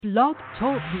Blog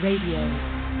Talk Radio.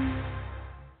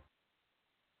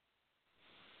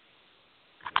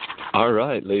 All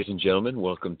right, ladies and gentlemen,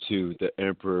 welcome to The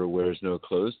Emperor Wears No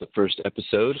Clothes, the first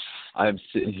episode. I'm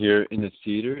sitting here in the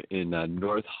theater in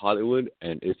North Hollywood,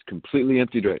 and it's completely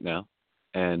emptied right now.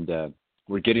 And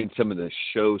we're getting some of the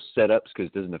show setups because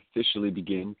it doesn't officially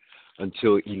begin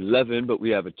until 11, but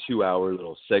we have a 2-hour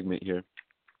little segment here.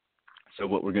 So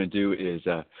what we're going to do is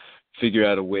figure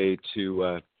out a way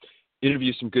to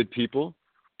interview some good people,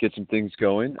 get some things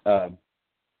going.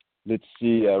 Let's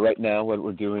see, right now what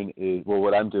we're doing is,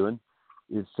 what I'm doing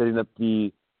is setting up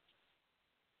the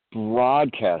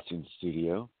broadcasting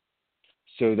studio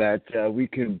so that we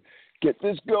can get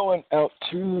this going out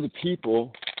to the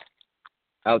people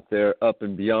out there up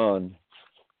and beyond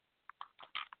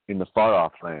in the far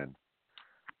off land,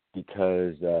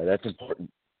 because that's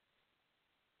important,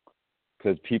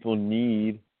 because people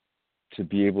need to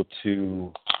be able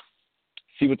to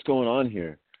see what's going on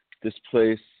here. This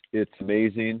place, it's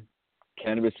amazing.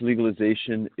 Cannabis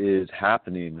legalization is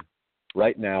happening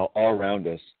right now all around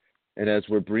us. And as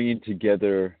we're bringing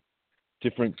together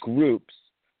different groups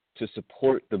to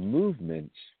support the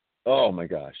movement, oh my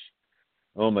gosh,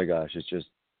 it's just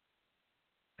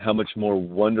how much more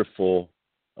wonderful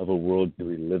of a world do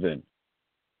we live in,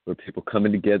 where people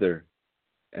coming together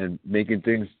and making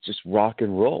things just rock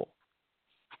and roll.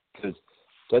 Because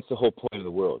that's the whole point of the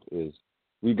world, is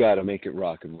we got to make it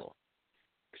rock and roll.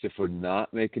 Because if we're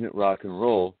not making it rock and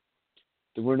roll,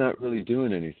 then we're not really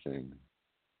doing anything,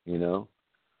 you know?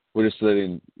 We're just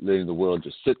letting the world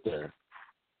just sit there.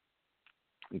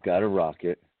 We got to rock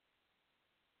it.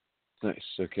 Nice,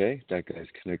 okay. That guy's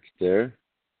connected there.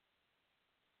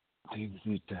 Things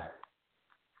need to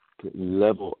get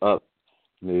level up,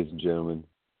 ladies and gentlemen.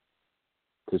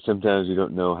 Because sometimes you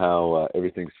don't know how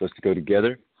everything's supposed to go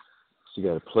together. So you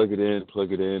got to plug it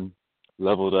in,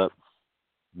 level it up,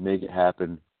 make it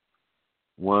happen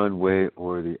one way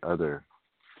or the other.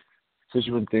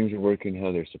 Especially when things are working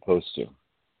how they're supposed to.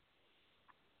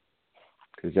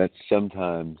 Because that's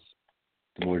sometimes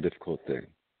the more difficult thing.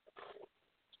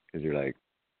 Because you're like,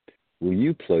 will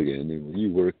you plug in and will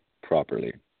you work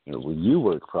properly? Or will you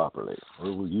work properly?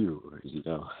 Or will you? You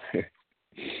know.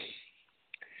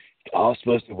 It's all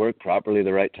supposed to work properly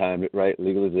the right time, right?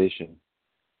 Legalization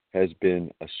has been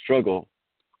a struggle.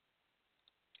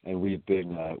 And we've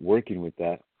been working with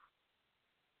that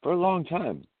for a long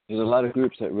time. There's a lot of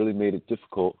groups that really made it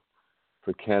difficult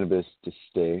for cannabis to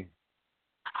stay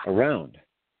around.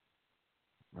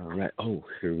 All right. Oh,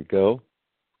 here we go.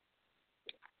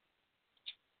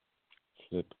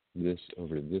 Flip this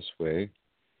over this way.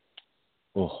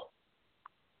 Oh.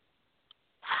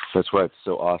 That's why it's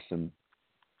so awesome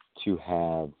to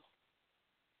have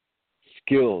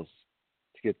skills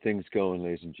to get things going,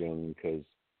 ladies and gentlemen, because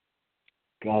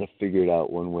got to figure it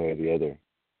out one way or the other.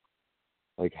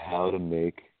 Like how to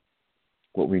make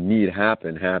what we need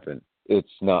happen. It's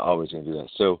not always going to do that.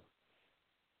 So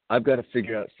I've got to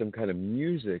figure out some kind of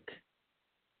music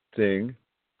thing.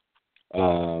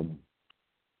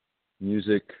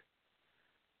 Music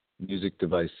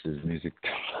devices.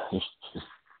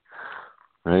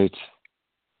 Right?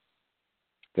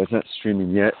 That's not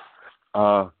streaming yet.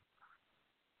 Let's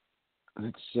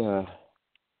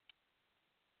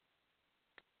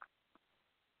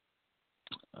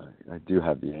I do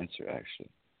have the answer, actually.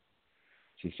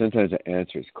 See, sometimes the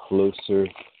answer is closer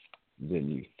than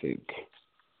you think.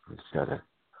 Just got to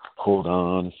hold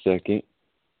on a second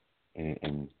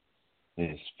and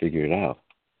just figure it out.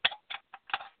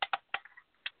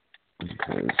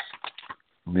 Because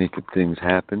making things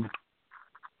happen.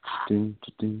 Do.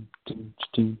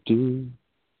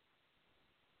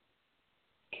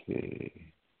 Okay.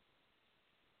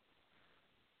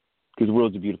 Because the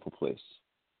world's a beautiful place.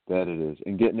 That it is.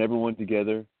 And getting everyone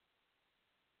together,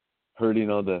 hurting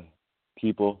all the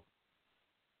people,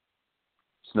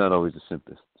 it's not always the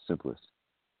simplest.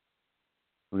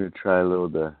 We're going to try a little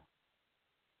it's going to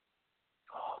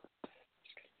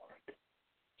work.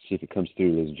 See if it comes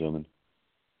through, ladies and gentlemen.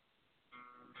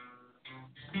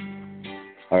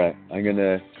 All right, I'm going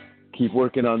to keep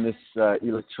working on this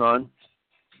Electron.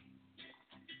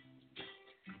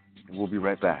 And we'll be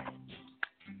right back.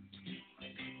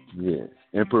 Yeah.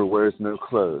 Emperor Wears No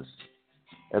Clothes,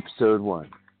 Episode 1.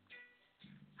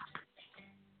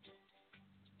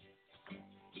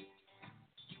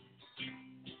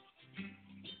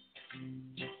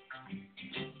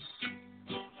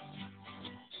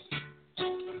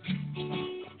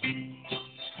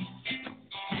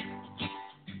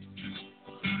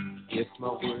 If my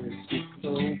words get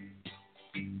cold,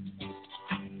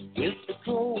 with the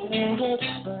cold of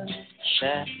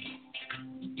sunshine,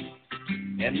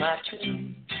 and my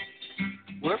tunes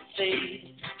were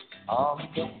played on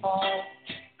the hall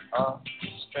of the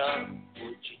strum.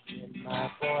 Would you hear my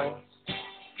voice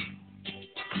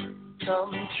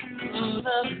come through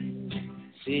the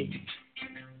music?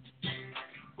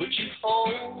 Would you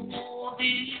hold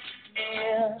it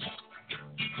near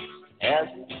as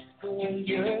if it were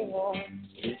your own?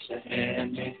 It's a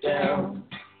hand-me-down.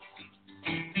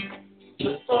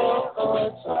 The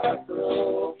chords are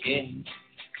broken.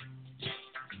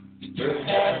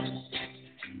 Perhaps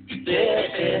they're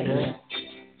better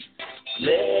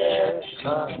left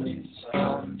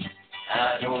unsung. I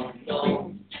don't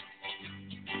know.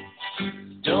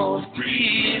 Don't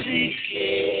really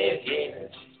care.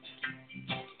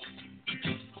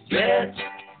 Let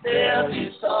there be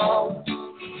songs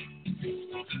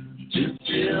to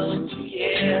fill the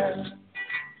air.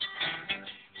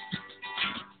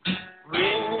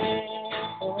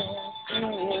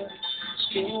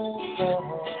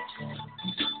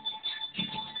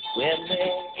 When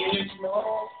there is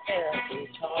no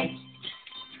appetite,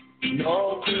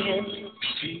 no wind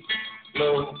to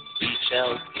blow, reach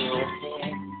out your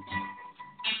hand.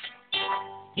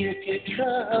 If your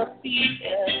cup be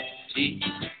empty,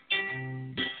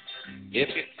 if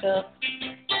your cup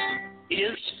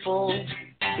is full,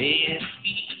 may it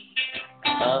be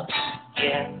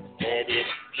again, let it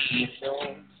be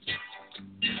known.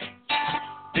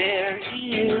 There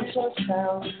is a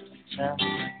sound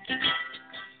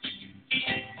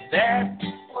that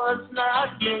was not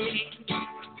made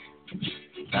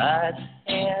by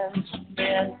the hands of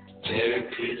men. There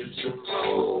is a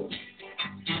road,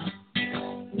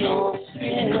 no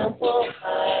simple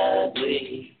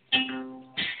highway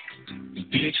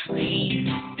between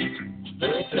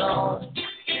the dawn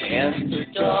and the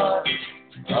dark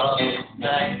of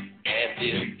night. And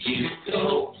if you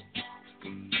go,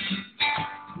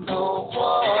 no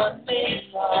one may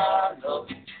follow.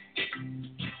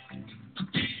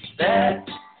 That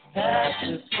path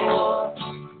is for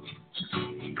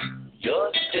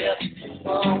your steps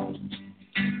alone.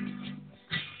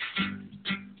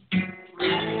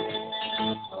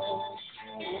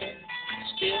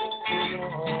 Still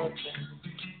water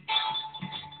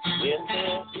when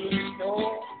there is no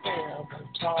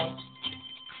appetite,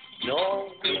 no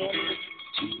wind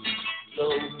to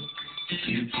blow.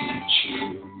 You can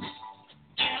choose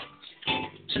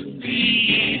to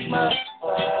leave my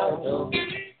follow.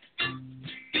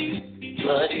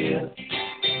 But if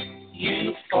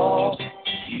you fall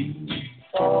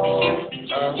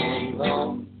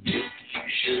alone. If you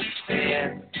should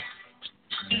stand,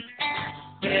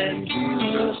 then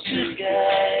who's to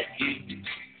guide you?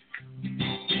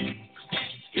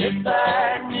 If I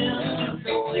knew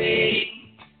the way,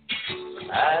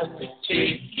 I would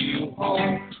take you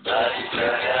home. La da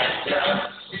da da,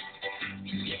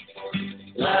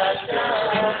 la da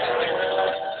da.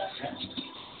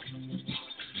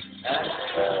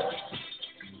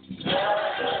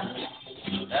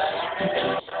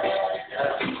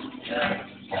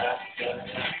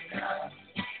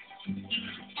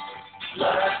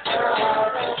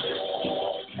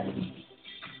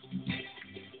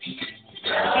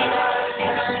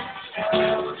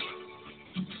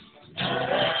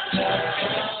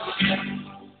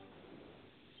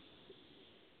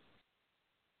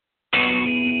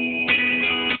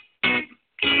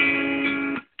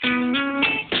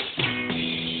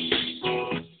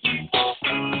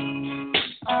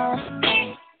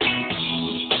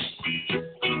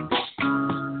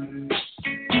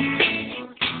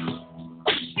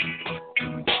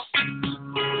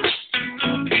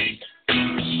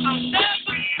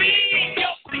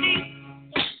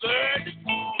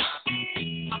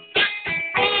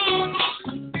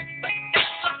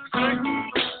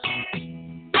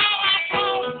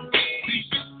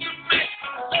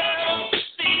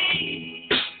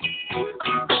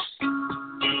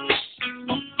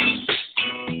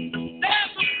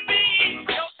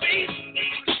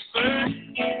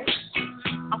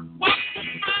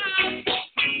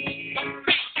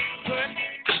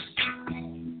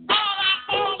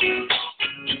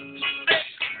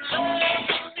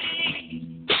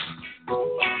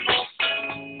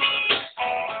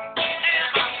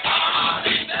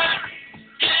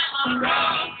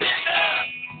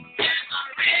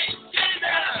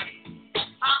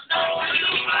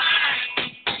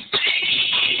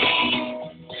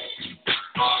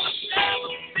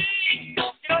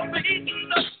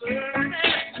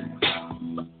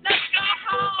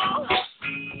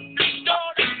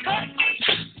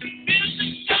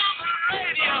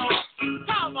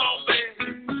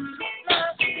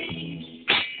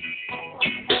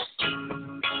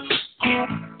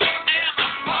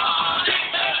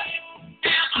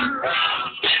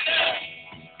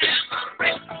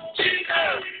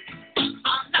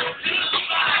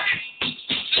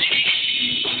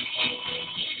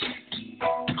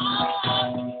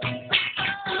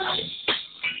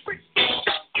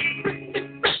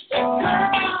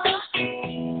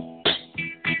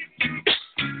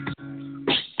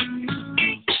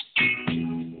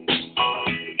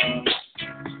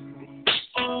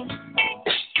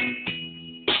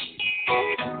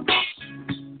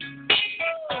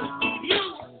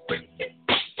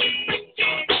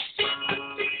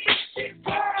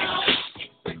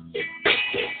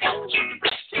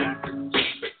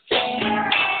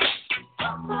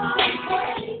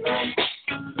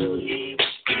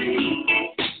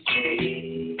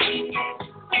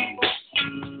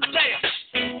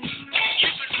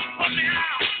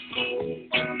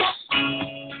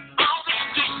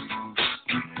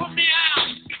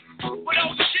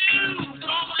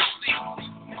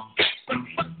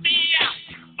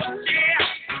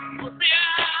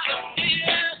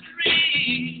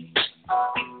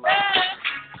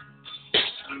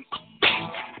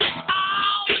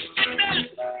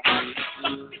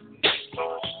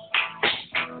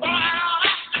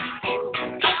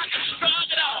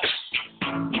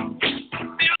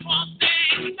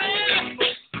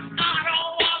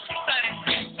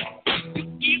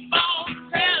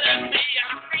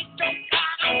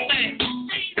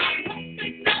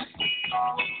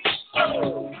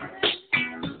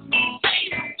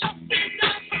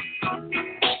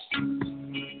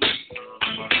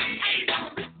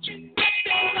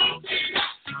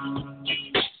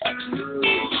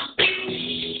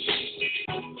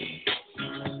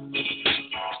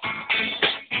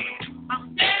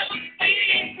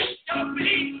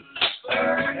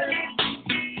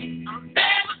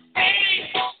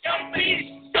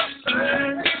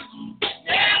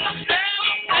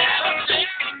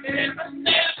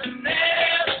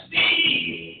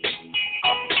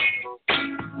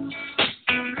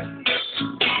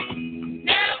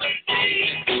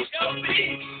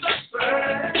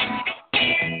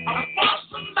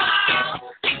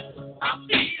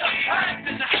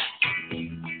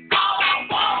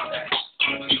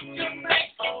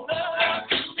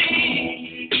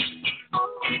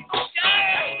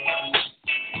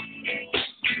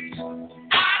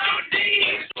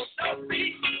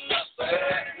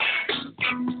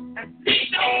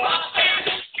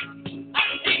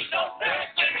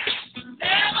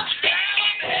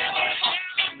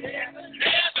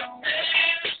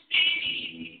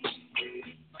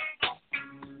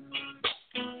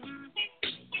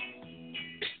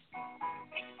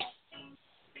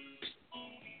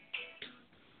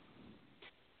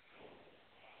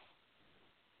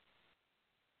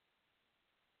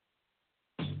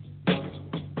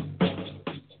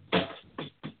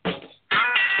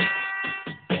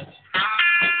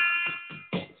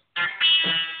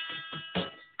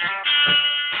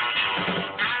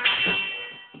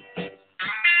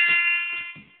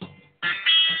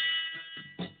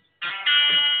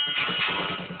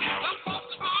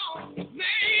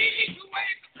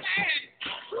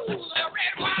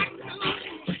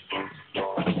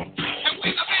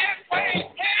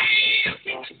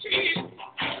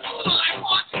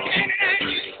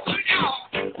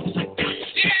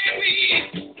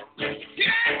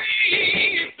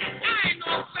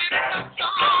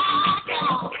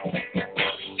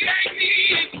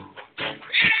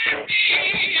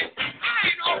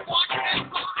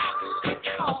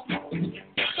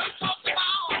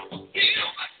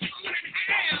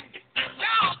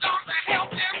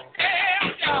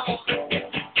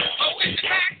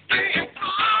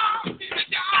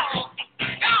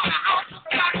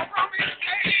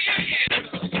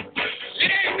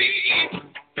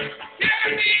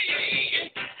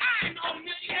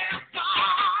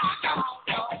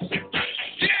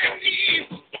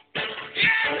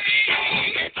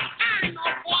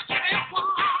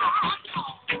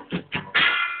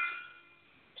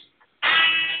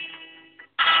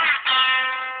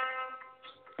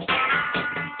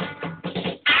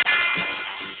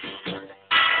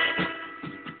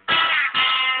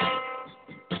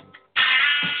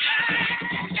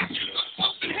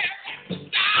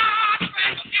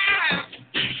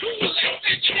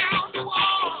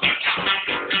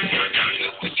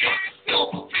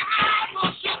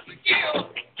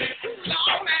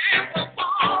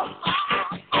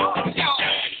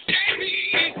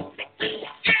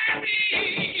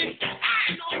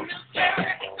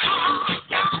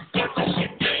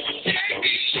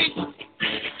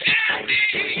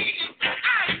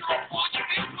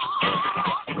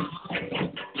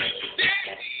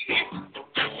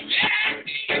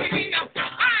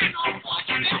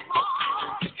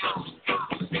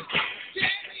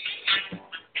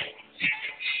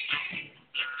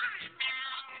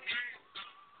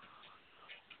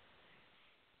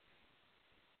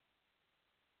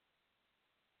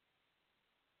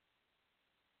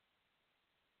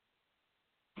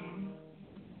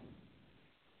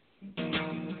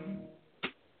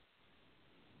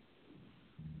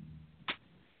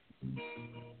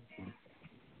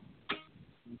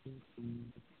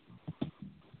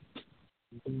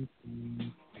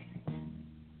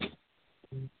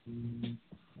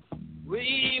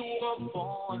 We were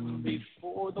born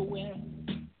before the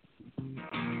wind,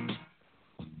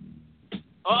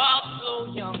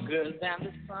 also younger than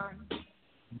the sun.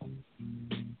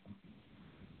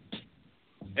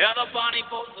 And the bonnie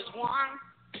boat was one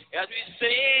as we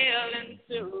sail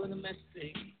into the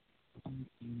mystic.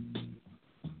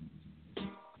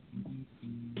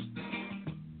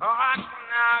 Oh, I can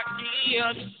now hear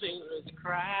the sailors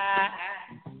cry,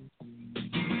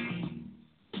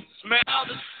 smell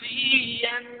the sea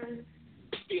and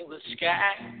feel the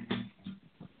sky.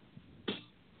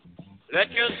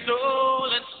 Let your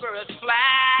soul and spirit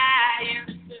fly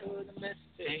into the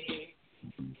mystic.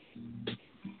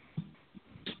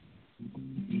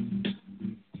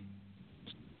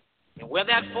 And where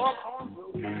that foghorn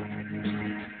blows,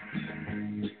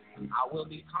 I will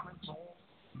be coming home.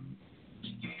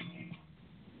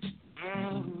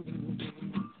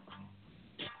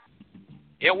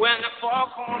 Yeah, when the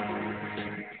foghorn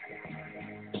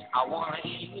blows, I want to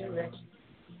hear it.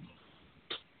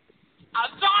 I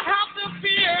don't have to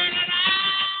fear that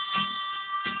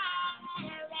I'm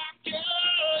gonna rock your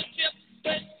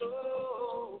gypsy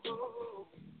soul.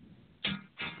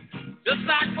 Just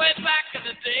like way back in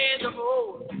the days of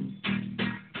old.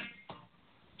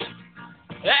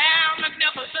 Yeah,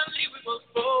 magnificently we will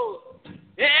go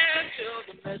into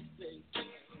the mystic.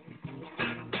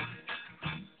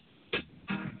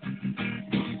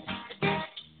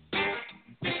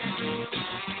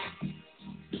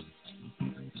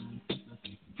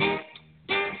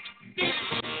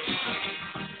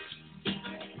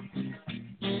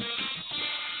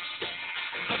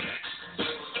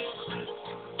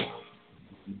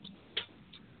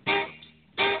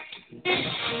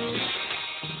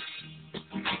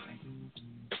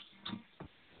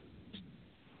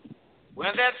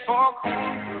 When that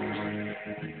foghorn blows,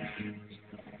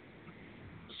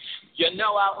 you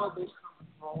know I will be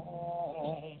coming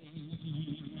home.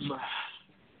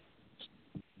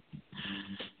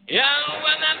 Yeah,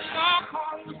 when that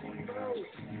foghorn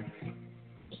blows,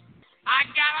 I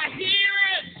gotta hear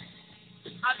it.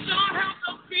 I don't have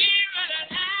to fear it.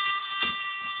 And I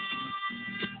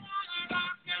wanna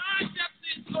rock your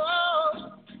gypsy soul,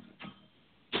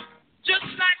 just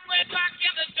like way back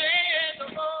in the days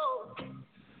of old.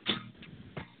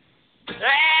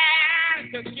 And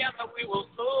together we will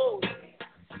go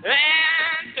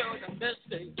into the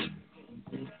mystic.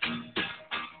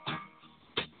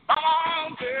 Come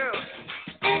on, girl.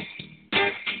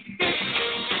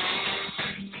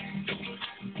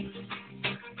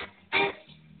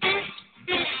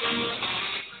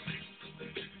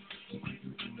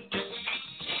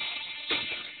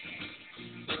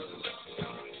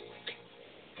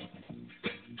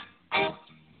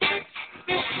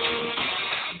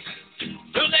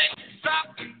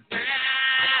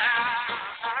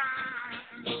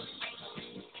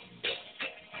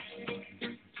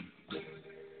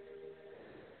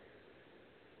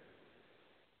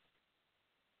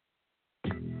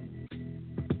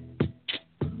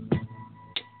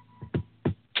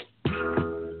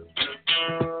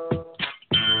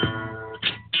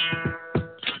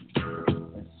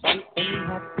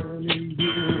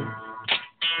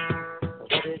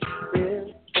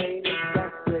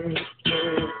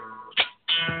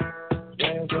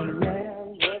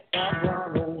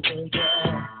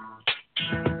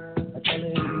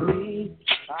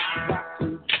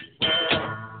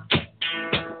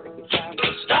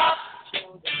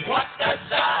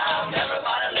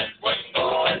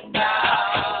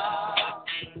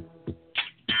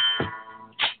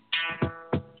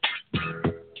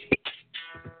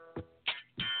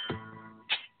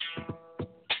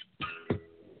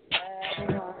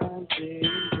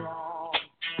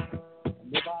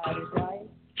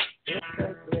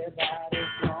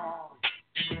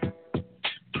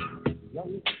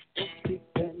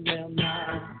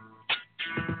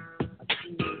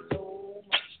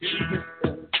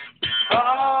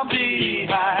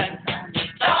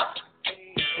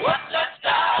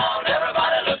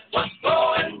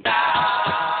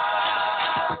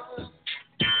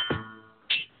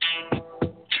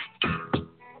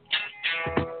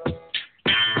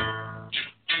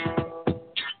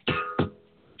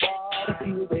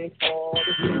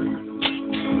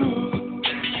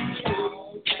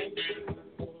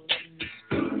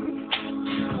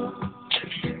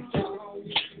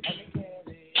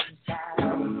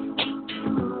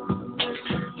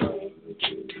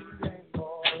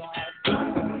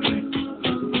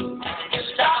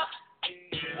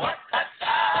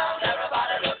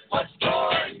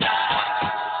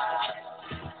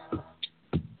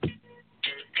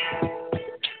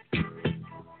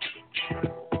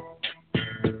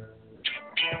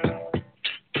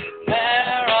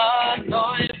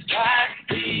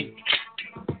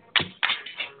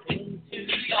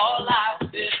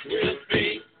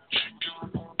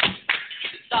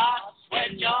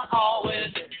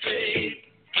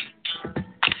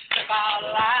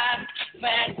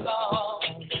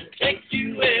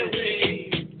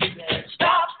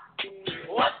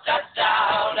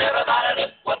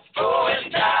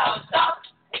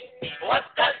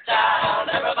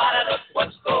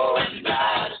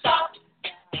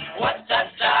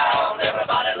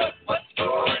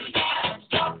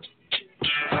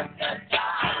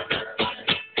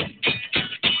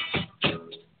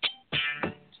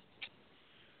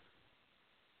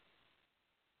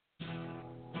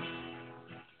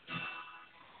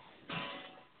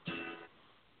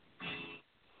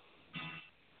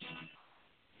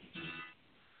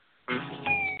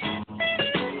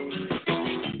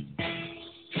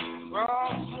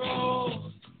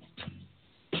 Crossroads,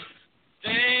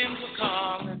 things will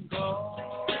come and go.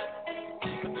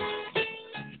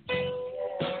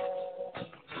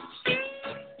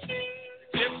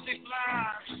 Gypsy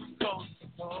flies from coast to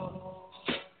coast.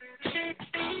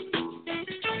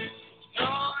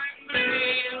 Knowing me,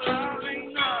 loving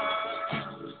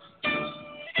us,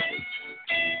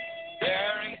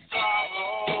 bearing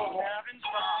sorrow, having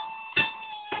fun.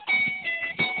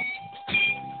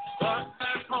 But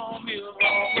back home you've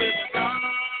always done,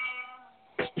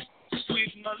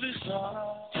 sweet Melissa.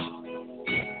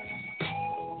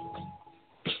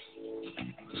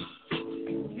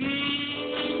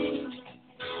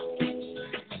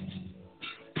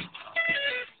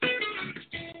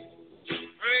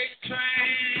 Freight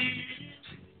train,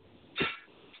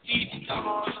 each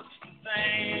all looks the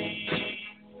same.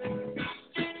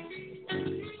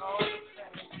 All the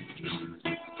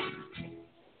same.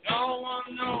 No one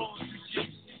knows the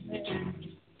gypsy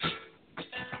name.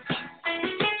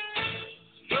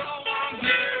 No one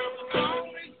here was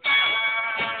only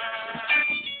fine.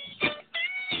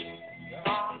 There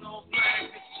are no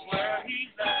blankets where he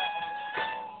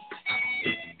lies.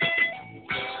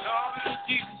 And all the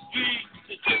deep streets,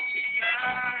 the gypsy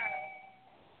side,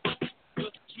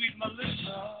 with sweet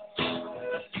Melissa.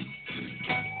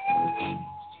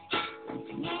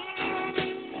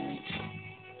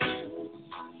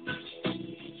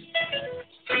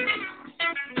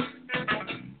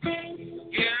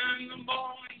 Again the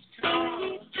morning's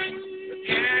come,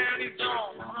 again he's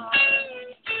on the run.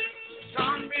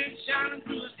 Sun been shining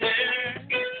through his hair,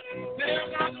 still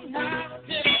got some how to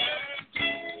tell.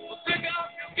 Well, pick up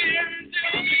your gear and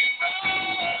tell me,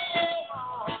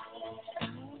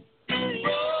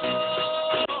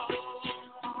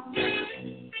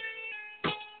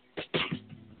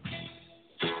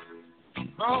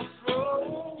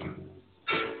 crossroads,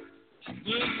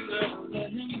 will you ever let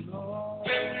him go?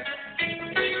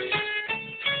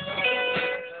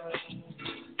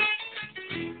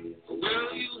 Will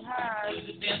you hide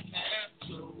the dead man's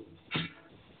soul?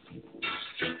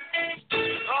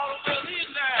 Or will he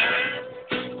lie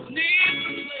beneath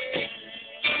the flame?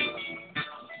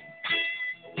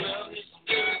 Will his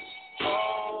spirit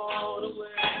fall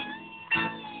away?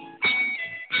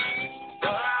 But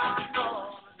I know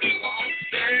he won't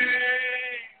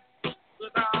stay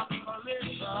without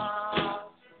Melissa.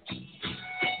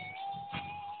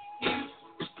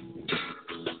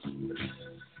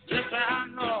 Yes, I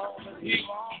know that he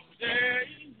won't stay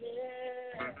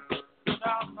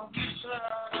without Melissa.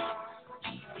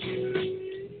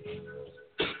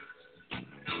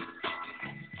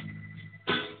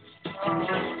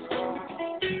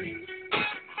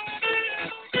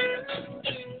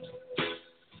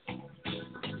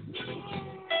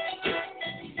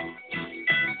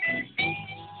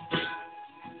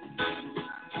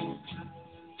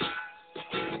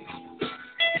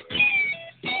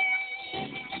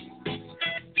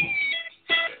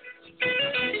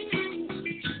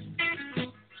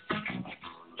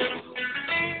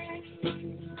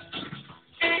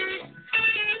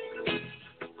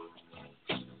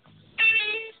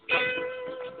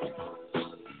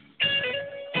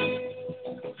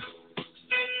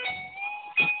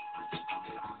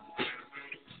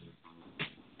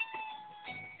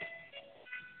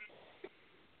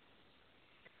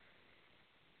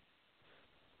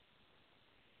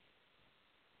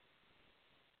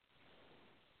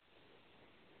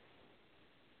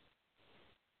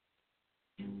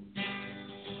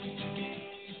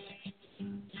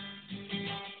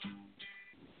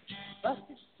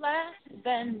 Busted flat in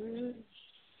Baton Rouge,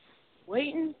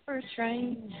 waiting for a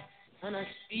train, and I was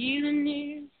feeling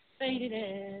near faded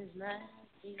as my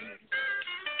feet.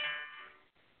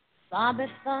 Bobby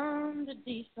thumbed a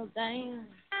diesel down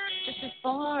just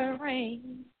before it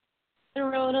rained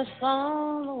and rode us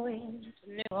all the way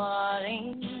to New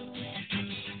Orleans.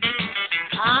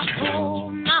 I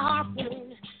pulled my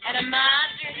harpoon out of my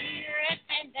dirty red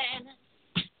bandana.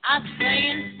 I was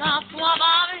playing soft while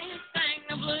Bobby sang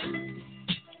the blues.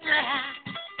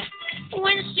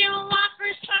 Windshield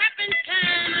wipers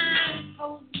serpentine, I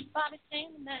told Bobby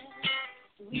standing there.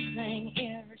 We sang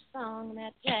every song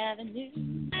that Javi knew.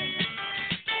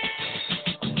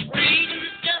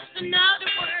 Freedom's just another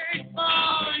word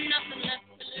for nothing left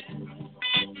to lose.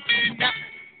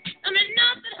 Nothing, I mean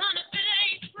nothing, honey, if it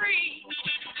ain't free.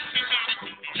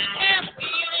 Yeah,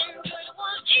 feeling good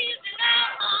was easy now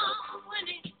when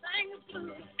he sang the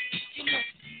blues. You know,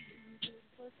 feeling good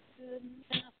was good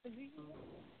enough for me.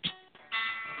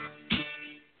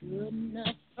 Good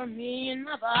enough for me and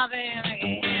my Bobby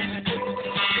again.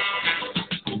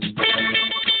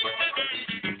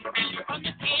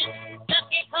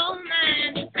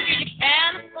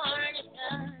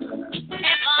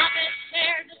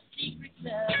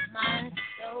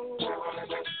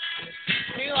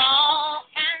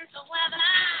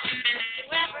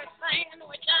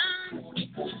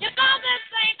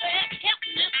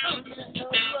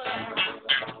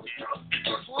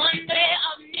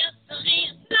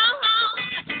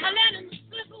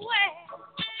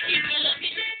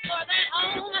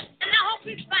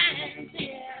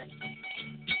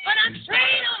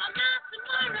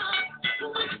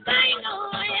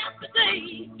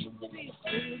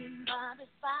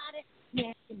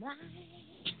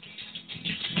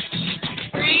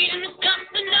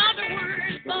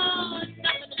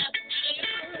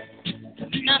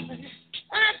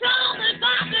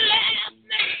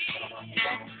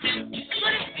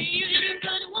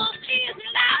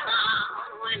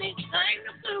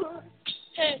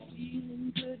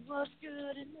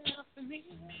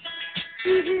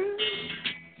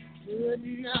 good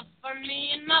enough for me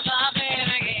and my Bobby,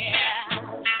 yeah.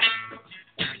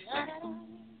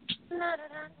 La la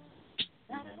la la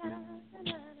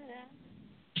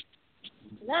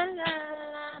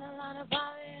la la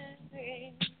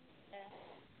Bobby,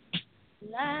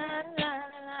 la la la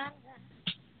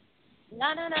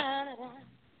la la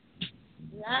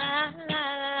la la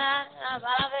la la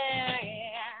Bobby,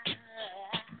 yeah.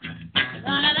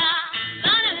 La la la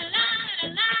la la la la la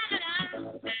la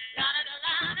la la.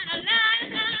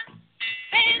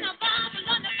 Ain't no Bobby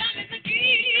on the Bobby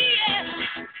McGee, yeah.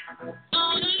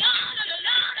 Oh la la la la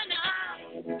la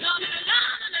la la la la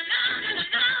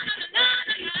la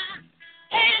la la.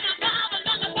 Ain't no Bobby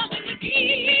on the Bobby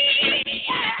McGee,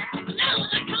 yeah. No,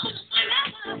 I call him my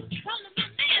lover, call him my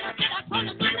man, I said I call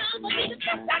him my lover. He the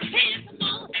best I can, come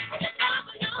on. And the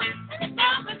Bobby, no, and the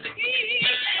Bobby McGee,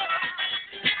 yeah.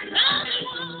 La la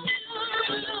la la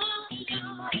la la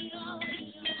la.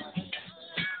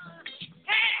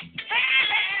 Hey, hey,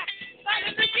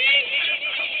 Bobby McGee.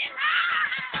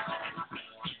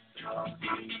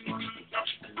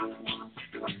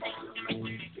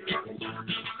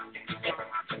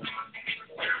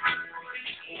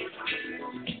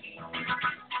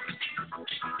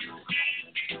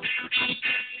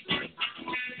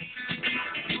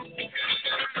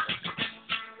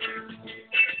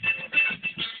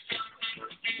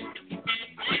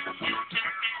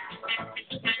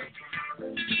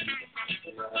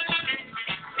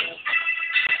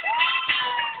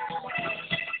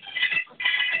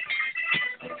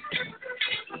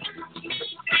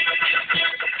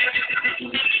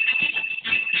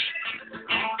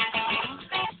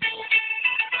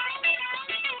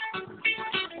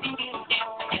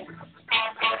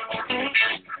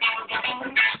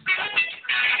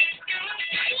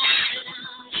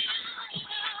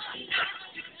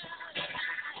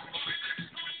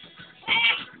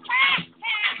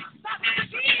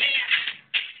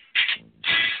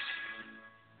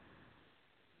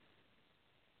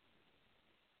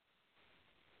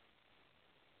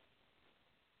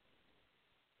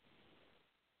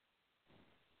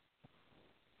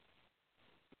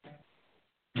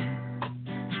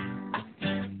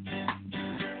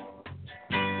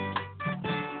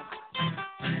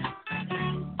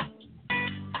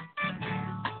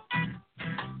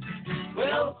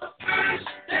 Well, the first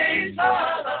days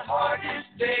are the hardest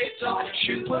days. Don't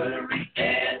you worry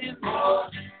anymore.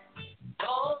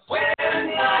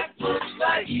 When life looks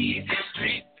like easy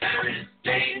street, there is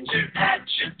danger at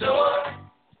your door.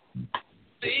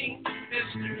 Think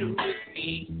this through with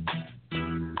me.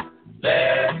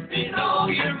 Let me know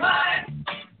your mind.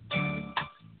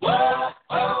 Whoa,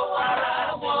 oh, what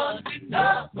I want to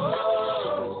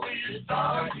know is,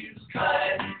 are you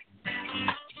kind?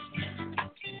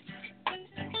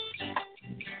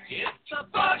 It's a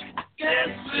buck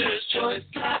gambler's choice,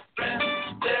 my friend.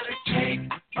 Better take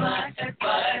my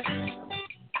advice.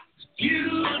 You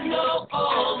know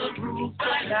all the rules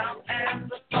by now, and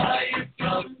the fire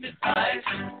from his eyes.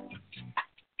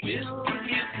 Will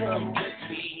you come with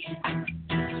me?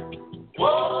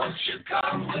 Won't you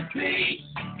come with me?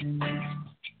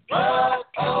 Oh,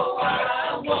 oh, what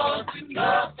I want to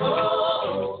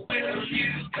know. Will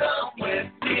you come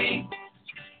with me?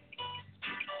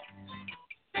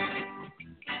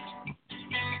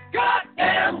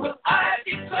 Goddamn, will I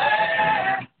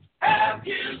declare? Have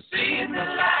you seen the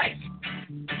light?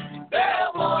 Their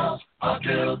walls are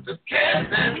built of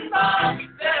cannonballs.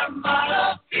 Their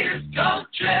motto is don't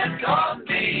tread on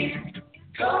me.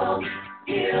 Come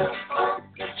here,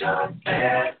 Uncle John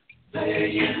Bear,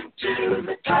 lay into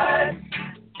the tide.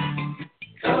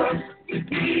 Come with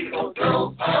me,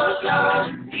 although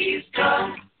alone he's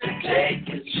come to take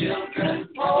his children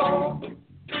home.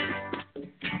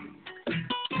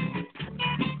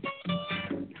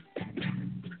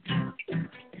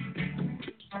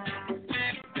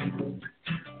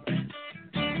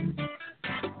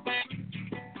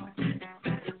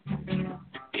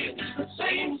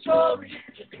 Same story,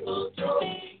 it's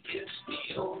the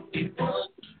only one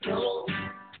to know.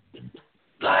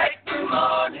 Like the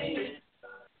morning.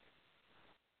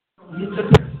 It's a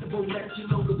festival that you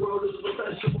know the world is a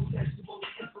professional festival.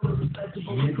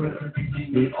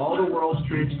 Meet all the world's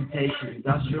transportation,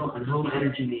 industrial, and home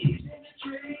energy needs.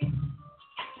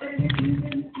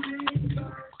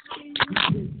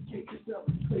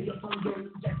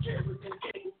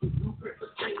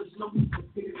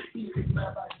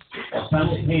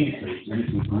 Simultaneously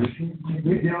reducing pollution,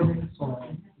 rebuilding the soil,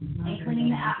 and cleaning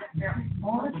the atmosphere,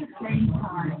 all at the same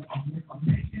time.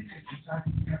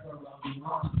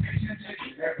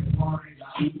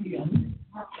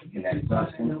 And that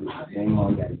substance is the same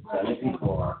one that has done it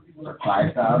before for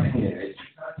 5,000 years,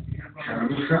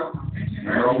 Indica,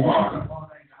 marijuana.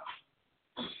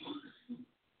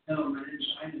 Hello, my name is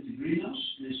Ivan de Greenhouse,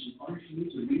 and it's an honor for me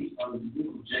to read out of the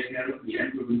book of Jack Harrop, The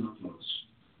Emperor Who Not Clothes.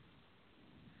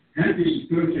 Hemp is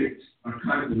the perfect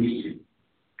archival medium,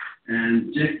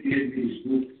 and Jack gave me this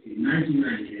book in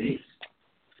 1998.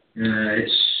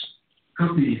 It's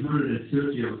copied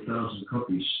 130 of 1,000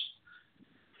 copies.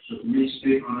 So for me, it's a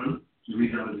big honor to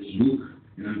read out of this book,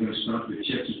 and I'm going to start with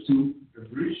chapter 2, a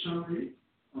brief summary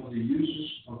of the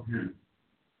uses of hemp.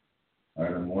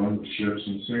 Item 1, ships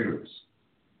and sailors.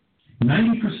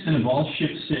 90% of all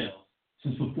ships sailed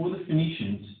since before the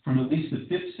Phoenicians, from at least the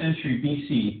 5th century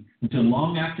BC until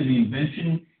long after the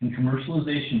invention and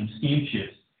commercialization of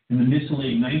steamships in the mid to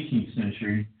late 19th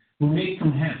century, were made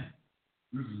from hemp.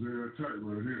 This is airtight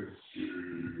right here.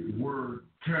 The word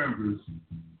canvas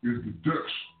is the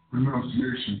Dutch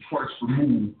pronunciation twice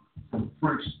removed from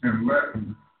French and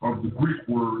Latin of the Greek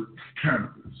word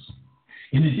canvas.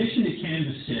 In addition to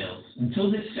canvas sails,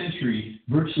 until this century,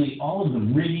 virtually all of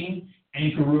the rigging,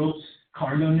 anchor ropes,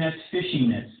 cargo nets, fishing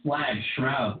nets, flags,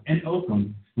 shrouds, and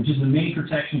oakum, which is the main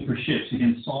protection for ships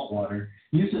against salt water,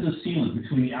 used as a sealant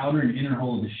between the outer and inner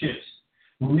hull of the ships,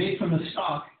 were made from the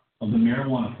stalk of the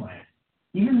marijuana plant.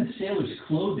 Even the sailors'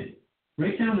 clothing,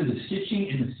 right down to the stitching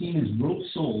and the seamen's rope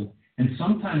soles, and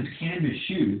sometimes canvas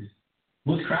shoes,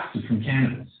 was crafted from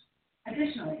cannabis.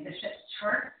 Additionally, the ship's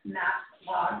charts, maps,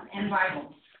 logs, and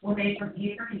Bibles were made from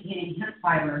paper containing hemp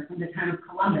fiber from the time of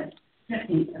Columbus,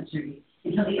 15th century,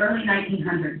 until the early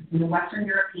 1900s in the Western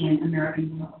European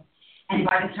American world, and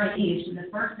by the Chinese from the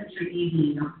 1st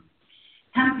century AD on.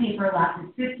 Hemp paper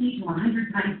lasted 50 to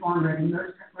 100 times longer than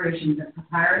most preparations of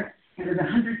papyrus, and was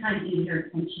 100 times easier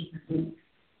and cheaper to make.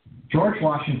 George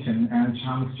Washington and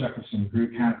Thomas Jefferson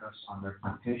grew cannabis on their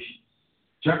plantations.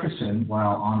 Jefferson,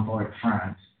 while envoy to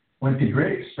France, went to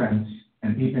great expense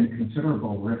and even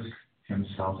considerable risk to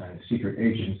himself and his secret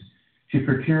agents to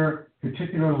procure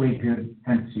particularly good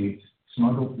hemp seeds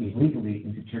smuggled illegally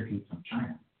into Turkey from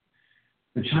China.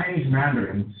 The Chinese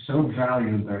mandarins so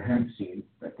valued their hemp seed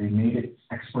that they made its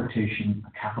exportation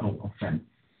a capital offense.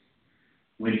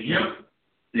 When hemp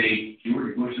saved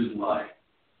George Bush's life.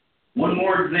 One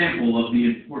more example of the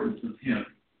importance of hemp.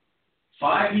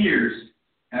 5 years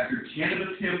after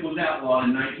cannabis hemp was outlawed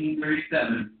in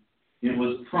 1937, it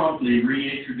was promptly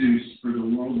reintroduced for the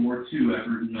World War II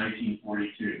effort in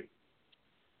 1942.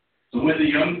 So when the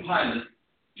young pilot,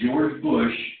 George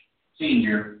Bush,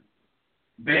 Sr.,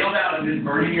 bailed out of his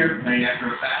burning airplane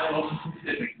after a battle over the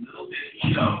Pacific, little did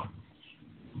he know,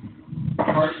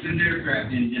 parts of his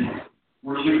aircraft engine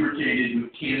were lubricated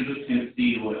with cannabis hemp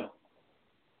seed oil.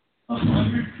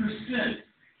 100%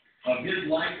 of his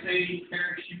life-saving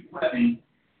parachute webbing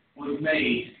was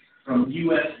made from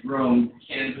U.S.-grown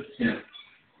cannabis hemp.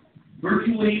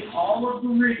 Virtually all of the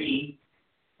rigging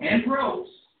and ropes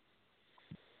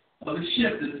of the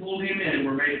ship that pulled him in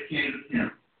were made of cannabis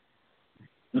hemp.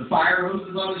 The fire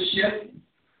hoses on the ship,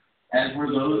 as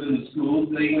were those in the schools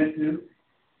they went to,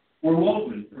 were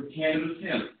woven from cannabis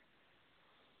hemp.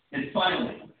 And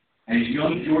finally, as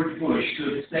young George Bush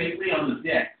stood safely on the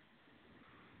deck,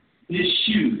 his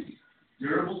shoes,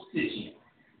 durable stitching,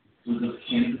 was of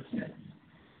cannabis hemp.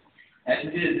 As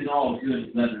it is in all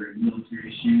good leather and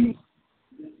military shoes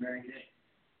to this very day.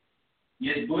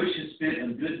 Yet Bush has spent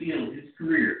a good deal of his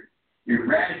career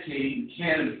eradicating the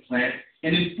cannabis plant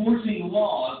and enforcing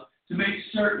laws to make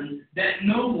certain that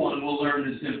no one will learn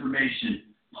this information,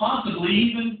 possibly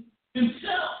even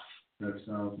himself.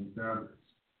 Textiles and fabrics.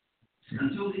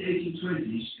 Until the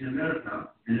 1820s in America,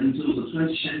 and until the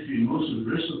 20th century in most of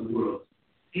the rest of the world,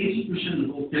 80%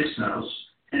 of all textiles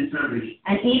and fabrics,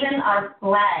 and even our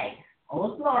flag,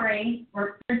 Old Glory,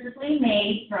 were principally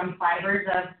made from fibers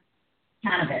of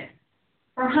cannabis.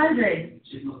 For hundreds,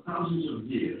 if not thousands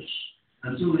of years,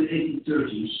 until the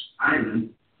 1830s,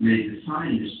 Ireland made the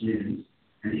finest linen,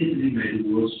 and Italy made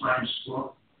the world's finest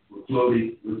cloth or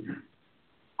clothing with hemp.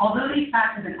 Although these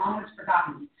facts have been almost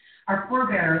forgotten, our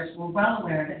forebears were well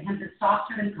aware that hemp is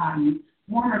softer than cotton,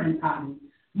 warmer than cotton,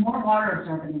 more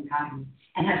water-absorbent than cotton,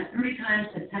 and has 3 times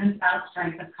the tensile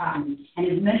strength of cotton, and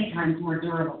is many times more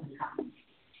durable than cotton.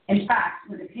 In fact,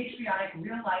 when the patriotic,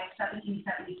 real-life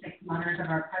 1776 mothers of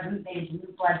our present-day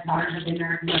blue-blood daughters of the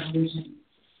American Revolution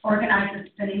organized the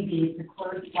spinning bees to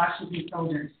clothe Washington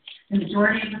soldiers, the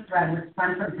majority of the thread was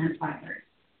spun from hemp fibers.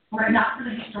 Were it not for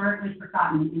the historically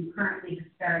forgotten and currently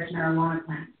disparaged marijuana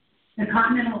plant, the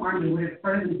Continental Army would have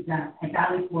frozen to death at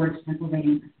Valley Forge,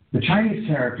 Pennsylvania. The Chinese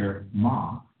character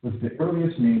Ma was the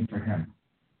earliest name for hemp.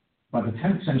 By the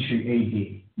 10th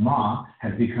century AD, Ma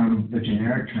had become the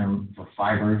generic term for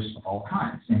fibers of all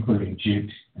kinds, including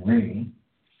jute and raging.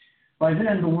 By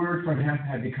then, the word for hemp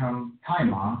had become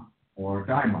taima, or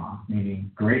daima,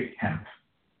 meaning great hemp.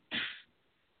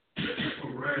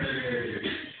 Hooray!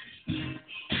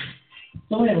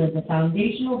 Soil is a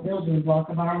foundational building block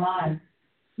of our lives.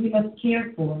 We must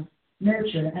care for,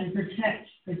 nurture, and protect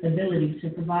its ability to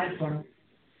provide for us.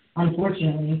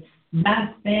 Unfortunately,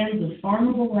 vast bands of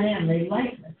farmable land lay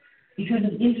lifeless because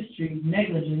of industry's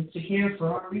negligence to care for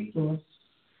our resource.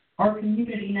 Our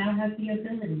community now has the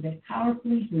ability to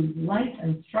powerfully breathe life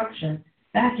and structure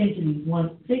back into these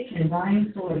once thick and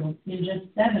dying soils in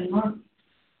just 7 months.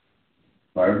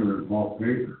 Fiber and pulp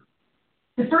paper.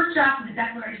 The first draft of the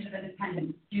Declaration of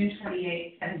Independence, June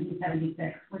 28,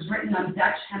 1776, was written on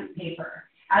Dutch hemp paper,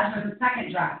 as was the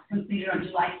second draft, completed on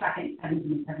July 2,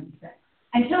 1776.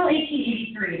 Until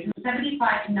 1883, from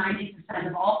 75 to 90%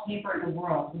 of all paper in the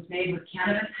world was made with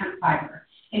cannabis hemp fiber,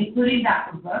 including that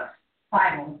for books,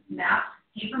 Bibles, maps,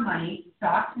 paper money,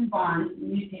 stocks and bonds,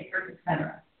 newspapers,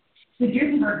 etc. The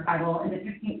Gutenberg Bible in the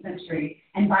 15th century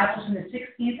and Bibles from the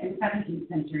 16th and 17th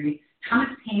century,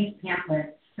 Thomas Paine's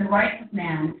pamphlets, The Rights of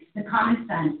Man, The Common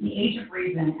Sense, The Age of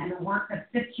Reason, and the works of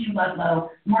Fitzhugh Ludlow,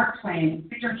 Mark Twain,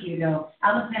 Victor Hugo,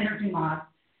 Alexander Dumas,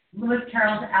 Lewis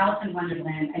Carroll's Alice in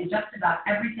Wonderland, and just about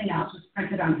everything else was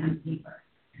printed on hemp paper.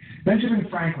 Benjamin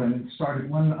Franklin started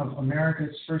one of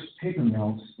America's first paper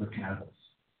mills with cannabis.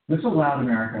 This allowed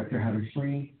America to have a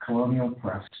free colonial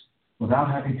press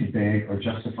without having to beg or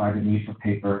justify the need for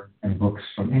paper and books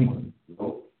from England.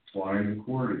 Nope, twine and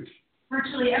cordage.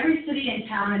 Virtually every city and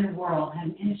town in the world had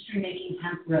an industry making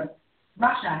hemp rope.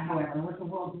 Russia, however, was the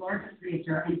world's largest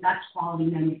producer and best quality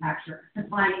manufacturer,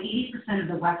 supplying 80% of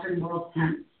the Western world's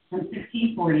hemp from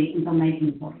 1640 until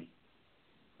 1940.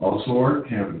 Also art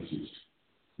canvases.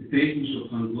 The paintings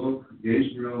of Van Gogh,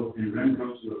 Gainsborough, and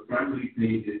Rembrandt were primarily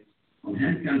painted on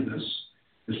hand canvas,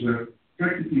 as were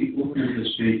practically all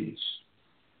canvas paintings.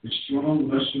 The strong,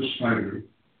 lustrous fiber,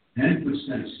 hand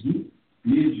withstands heat,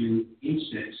 mildew,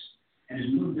 insects, and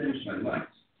is not damaged by light.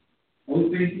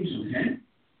 All paintings on hand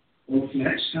or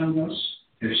flex canvas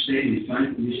have stayed in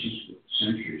fine conditions for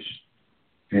centuries.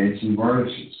 Paints and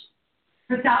varnishes.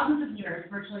 For thousands of years,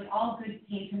 virtually all good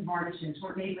paints and varnishes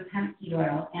were made with hemp seed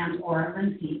oil and or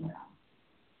linseed oil.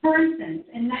 For instance,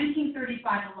 in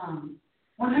 1935 alone,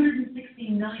 160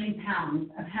 million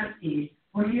pounds of hemp seed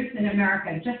were used in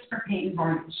America just for paint and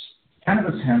varnish.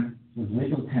 Cannabis hemp was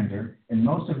legal tender in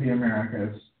most of the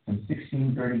Americas from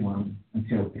 1631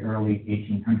 until the early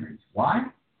 1800s. Why?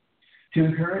 To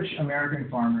encourage American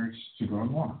farmers to grow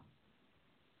more.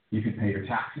 You could pay your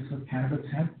taxes with cannabis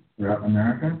hemp throughout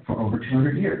America for over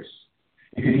 200 years.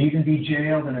 You could even be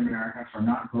jailed in America for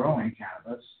not growing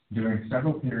cannabis during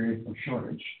several periods of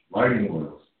shortage. Lighting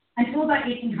oils. Until about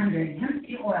 1800, hemp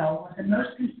seed oil was the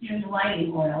most consumed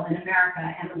lighting oil in America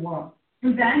and the world.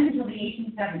 From then until the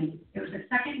 1870s, it was the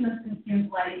second most consumed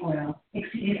lighting oil,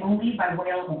 exceeded only by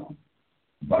whale oil.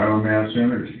 Biomass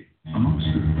energy. Amongst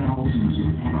the thousands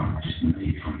of products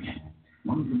made from hemp,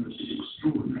 one of the most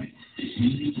extraordinary is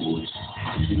Henry Ford's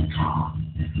Hudson car,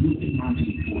 built in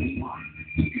 1941,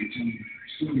 it contained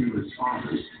stimulus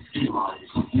fibers derived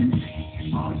from hemp,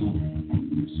 Bible, and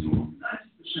Brimstone.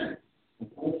 90% of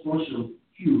all fossil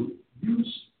fuel used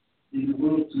in the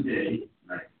world today,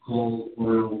 like coal,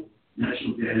 oil,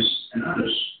 natural gas, and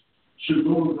others, should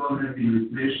long ago have been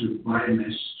replaced with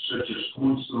biomass such as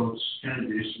corn stalks,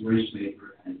 cannabis, waste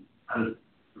paper, and other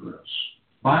products.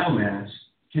 Biomass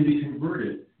can be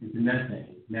converted into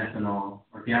methane, methanol,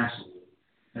 or gasoline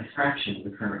at a fraction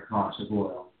of the current cost of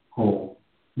oil, coal,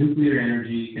 nuclear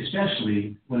energy,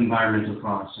 especially when environmental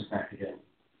costs are factored in.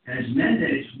 And it's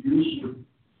mandated to use wood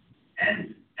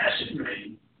and acid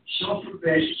rain,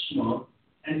 sulfur-based smoke,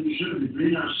 and preserve the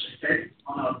greenhouse effect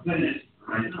on our planet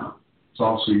right now. It's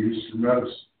also used for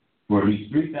medicine. For at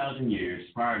least 3,000 years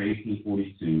prior to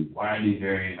 1842, widely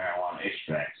varying marijuana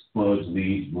extracts, plugs,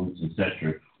 leaves, roots,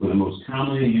 etc., were the most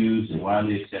commonly used and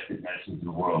widely accepted medicines in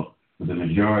the world for the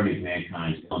majority of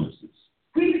mankind's illnesses.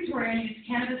 Queen Victoria used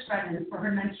cannabis resin for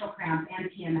her menstrual cramps and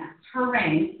PMS. Her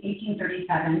reign,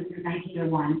 1837 through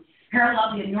 1901,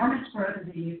 paralleled the enormous growth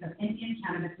of the use of Indian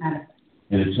cannabis medicine.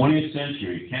 In the 20th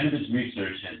century, cannabis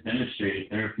research has demonstrated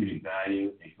therapeutic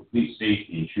value and complete safety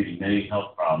in treating many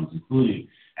health problems, including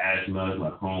asthma,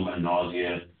 glaucoma,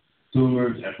 nausea,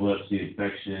 tumors, epilepsy,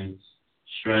 infections,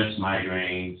 stress,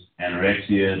 migraines,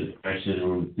 anorexia, depression,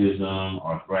 rheumatism,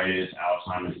 arthritis,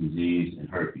 Alzheimer's disease, and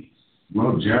herpes.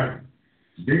 Well, Jack,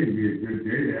 today would be a good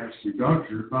day to ask your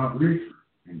doctor about reefer.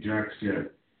 And Jack said,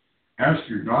 ask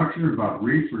your doctor about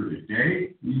reefer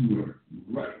today? You were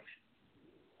right.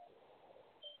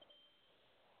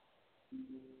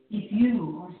 If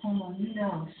you or someone you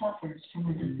know suffers from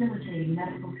a debilitating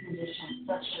medical condition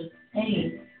such as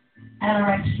AIDS,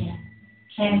 anorexia,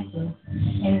 cancer,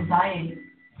 anxiety,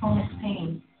 chronic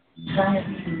pain,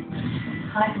 diabetes,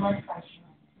 high blood pressure,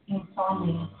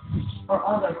 insomnia, or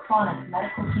other chronic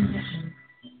medical conditions,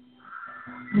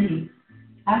 please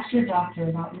ask your doctor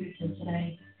about Rita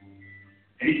today.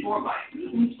 84 by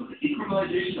Movements for the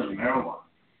Decriminalization of Marijuana.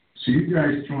 So you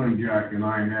guys join Jack and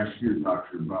I and ask your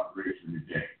doctor about Rachel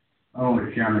today. Not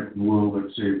only can it in the world,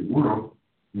 but save the world,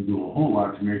 and do a whole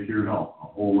lot to make your health a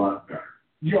whole lot better.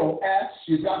 Yo, ask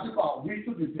your doctor about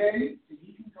Rita today, so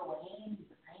you can go ahead and get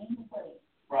the pain away.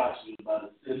 Brought to you by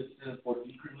the Citizens for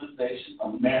Decriminalization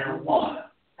of Marijuana.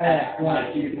 Act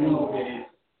like you know it.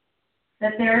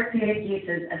 The therapeutic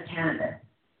uses of cannabis.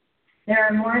 There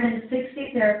are more than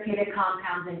 60 therapeutic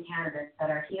compounds in cannabis that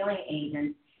are healing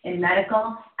agents in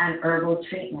medical and herbal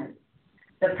treatments.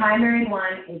 The primary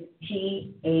one is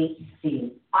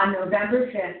THC. On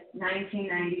November 5th,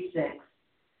 1996,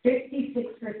 56%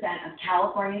 of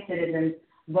California citizens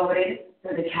voted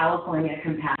for the California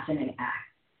Compassionate Act,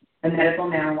 the Medical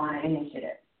Marijuana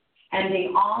Initiative,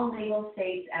 ending all legal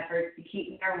states' efforts to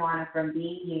keep marijuana from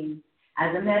being used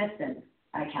as a medicine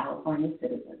by California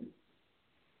citizens.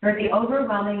 For the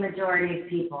overwhelming majority of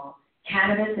people,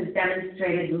 cannabis has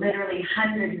demonstrated literally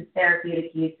hundreds of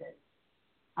therapeutic uses.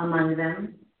 Among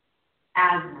them,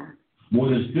 asthma. More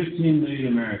than 15 million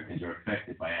Americans are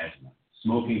affected by asthma.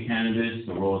 Smoking cannabis,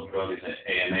 the world's drug as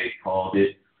the AMA called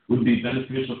it, would be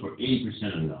beneficial for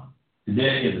 80% of them.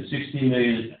 Today, of the 16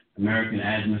 million American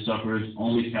asthma sufferers,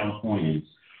 only Californians,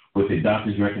 with a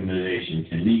doctor's recommendation,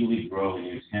 can legally grow and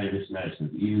use cannabis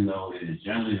medicines, even though it is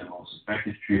generally the most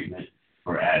effective treatment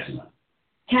for asthma.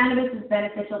 Cannabis is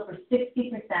beneficial for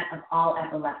 60% of all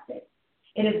epileptics.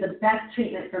 It is the best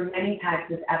treatment for many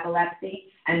types of epilepsy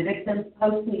and victims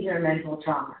post-seizure mental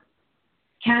trauma.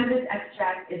 Cannabis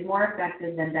extract is more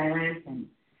effective than Dilantin,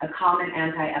 a common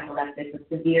anti-epileptic with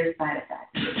severe side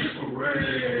effects.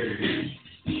 Hooray!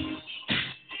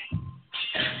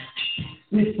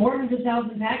 With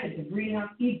 400,000 packets of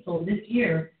greenhouse seeds sold this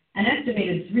year, an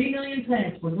estimated 3 million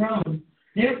plants were grown,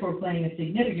 therefore playing a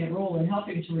significant role in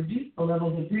helping to reduce the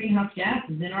levels of greenhouse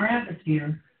gases in our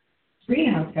atmosphere.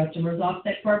 Greenhouse customers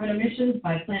offset carbon emissions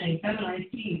by planting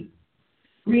feminized seeds.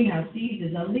 Greenhouse Seeds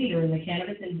is a leader in the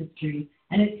cannabis industry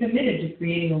and is committed to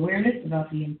creating awareness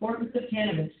about the importance of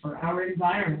cannabis for our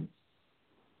environment.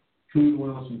 Food,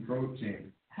 oils, and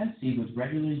protein. Hemp seed was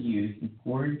regularly used in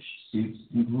porridge, soups,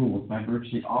 and gruels by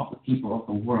virtually all the people of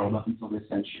the world up until this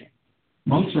century.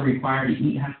 Monks were required to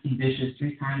eat hemp seed dishes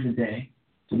 3 times a day,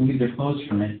 to weave their clothes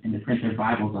from it, and to print their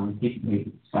Bibles on the paper made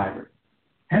with fiber.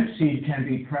 Hemp seed can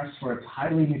be pressed for its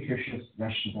highly nutritious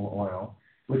vegetable oil,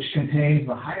 which contains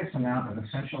the highest amount of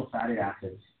essential fatty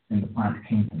acids in the plant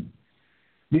kingdom.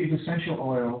 These essential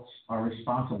oils are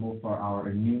responsible for our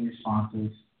immune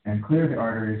responses and clear the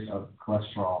arteries of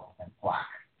cholesterol and plaque.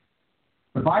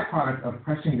 The byproduct of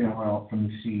pressing the oil from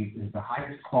the seed is the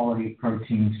highest quality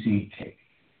protein seed cake.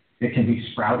 It can be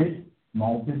sprouted,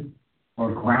 malted,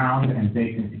 or ground and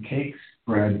baked into cakes,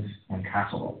 breads, and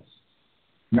casseroles.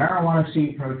 Marijuana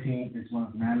seed protein is one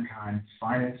of mankind's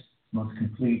finest, most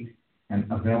complete, and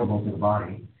available to the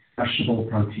body vegetable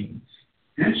proteins.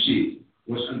 Hemp seed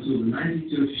was until the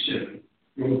 1937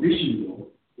 Prohibition law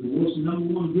the world's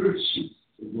 #1 bird seed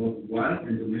for both wild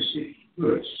and domestic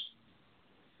birds.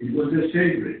 It was their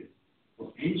favorite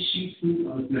of any seafood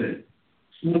on the planet.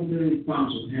 4 million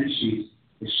pounds of hemp seeds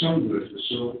for some birds were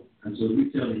sold until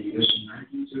retail in the U.S. in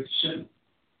 1937.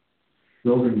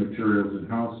 Building materials and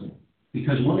housing.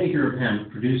 Because 1 acre of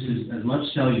hemp produces as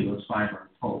much cellulose fiber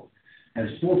and pulp as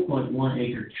 4.1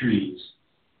 acre trees,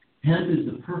 hemp is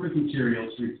the perfect material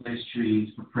to replace trees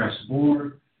for pressed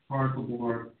board, particle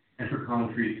board, and for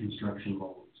concrete construction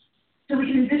molds. So we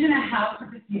can envision a house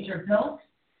of the future built,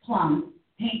 plumbed,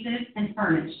 painted, and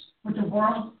furnished with the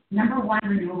world's #1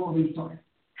 renewable resource,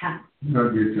 hemp. Now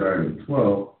get to item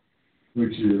 12,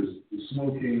 which is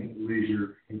smoking,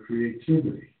 leisure, and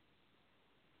creativity.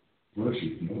 Well, as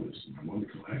you've noticed in my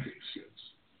wonderful acting skills,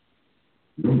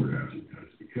 rumor has it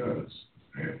that's because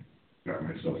I have got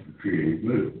myself in creative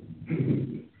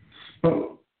mood.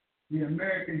 Oh, The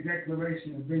American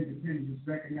Declaration of Independence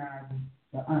recognizes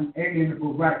the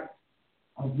unalienable rights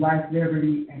of life,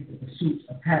 liberty, and the pursuit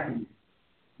of happiness.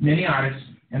 Many artists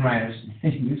and writers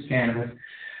use cannabis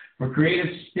for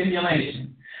creative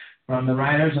stimulation, from the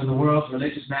writers of the world's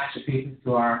religious masterpieces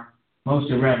to our most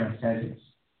irreverent tragedies.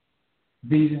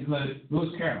 These include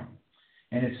Lewis Carroll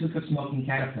and his hookah-smoking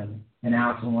caterpillar in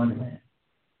Alice in Wonderland.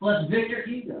 Plus Victor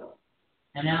Hugo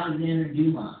and Alexander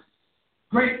Dumas.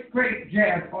 Great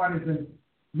jazz artists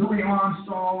Louis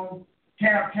Armstrong,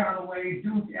 Cab Calloway,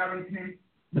 Duke Ellington.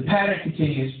 The pattern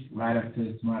continues right up to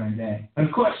its modern day. But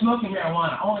of course, smoking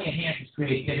marijuana only enhances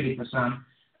creativity for some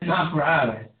and not for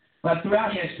others. But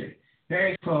throughout history,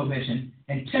 various prohibition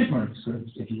and temperance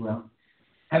groups, if you will,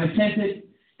 have attempted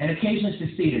and occasionally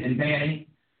succeeded in banning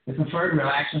the preferred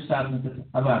relaxant substances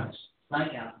of others,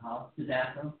 like alcohol,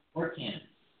 tobacco, or cannabis.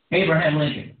 Abraham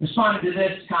Lincoln responded to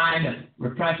this kind of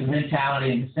repressive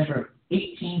mentality in December of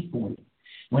 1840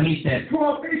 when he said,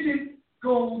 Prohibition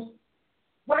goes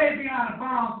way beyond the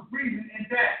bounds of reason in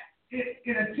that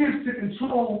it attempts to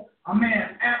control a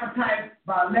man's appetite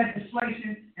by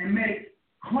legislation and make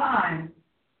crime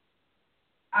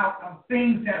out of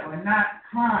things that are not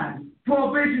crimes.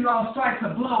 Prohibition law strikes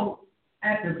a blow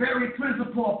at the very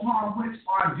principle upon which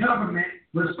our government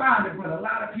responded, but a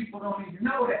lot of people don't even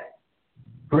know that.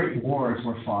 Great wars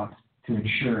were fought to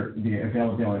ensure the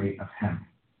availability of hemp.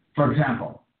 For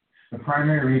example, the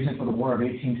primary reason for the War of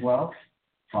 1812,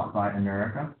 fought by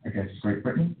America against Great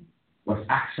Britain, was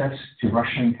access to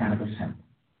Russian cannabis hemp.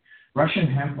 Russian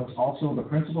hemp was also the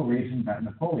principal reason that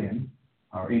Napoleon,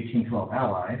 our 1812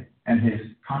 ally, and his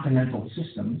Continental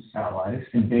Systems allies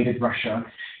invaded Russia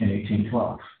in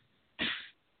 1812.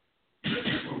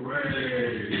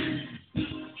 Hooray!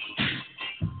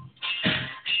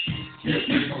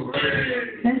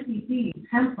 NCC,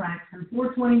 Hemflax, and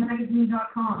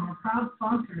 420magazine.com are proud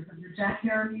sponsors of the Jack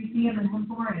Herer Museum and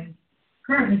Hemporium,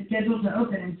 currently scheduled to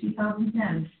open in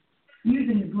 2010.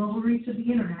 Using the global reach of the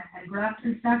Internet and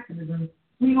grassroots activism,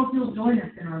 we hope you'll join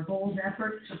us in our bold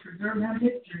efforts to preserve hemp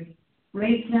history,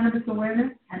 raise cannabis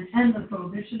awareness, and end the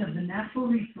prohibition of the natural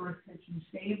resource that can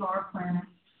save our planet.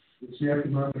 It's the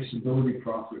economic stability,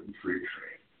 profit, and free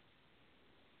trade.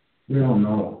 We all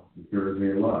know that there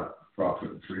is a lot of profit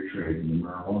and free trade in the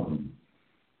marijuana.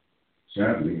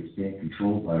 Sadly, it's being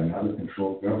controlled by an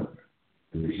out-of-control government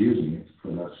that is using it to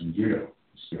put us in jail,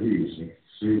 instead of using it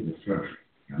to save this country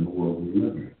and the world we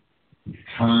live in. It's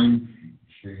time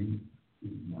to change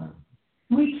the mind.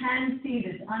 We can see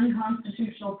this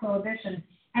unconstitutional prohibition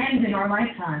end in our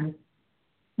lifetime.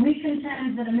 We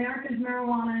contend that America's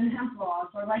marijuana and hemp laws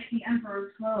are like the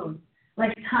emperor's clothes.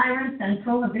 Like tyrants and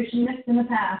prohibitionists in the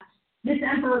past, this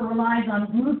emperor relies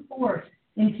on brute force,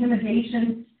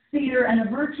 intimidation, fear, and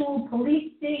a virtual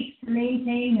police state to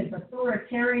maintain his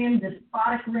authoritarian,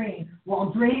 despotic reign,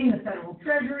 while draining the federal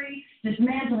treasury,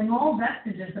 dismantling all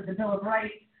vestiges of the Bill of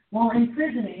Rights, while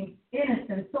imprisoning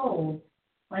innocent souls,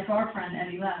 like our friend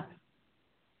Eddie Leff.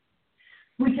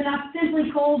 We cannot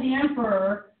simply call the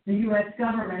emperor, the U.S.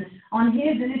 government, on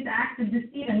his and its acts of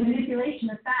deceit and manipulation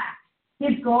of facts.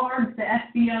 His guards, the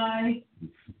FBI,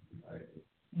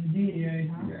 the DEA,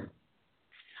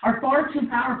 are far too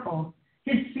powerful.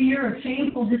 His fear of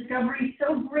shameful discovery is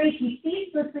so great he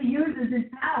ceaselessly uses his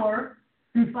power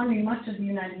through funding much of the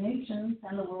United Nations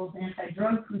and the world's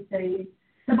anti-drug crusade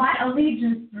to buy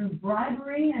allegiance through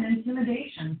bribery and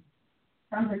intimidation.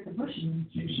 Sounds like the Bush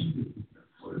administration.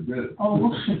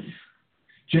 Oh.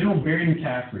 General Barry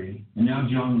McCaffrey and now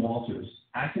John Walters,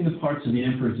 acting the parts of the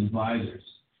emperor's advisors,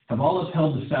 have all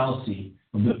upheld the fallacy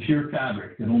of the pure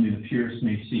fabric that only the purest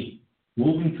may see,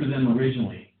 woven for them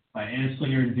originally by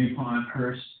Anslinger, DuPont,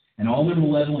 Hearst, and all their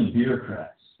malevolent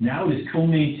bureaucrats. Now it is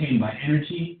co-maintained by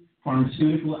energy,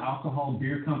 pharmaceutical, alcohol,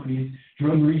 beer companies,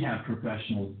 drug rehab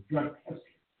professionals, drug testing,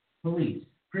 police,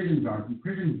 prison guards, and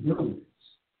prison buildings,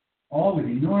 all with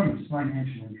enormous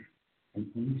financial interest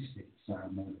and police state-style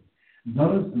motives.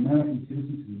 Those American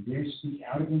citizens who dare speak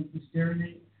out against this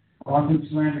tyranny are often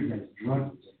slandered as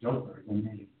druggies or dopers when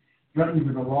they threaten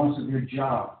with the loss of their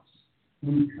jobs,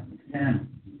 income, families,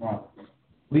 and property.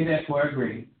 We therefore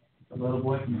agree with the little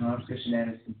boy from Harms Christian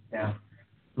Anderson down,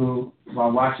 who,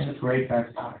 while watching the parade pass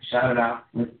by, shouted out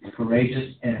with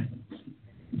courageous innocence,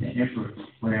 "The emperor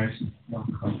wears no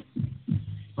clothes."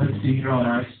 But to your own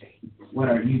eyes, what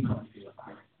are you going to do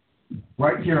about it?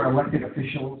 Right here, elected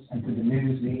officials and to the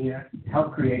news media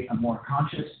help create a more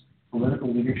conscious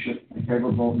political leadership and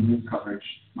favorable news coverage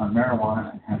on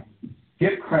marijuana and hemp.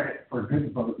 Give credit for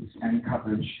good votes and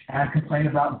coverage and complain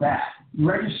about bad.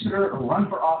 Register or run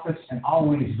for office and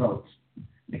always vote.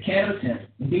 The cannabis hemp,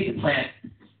 indeed the plant,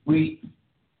 we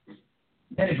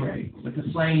integrate with the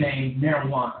slang name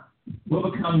marijuana,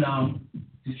 will become known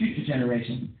to future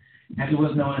generations as it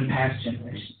was known in past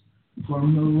generations for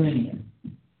millennia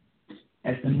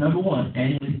as the #1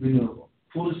 annually renewable,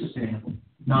 fully sustainable,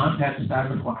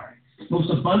 non-pesticide requiring, most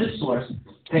abundant source of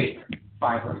paper,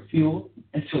 fiber, fuel,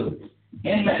 and food,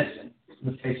 and medicine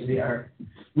on the face of the earth,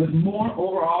 with more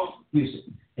overall usage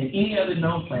than any other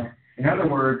known plant. In other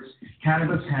words,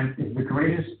 cannabis hemp is the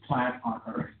greatest plant on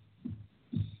earth.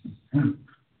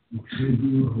 say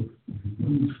love,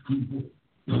 those people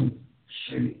don't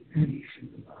say anything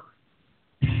about it.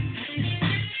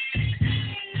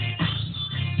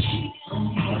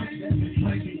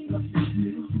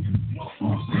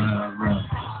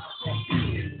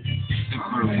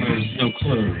 Right. Emperor wears no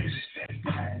clothes.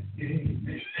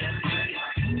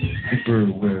 Emperor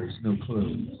wears no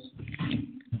clothes.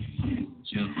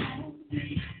 Jump.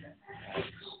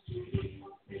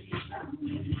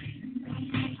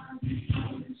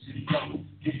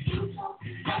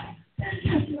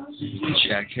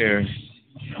 Jack Harris,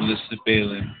 Melissa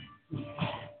Balin,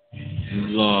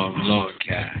 and long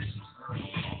cast.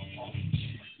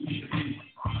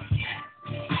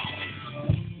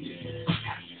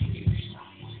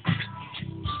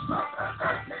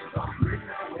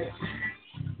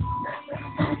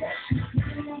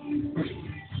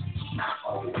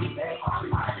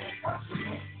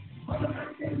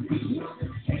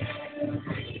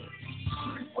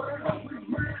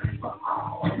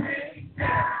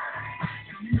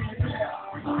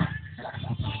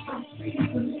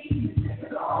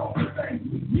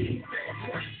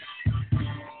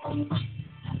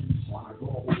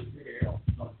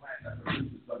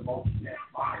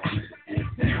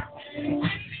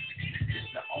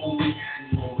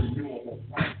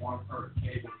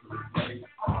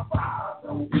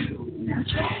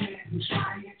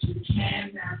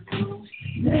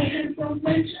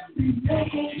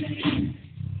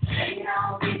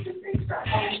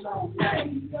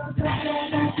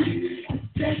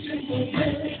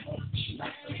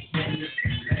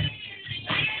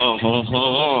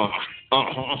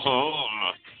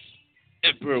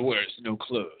 Emperor wears no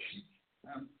clothes.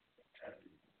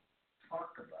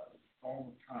 Talk about it all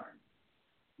the time.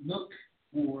 Look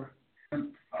for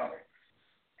hemp products.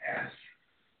 Ask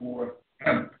for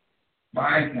hemp.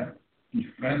 Buy hemp.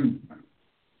 Defend hemp.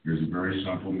 Here's a very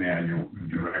simple manual. The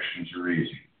directions are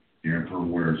easy. The Emperor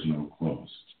wears no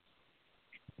clothes.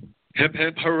 Hemp,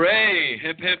 hemp, hooray!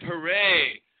 Hemp, hemp,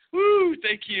 hooray! Woo!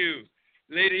 Thank you,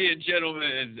 ladies and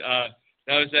gentlemen.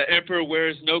 That was Emperor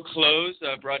Wears No Clothes,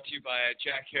 brought to you by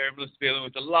Jack Harris, Melissa Balin,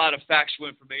 with a lot of factual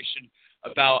information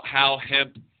about how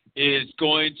hemp is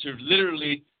going to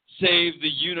literally save the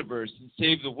universe and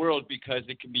save the world, because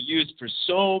it can be used for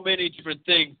so many different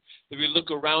things that we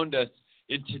look around us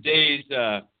in today's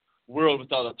world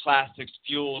with all the plastics,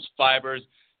 fuels, fibers.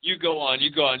 You go on,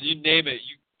 you name it.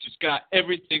 You just got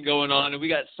everything going on, and we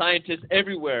got scientists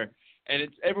everywhere. And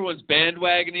everyone's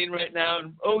bandwagoning right now.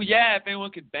 And, oh, yeah, if anyone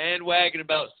could bandwagon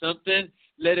about something,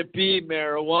 let it be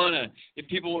marijuana. If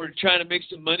people were trying to make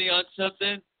some money on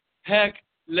something, heck,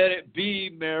 let it be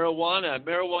marijuana.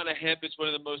 Marijuana hemp is one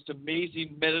of the most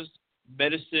amazing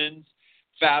medicines,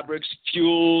 fabrics,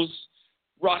 fuels,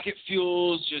 rocket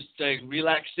fuels, just like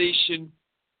relaxation,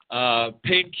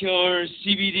 painkillers,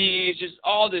 CBDs, just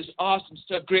all this awesome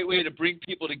stuff. Great way to bring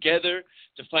people together,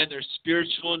 to find their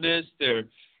spiritualness,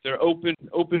 their open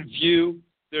view,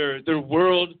 their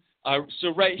world. So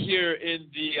right here in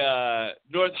the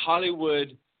North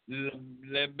Hollywood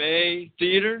LeMay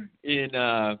Theater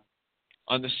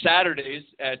on the Saturdays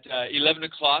at 11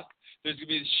 o'clock, there's going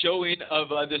to be a showing of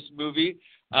this movie.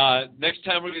 Next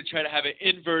time we're going to try to have it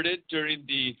inverted during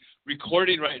the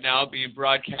recording right now, being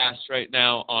broadcast right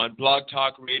now on Blog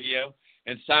Talk Radio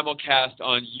and simulcast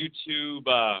on YouTube.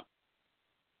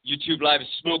 YouTube Live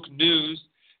Smoke News.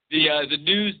 The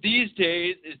news these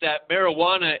days is that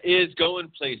marijuana is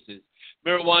going places.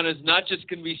 Marijuana is not just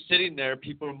going to be sitting there.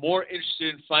 People are more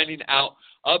interested in finding out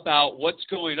about what's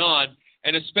going on,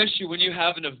 and especially when you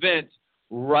have an event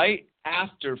right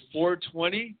after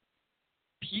 420,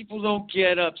 people don't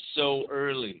get up so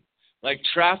early. Like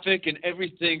traffic and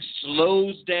everything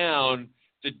slows down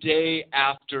the day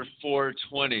after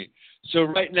 420. So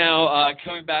right now,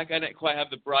 coming back, I didn't quite have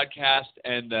the broadcast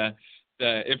and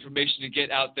the information to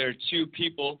get out there to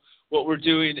people. What we're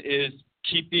doing is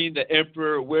keeping the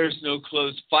Emperor Wears No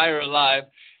Clothes fire alive,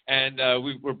 and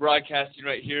we're broadcasting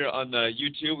right here on the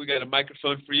YouTube. We got a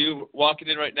microphone for you. Walking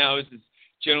in right now is this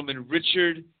gentleman,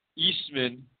 Richard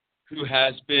Eastman, who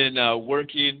has been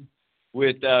working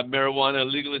with marijuana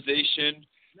legalization.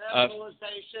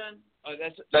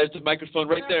 That's the microphone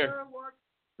right there.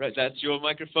 Right, that's your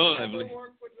microphone, I believe.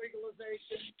 Work with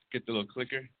legalization. Get the little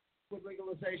clicker. With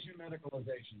legalization,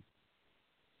 medicalization.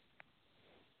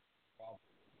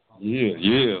 Yeah.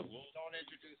 Don't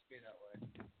introduce me that way.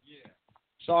 Yeah.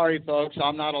 Sorry, folks.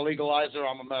 I'm not a legalizer.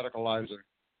 I'm a medicalizer.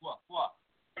 What?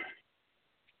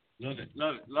 Love it.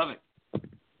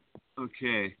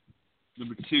 Okay.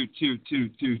 Number two.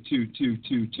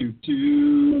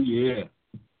 Yeah.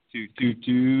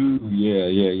 Two.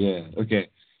 Yeah. Okay.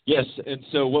 Yes, and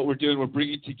so what we're doing, we're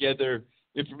bringing together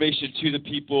information to the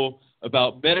people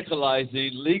about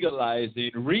medicalizing,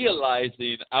 legalizing,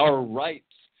 realizing our rights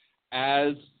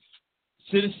as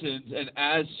citizens and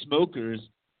as smokers,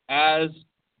 as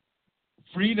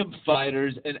freedom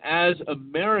fighters, and as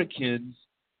Americans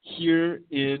here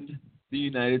in the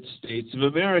United States of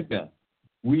America.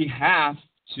 We have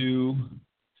to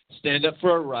stand up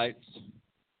for our rights.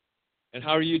 And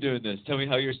how are you doing this? Tell me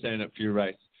how you're standing up for your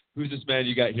rights. Who's this man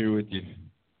you got here with you?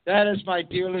 That is my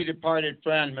dearly departed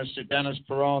friend, Mr. Dennis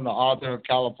Peron, the author of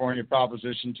California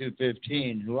Proposition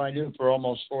 215, who I knew for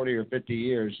almost 40 or 50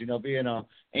 years. You know, being an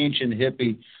ancient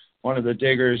hippie, one of the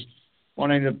diggers, one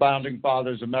of the founding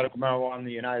fathers of medical marijuana in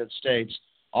the United States,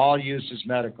 all use is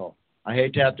medical. I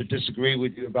hate to have to disagree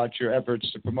with you about your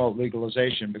efforts to promote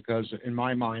legalization because, in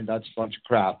my mind, that's a bunch of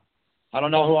crap. I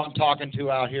don't know who I'm talking to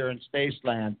out here in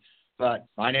Spaceland, but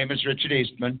my name is Richard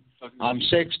Eastman. I'm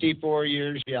 64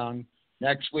 years young.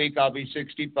 Next week, I'll be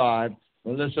 65.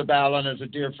 Melissa Ballin is a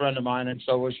dear friend of mine, and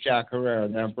so is Jack Herrera,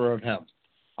 the Emperor of Hemp.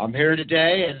 I'm here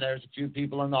today, and there's a few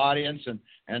people in the audience,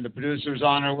 and the producer's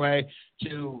on our way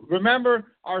to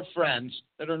remember our friends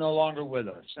that are no longer with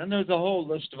us. And there's a whole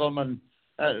list of them, and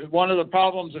one of the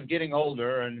problems of getting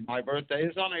older, and my birthday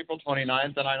is on April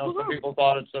 29th, and I know some people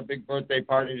thought it's a big birthday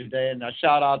party today, and a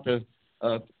shout out to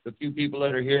the few people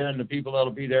that are here and the people that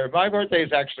will be there. My birthday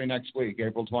is actually next week,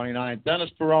 April 29th.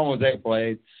 Dennis Peron was April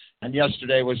 8th, and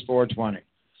yesterday was 4/20.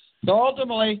 So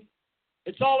ultimately,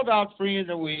 it's all about freeing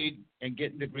the weed and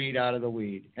getting the greed out of the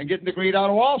weed and getting the greed out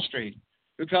of Wall Street.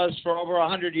 Because for over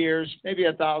 100 years, maybe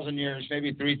 1,000 years,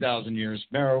 maybe 3,000 years,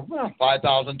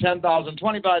 5,000, 10,000,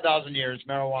 25,000 years,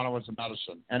 marijuana was a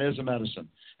medicine and is a medicine.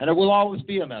 And it will always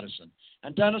be a medicine.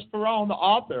 And Dennis Peron, the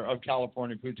author of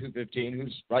California 215,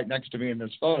 who's right next to me in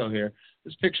this photo here,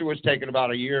 this picture was taken about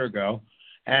a year ago.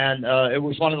 And it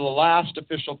was one of the last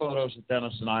official photos of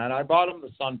Dennis and I bought him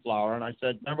the sunflower. And I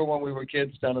said, remember when we were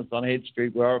kids, Dennis, on 8th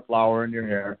Street, wear a flower in your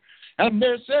hair. And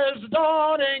this is the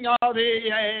dawning of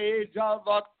the age of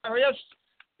Aquarius,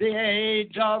 the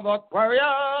age of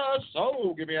Aquarius.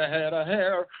 Oh, give me a head of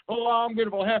hair, a long,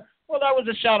 beautiful hair. Well, that was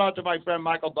a shout-out to my friend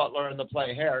Michael Butler in the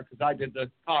play Hair, because I did the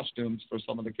costumes for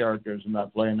some of the characters in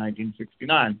that play in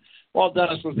 1969. Well,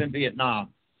 Dennis was in Vietnam,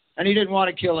 and he didn't want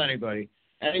to kill anybody.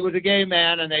 And he was a gay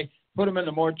man, and they put him in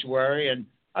the mortuary. And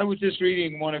I was just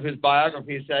reading one of his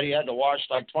biographies that he had to wash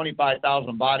like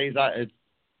 25,000 bodies. It's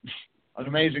an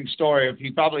amazing story.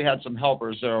 He probably had some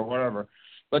helpers there or whatever.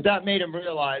 But that made him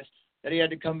realize that he had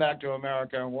to come back to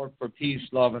America and work for peace,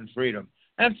 love, and freedom,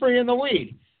 and freeing the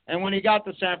weed. And when he got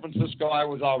to San Francisco, I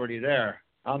was already there.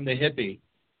 I'm the hippie.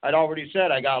 I'd already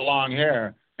said I got long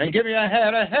hair. And give me a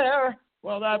head of hair.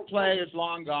 Well, that play is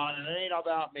long gone, and it ain't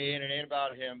about me, and it ain't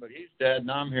about him, but he's dead,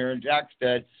 and I'm here, and Jack's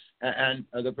dead, and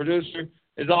the producer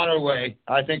is on her way.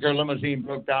 I think her limousine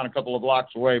broke down a couple of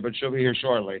blocks away, but she'll be here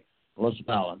shortly, Melissa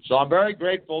Ballin. So I'm very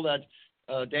grateful that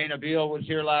Dana Beal was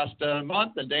here last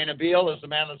month, and Dana Beal is the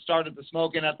man that started the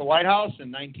smoking at the White House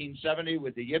in 1970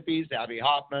 with the Yippies, Abby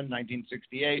Hoffman,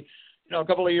 1968. You know, a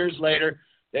couple of years later,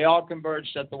 they all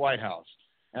converged at the White House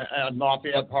at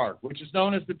Lafayette Park, which is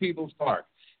known as the People's Park.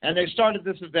 And they started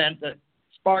this event that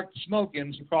sparked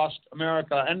smoke-ins across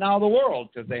America and now the world,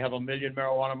 because they have a Million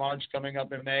Marijuana March coming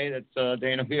up in May that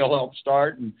Dana Beal helped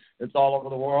start, and it's all over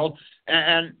the world.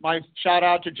 And my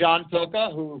shout-out to John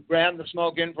Pilka, who ran the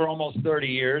smoke-in for almost 30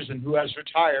 years and who has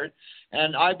retired.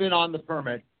 And I've been on the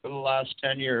permit for the last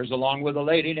 10 years, along with a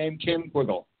lady named Kim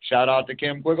Quiggle. Shout-out to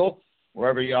Kim Quiggle,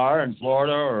 wherever you are, in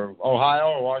Florida or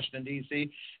Ohio or Washington,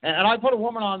 D.C. And I put a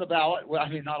woman on the ballot, well, I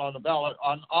mean, not on the ballot,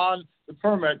 on the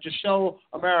permit to show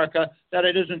America that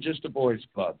it isn't just a boys'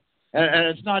 club. And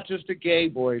it's not just a gay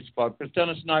boys' club, because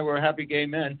Dennis and I were happy gay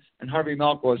men, and Harvey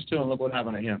Milk was too, and look what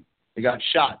happened to him. He got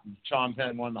shot, and Sean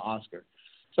Penn won the Oscar.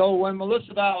 So when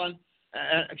Melissa Ballin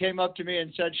came up to me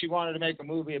and said she wanted to make a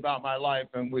movie about my life,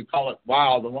 and we call it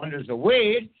Wow, the Wonders of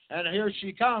Weed, and here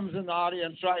she comes in the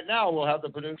audience right now. We'll have the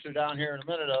producer down here in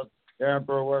a minute of The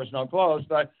Emperor Wears No Clothes.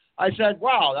 But I said,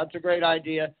 wow, that's a great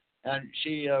idea. And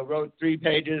she wrote 3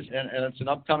 pages, and it's an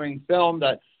upcoming film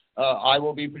that I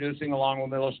will be producing along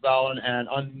with Melissa Ballin and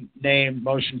Unnamed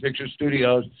Motion Picture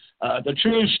Studios. The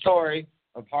true story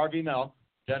of Harvey Milk,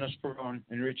 Dennis Peron,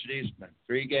 and Richard Eastman.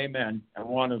 3 gay men, and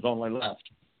 1 is only left.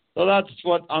 So that's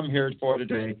what I'm here for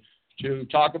today, to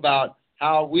talk about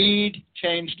how weed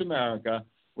changed America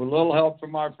with a little help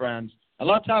from our friends. And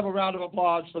let's have a round of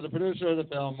applause for the producer of the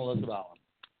film, Melissa Ballin.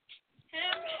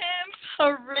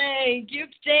 Hooray! Give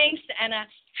thanks and a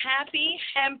happy,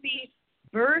 hempy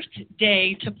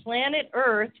birthday to planet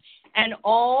Earth and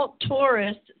all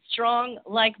tourists strong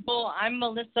like bull. I'm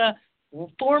Melissa,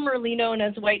 formerly known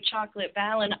as White Chocolate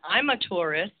Ballin. I'm a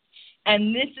tourist,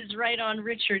 And this is right on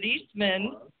Richard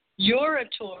Eastman. You're a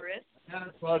Taurus.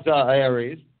 Was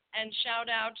Aries. And shout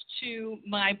out to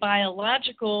my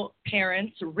biological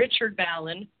parents, Richard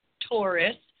Ballin,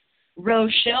 Taurus,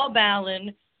 Rochelle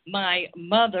Ballin, my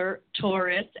mother,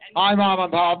 Taurus. Hi, Mom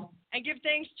and Pop. And give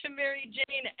thanks to Mary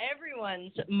Jane,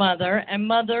 everyone's mother, and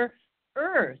Mother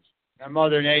Earth. And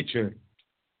Mother Nature.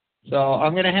 So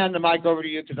I'm going to hand the mic over to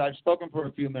you because I've spoken for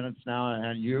a few minutes now,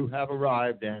 and you have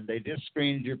arrived, and they just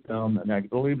screened your film, and I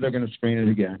believe they're going to screen it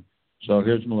again. So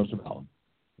here's Melissa Ballin.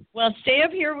 Well, stay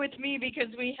up here with me because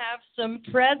we have some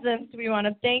presents. We want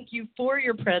to thank you for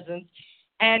your presence.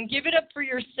 And give it up for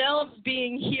yourselves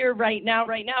being here right now.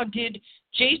 Right now, did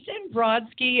Jason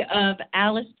Brodsky of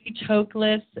Alice B.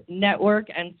 Toklas Network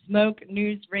and Smoke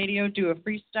News Radio do a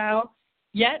freestyle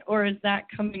yet, or is that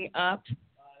coming up?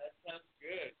 That sounds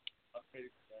good.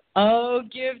 Oh,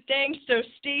 give thanks. So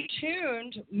stay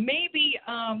tuned. Maybe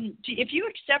if you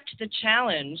accept the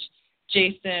challenge,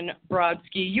 Jason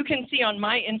Brodsky, you can see on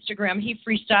my Instagram he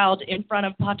freestyled in front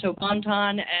of Pato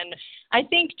Banton and I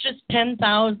think just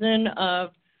 10,000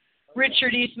 of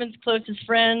Richard Eastman's closest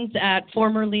friends at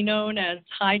formerly known as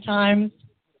High Times.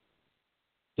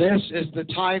 This is the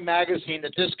Time magazine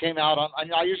that just came out on.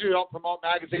 I usually don't promote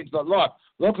magazines, but look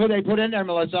who they put in there,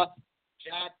 Melissa.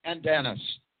 Jack and Dennis.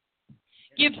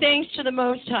 Give thanks to the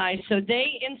Most High. So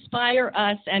they inspire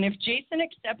us, and if Jason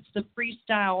accepts the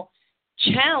freestyle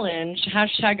challenge,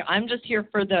 hashtag I'm just here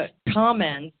for the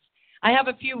comments, I have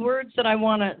a few words that I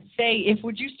want to say.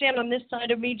 Would you stand on this side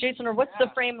of me, Jason, or what's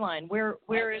the frame line? Where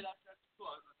is...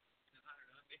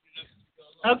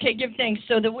 Okay, give thanks.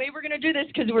 So the way we're going to do this,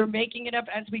 because we're making it up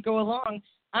as we go along,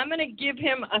 I'm going to give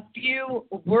him a few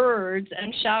words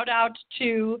and shout out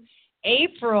to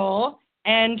April.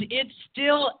 And it's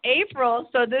still April,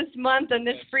 so this month and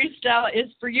this freestyle is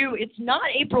for you. It's not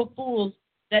April Fool's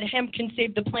that hemp can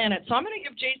save the planet. So I'm going to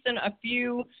give Jason a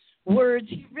few words.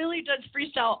 He really does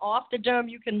freestyle off the dome.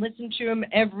 You can listen to him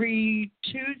every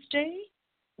Tuesday.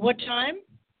 What time?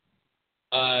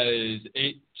 8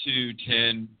 to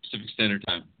 10 Pacific Standard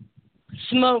Time.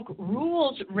 Smoke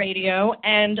Rules Radio,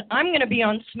 and I'm going to be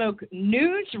on Smoke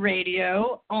News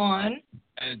Radio on...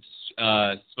 And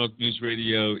Smoke News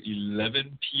Radio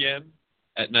 11 p.m.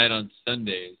 at night on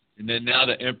Sundays. And then now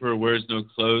the Emperor Wears No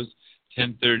Clothes,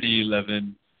 10:30,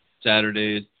 11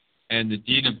 Saturdays. And the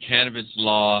Dean of Cannabis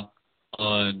Law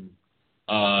on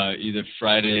either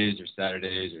Fridays or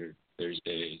Saturdays or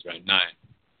Thursdays around 9.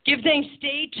 Give thanks.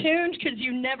 Stay tuned because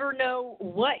you never know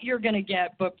what you're going to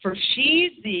get. But for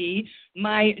Sheezy,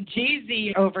 my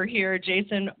Jeezy over here,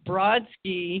 Jason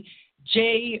Brodsky,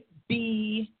 JSNB76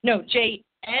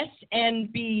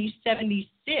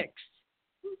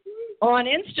 on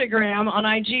Instagram, on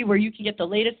IG, where you can get the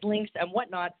latest links and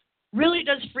whatnot, really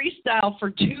does freestyle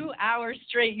for 2 hours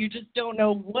straight. You just don't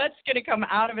know what's going to come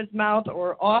out of his mouth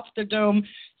or off the dome.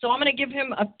 So I'm going to give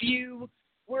him a few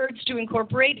words to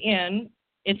incorporate in.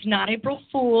 It's not April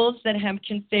Fool's that hemp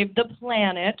can save the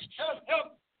planet.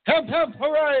 Hemp, hemp,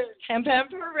 hooray! Hemp,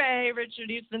 hemp, hooray. Richard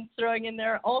Eastman's throwing in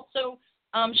there. Also,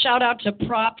 shout out to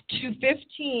Prop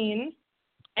 215.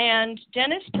 And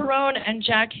Dennis Perone and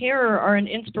Jack Herer are an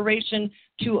inspiration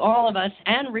to all of us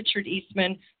and Richard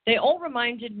Eastman. They all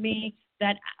reminded me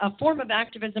that a form of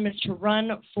activism is to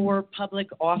run for public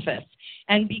office.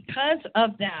 And because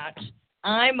of that,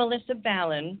 I, Melissa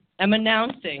Ballin, am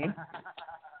announcing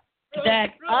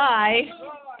that I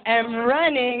am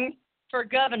running for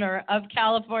governor of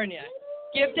California.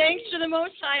 Give thanks to the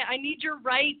Most High. I need your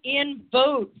write-in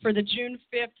vote for the June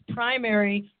 5th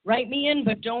primary. Write me in,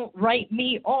 but don't write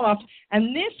me off.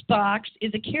 And this box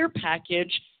is a care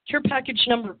package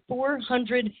number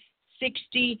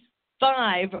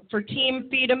 465 for Team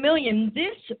Feed a Million.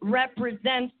 This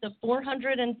represents the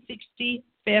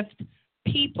 465th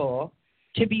people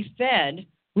to be fed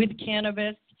with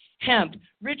cannabis hemp.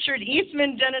 Richard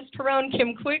Eastman, Dennis Perone,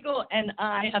 Kim Quiggle, and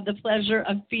I have the pleasure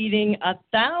of feeding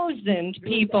 1,000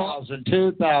 people.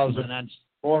 2,000, and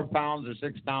 4 pounds or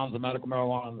 6 pounds of medical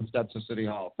marijuana on the steps of City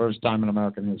Hall. First time in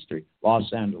American history.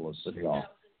 Los Angeles City Hall.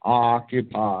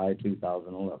 Occupy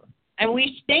 2011. And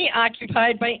we stay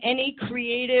occupied by any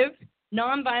creative,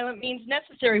 nonviolent means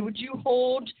necessary. Would you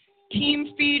hold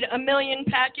Team Feed a Million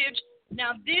package?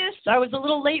 Now this, I was a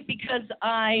little late because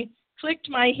I clicked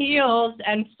my heels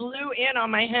and flew in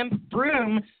on my hemp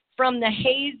broom from the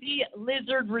Hazy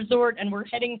Lizard Resort, and we're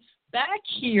heading back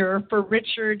here for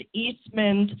Richard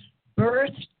Eastman's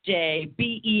birthday,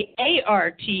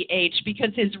 Bearth,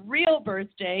 because his real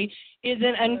birthday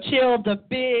isn't until the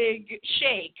big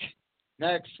shake.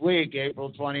 Next week,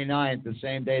 April 29th, the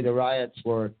same day the riots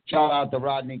were. Shout out to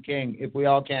Rodney King. If we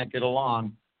all can't get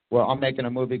along, Well, I'm making a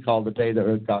movie called The Day the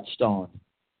Earth Got Stoned.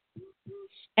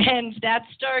 And that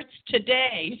starts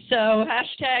today. So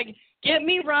hashtag get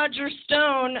me Roger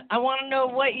Stone. I want to know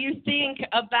what you think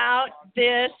about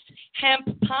this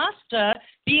hemp pasta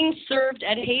being served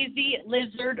at Hazy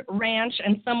Lizard Ranch.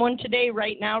 And someone today,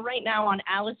 right now on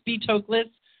Alice B. Toklas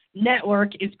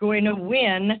Network is going to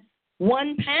win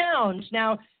 £1.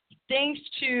 Now, thanks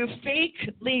to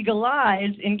Fake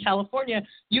Legalize in California,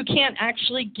 you can't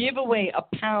actually give away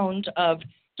a pound of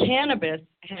cannabis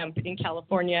hemp in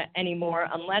California anymore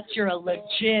unless you're a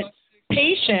legit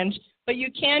patient, but you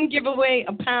can give away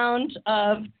a pound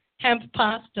of hemp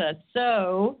pasta.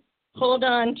 So hold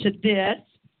on to this.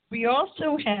 We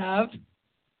also have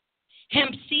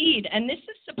hemp seed, and this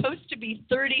is supposed to be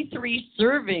 33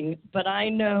 servings, but I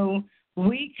know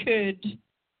we could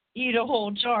eat a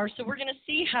whole jar. So we're going to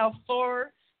see how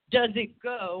far does it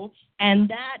go. And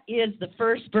that is the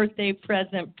first birthday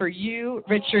present for you,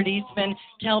 Richard Eastman,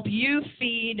 to help you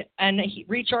feed and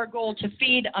reach our goal to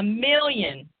feed 1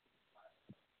 million.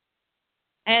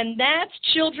 And that's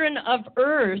Children of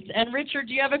Earth. And Richard,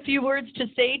 do you have a few words to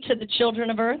say to the Children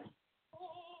of Earth?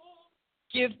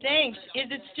 Give thanks. Is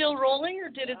it still rolling or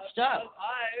did it stop?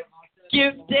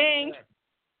 Give thanks.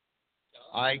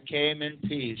 I came in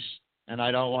peace, and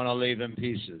I don't want to leave in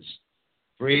pieces.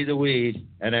 Free the weed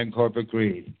and end corporate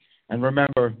greed. And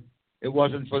remember, it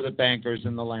wasn't for the bankers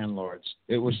and the landlords.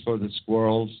 It was for the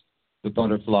squirrels, the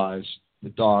butterflies, the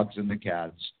dogs, and the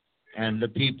cats, and the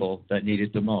people that need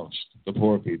it the most, the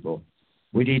poor people.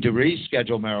 We need to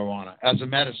reschedule marijuana as a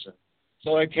medicine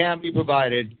so it can be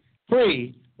provided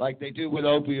free like they do with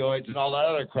opioids and all that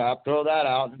other crap. Throw that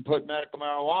out and put medical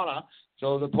marijuana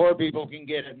so the poor people can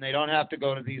get it and they don't have to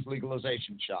go to these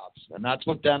legalization shops. And that's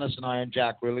what Dennis and I and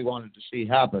Jack really wanted to see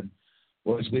happen,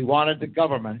 was we wanted the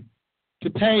government to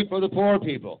pay for the poor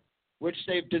people, which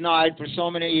they've denied for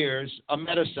so many years, a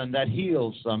medicine that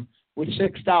heals them with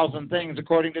 6,000 things,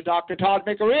 according to Dr. Todd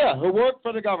McArea, who worked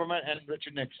for the government, and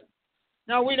Richard Nixon.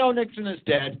 Now, we know Nixon is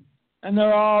dead, and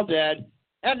they're all dead.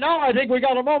 And now I think we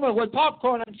got a moment with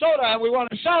popcorn and soda, and we want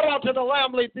to shout out to the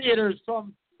Lamley Theaters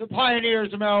from the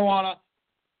pioneers of marijuana.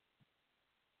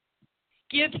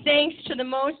 Give thanks to the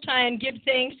Most High and give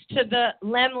thanks to the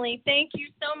Lemley. Thank you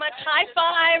so much. High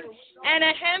five and a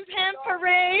hemp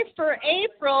hooray for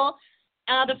April.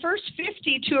 The first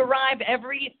 50 to arrive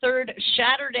every third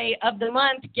Saturday of the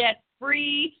month get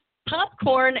free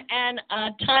popcorn and a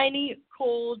tiny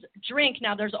cold drink.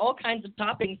 Now, there's all kinds of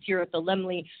toppings here at the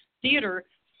Lemley Theater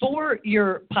for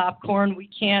your popcorn. We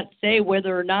can't say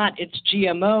whether or not it's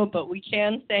GMO, but we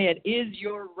can say it is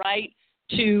your right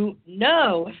to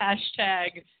know.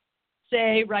 Hashtag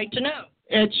say right to know.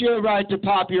 It's your right to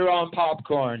pop your own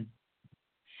popcorn.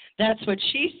 That's what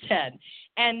she said.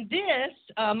 And this,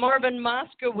 Marvin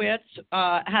Moskowitz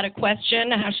had a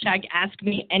question, hashtag ask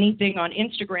me anything on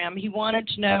Instagram. He wanted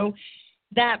to know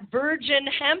that virgin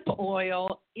hemp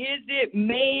oil, is it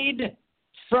made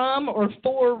from or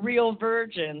for real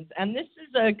virgins? And this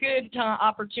is a good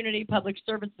opportunity, public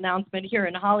service announcement here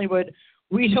in Hollywood.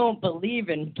 We don't believe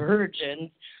in virgins,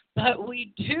 but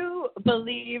we do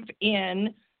believe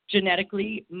in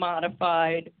genetically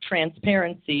modified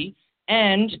transparency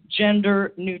and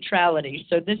gender neutrality.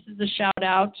 So this is a shout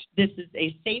out. This is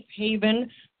a safe haven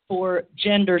for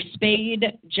gender spayed,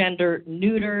 gender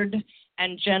neutered,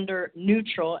 and gender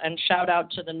neutral. And shout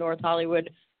out to the North Hollywood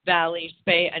Valley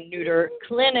Spay and Neuter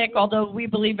Clinic, although we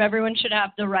believe everyone should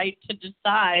have the right to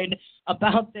decide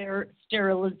about their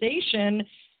sterilization,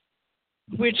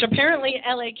 which apparently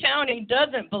LA County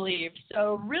doesn't believe.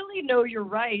 So really know your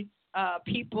rights.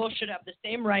 People should have the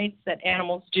same rights that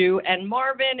animals do. And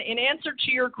Marvin, in answer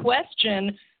to your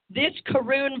question, this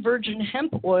Karoon virgin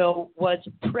hemp oil was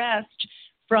pressed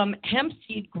from hemp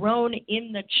seed grown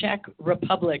in the Czech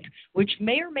Republic, which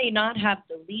may or may not have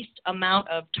the least amount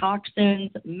of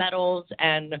toxins, metals,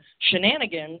 and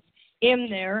shenanigans in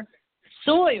their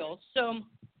soil. So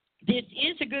this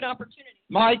is a good opportunity.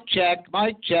 Mic check,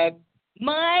 mic check.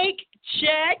 Mic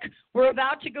check. We're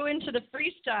about to go into the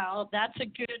freestyle. That's a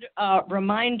good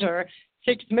reminder.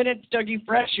 6 minutes, Dougie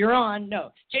Fresh, you're on.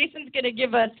 No, Jason's going to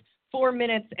give us 4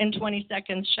 minutes and 20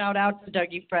 seconds. Shout out to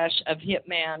Dougie Fresh of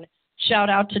Hitman. Shout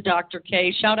out to Dr.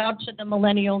 K. Shout out to the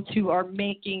millennials who are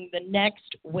making the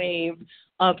next wave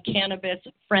of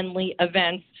cannabis-friendly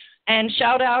events. And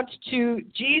shout out to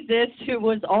Jesus, who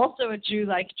was also a Jew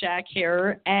like Jack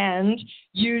Herer and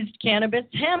used cannabis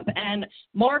hemp. And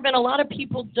Marvin, a lot of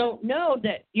people don't know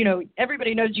that, you know,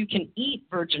 everybody knows you can eat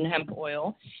virgin hemp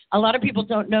oil. A lot of people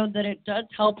don't know that it does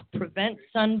help prevent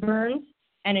sunburns,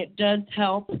 and it does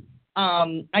help,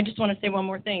 I just want to say one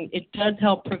more thing. It does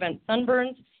help prevent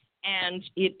sunburns, and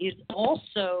it is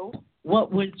also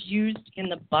what was used in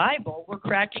the Bible. We're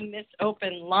cracking this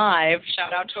open live.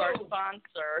 Shout out to our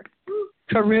sponsor,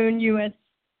 Karoon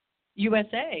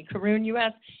USA. Karoon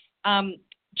US.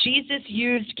 Jesus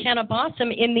used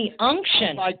cannabosum in the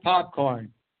unction. Like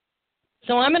popcorn.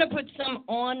 So I'm going to put some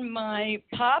on my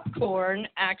popcorn,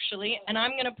 actually, and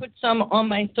I'm going to put some on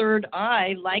my third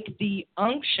eye, like the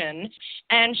unction.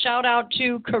 And shout out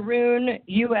to Karoon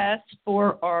US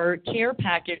for our care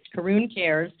package, Karoon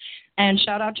Cares. And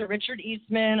shout out to Richard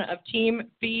Eastman of Team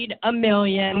Feed a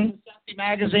Million. Sensi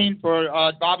Magazine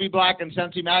for Bobby Black and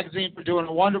Sensi Magazine for doing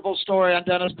a wonderful story on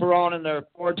Dennis Perone and their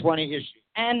 420 issue.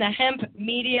 And the Hemp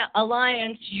Media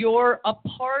Alliance, you're a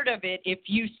part of it if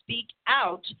you speak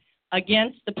out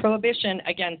against the prohibition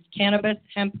against cannabis,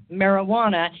 hemp,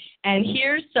 marijuana. And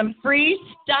here's some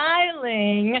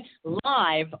freestyling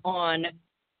live on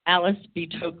Alice B.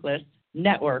 Toklas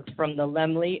Network from the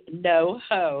Lemley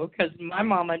No-Ho, because my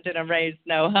mama didn't raise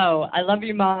no-ho. I love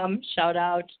you, Mom. Shout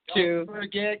out to Don't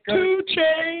forget 2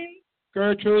 Chainz,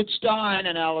 Gertrude Stein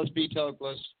and Alice B.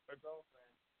 Toklas.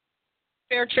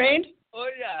 Fair trade? Oh,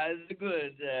 yeah, it's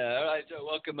good. All right, so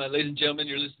welcome, ladies and gentlemen.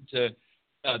 You're listening to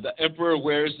The Emperor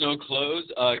Wears No Clothes,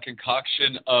 a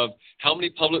concoction of how many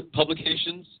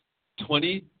publications?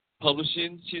 20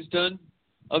 publishings she's done?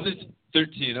 Of it,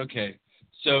 13, okay.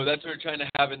 So that's what we're trying to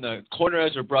have in the corner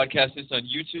as we're broadcasting this on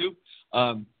YouTube.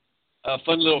 A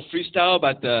fun little freestyle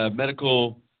about the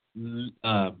medical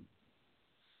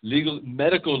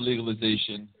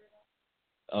legalization.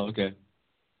 Oh, okay.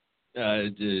 Yeah,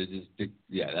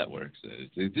 that works.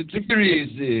 It's very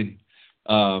easy.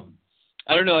 I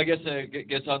don't know. I guess it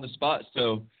gets on the spot.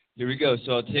 So here we go.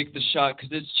 So I'll take the shot because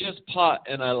it's just pot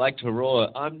and I like to roll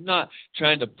it. I'm not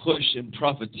trying to push and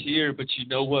profiteer, but you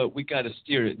know what? We got to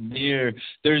steer it near.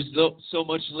 There's so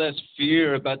much less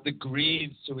fear about the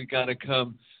green, so we got to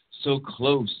come so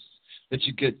close that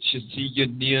you get to see you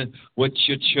near what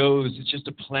you chose. It's just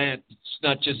a plant. It's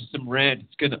not just some rant.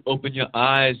 It's going to open your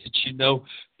eyes that you know,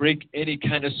 break any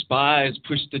kind of spies,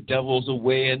 push the devils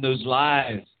away in those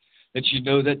lies. That you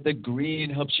know that the green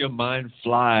helps your mind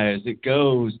fly as it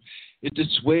goes. It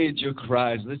dissuades your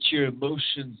cries, lets your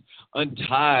emotions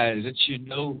untie, that you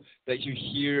know that you're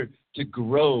here to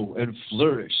grow and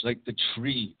flourish like the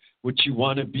tree, what you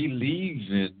want to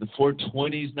believe in. The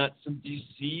 420 is not some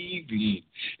deceiving.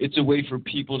 It's a way for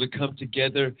people to come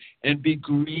together and be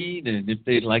green. And if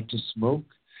they'd like to smoke,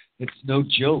 it's no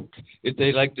joke. If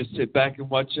they like to sit back and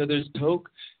watch others toke,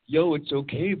 yo, it's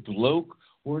okay, bloke.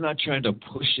 We're not trying to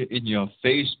push it in your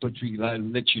face, but we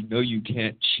let you know you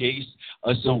can't chase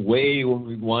us away when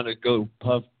we want to go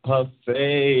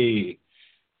puffy.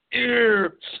 I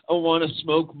want to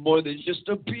smoke more than just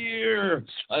a beer.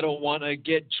 I don't want to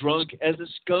get drunk as a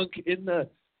skunk in the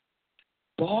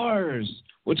bars.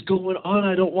 What's going on?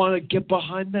 I don't want to get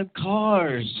behind them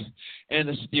cars. And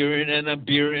a steering and a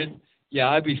beering. Yeah,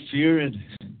 I be fearing.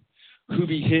 Who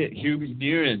be hit, who be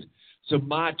nearing. So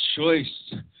my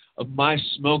choice of my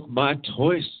smoke, my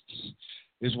toists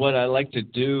is what I like to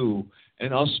do.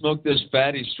 And I'll smoke this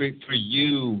fatty straight for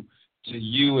you, to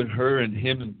you and her and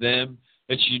him and them,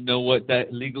 that you know what,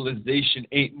 that legalization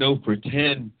ain't no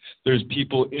pretend. There's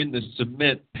people in the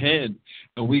cement pen,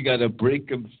 and we got to break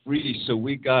them free. So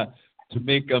we got to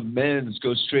make amends,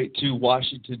 go straight to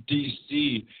Washington,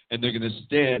 D.C., and they're going to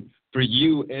stand for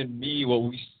you and me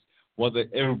while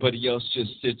everybody else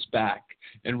just sits back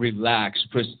and relax,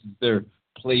 presses their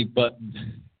play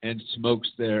button and smokes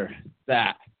their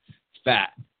that fat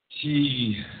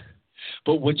tea.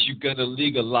 But what you gonna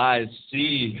legalize,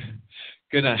 see,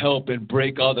 gonna help and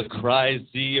break all the cries,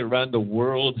 see, around the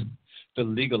world, the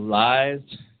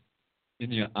legalized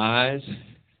in your eyes.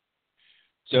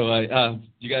 So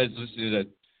you guys listen to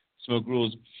Smoke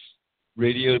Rules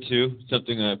Radio too?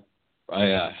 Something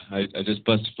I just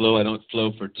bust flow. I don't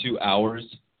flow for 2 hours.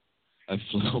 I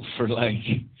flow for like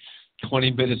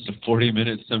 20 minutes to 40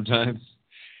 minutes sometimes.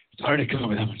 It's hard to come up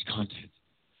with that much content.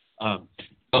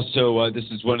 Also, this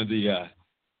is one of the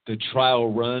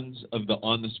trial runs of the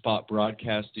On the Spot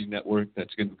Broadcasting Network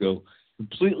that's going to go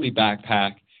completely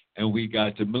backpack. And we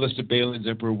got Melissa Balin's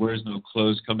Emperor Wears No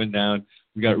Clothes coming down.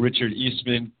 We got Richard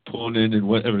Eastman pulling in, and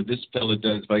whatever this fella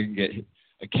does, if I can get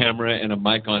a camera and a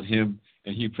mic on him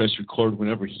and he press record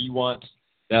whenever he wants,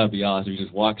 that would be awesome. He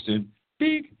just walks in,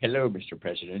 beep, hello, Mr.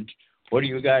 President. What are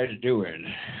you guys doing?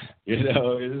 You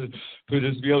know, to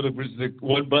just be able to press the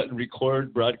one button,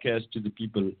 record, broadcast to the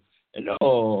people. And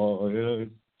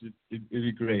it'd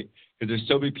be great because there's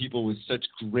so many people with such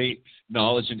great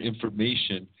knowledge and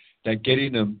information that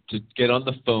getting them to get on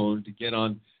the phone, to get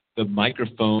on the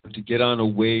microphone, to get on a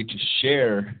way to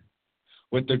share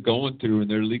what they're going through in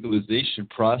their legalization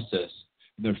process.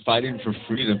 And they're fighting for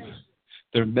freedom,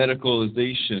 their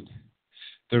medicalization,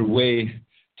 their way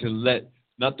to let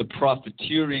not the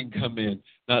profiteering come in,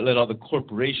 not let all the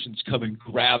corporations come and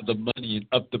grab the money and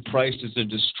up the prices and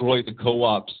destroy the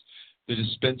co-ops, the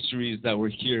dispensaries that were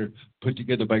here, put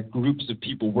together by groups of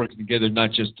people working together,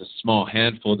 not just a small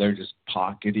handful. They're just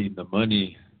pocketing the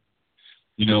money.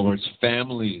 You know, where it's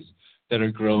families that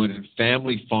are growing, and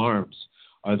family farms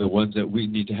are the ones that we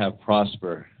need to have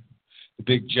prosper. The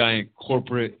big, giant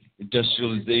corporate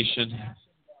industrialization.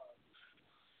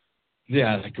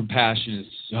 Yeah, the compassion is,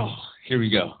 oh, here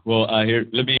we go. Well, here,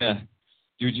 let me,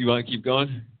 do you want to keep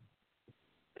going?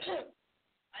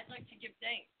 I'd like to give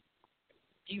thanks.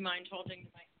 Do you mind holding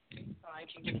the mic so I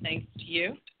can give thanks to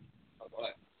you? Oh,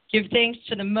 what? Give thanks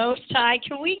to the Most High.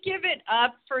 Can we give it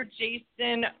up for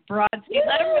Jason Brodsky?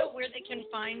 Let them know where they can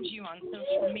find you on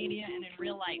social media and in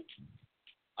real life.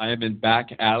 I am in back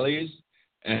alleys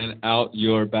and out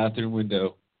your bathroom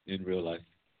window in real life.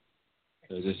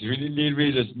 So just really need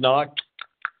me, just knock.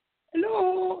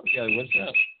 Hello. Yeah, what's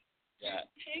up? Yeah.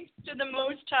 Thanks to the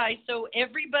Most High. So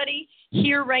everybody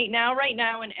here right now,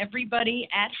 and everybody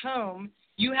at home,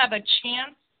 you have a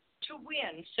chance to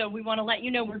win. So we want to let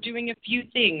you know we're doing a few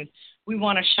things. We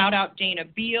want to shout out Dana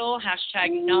Beal,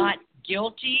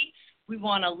 #NotGuilty. We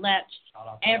want to let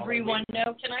everyone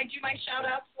know. Can I do my shout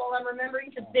outs while I'm remembering?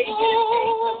 Because they didn't take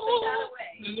something that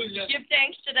away. Give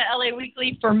thanks to the LA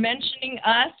Weekly for mentioning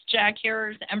us, Jack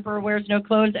Harrer's Emperor Wears No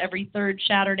Clothes, every third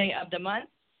Saturday of the month.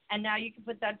 And now you can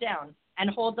put that down and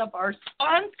hold up our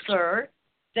sponsor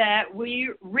that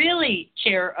we really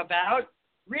care about,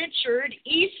 Richard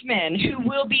Eastman, who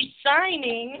will be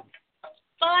signing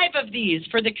 5 of these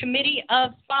for the Committee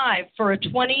of 5 for a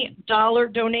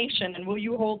 $20 donation. And will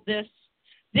you hold this?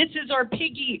 This is our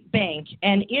piggy bank,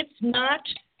 and it's not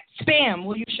spam.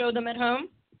 Will you show them at home?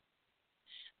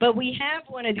 But we have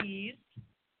one of these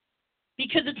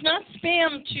because it's not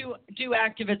spam to do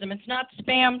activism. It's not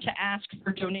spam to ask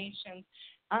for donations.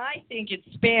 I think it's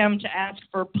spam to ask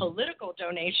for political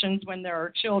donations when there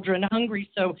are children hungry.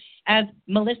 So as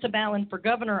Melissa Ballin for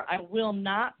governor, I will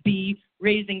not be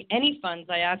raising any funds.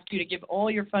 I ask you to give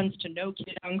all your funds to No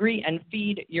Kid Hungry and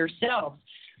feed yourselves.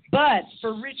 But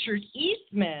for Richard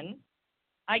Eastman,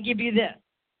 I give you this.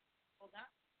 Hold on.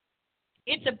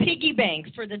 It's a piggy bank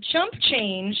for the chump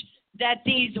change that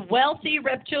these wealthy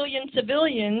reptilian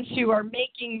civilians who are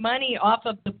making money off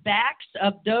of the backs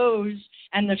of those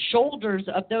and the shoulders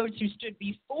of those who stood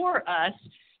before us,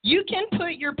 you can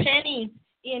put your pennies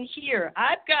in here.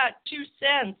 I've got 2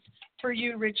 cents for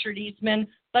you, Richard Eastman,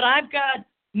 but I've got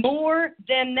more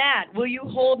than that. Will you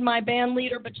hold my band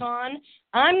leader baton?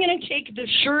 I'm going to take the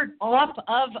shirt off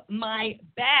of my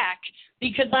back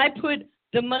because I put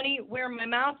the money where my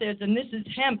mouth is, and this is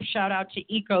hemp. Shout out to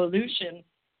Ecolution,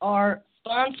 our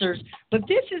sponsors. But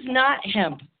this is not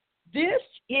hemp. This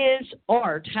is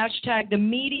art. #the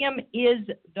medium is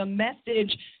the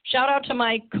message. Shout out to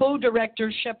my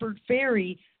co-director, Shepard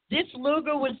Ferry. This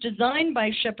logo was designed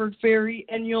by Shepard Ferry,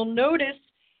 and you'll notice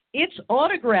it's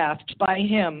autographed by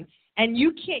him. And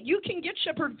you can get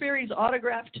Shepard Ferry's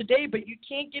autograph today, but you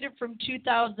can't get it from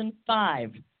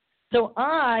 2005. So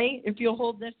if you'll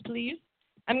hold this, please,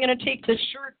 I'm going to take the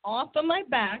shirt off of my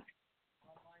back.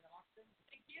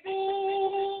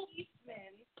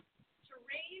 Eastman to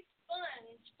raise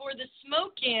funds for the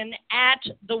smoke-in at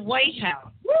the White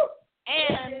House. Woo!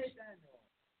 And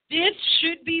this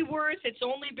should be worth, it's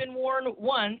only been worn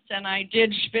once, and I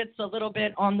did schwitz a little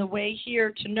bit on the way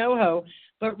here to NoHo.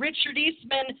 But Richard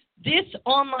Eastman, this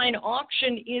online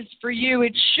auction is for you.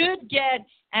 It should get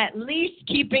at least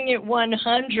keeping it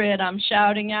 100. I'm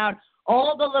shouting out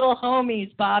all the little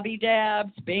homies, Bobby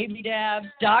Dabs, Baby Dabs,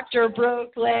 Dr.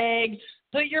 Brokeleg.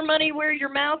 Put your money where your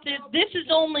mouth is. This is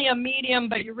only a medium,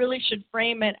 but you really should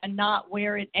frame it and not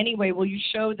wear it anyway. Will you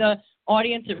show the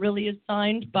audience it really is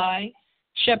signed by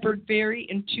Shepard Ferry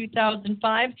in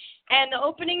 2005? And the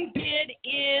opening bid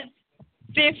is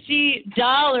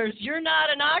 $50. You're not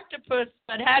an octopus,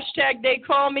 but they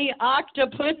call me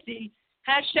Octopussy.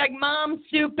 Mom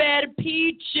Soup Ed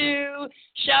Pichu.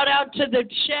 Shout out to the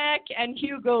Check and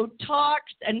Hugo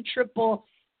Talks and Triple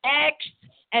X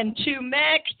and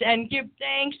 2Mex, and give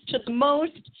thanks to the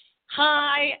Most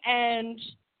High and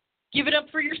give it up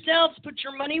for yourselves. Put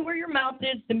your money where your mouth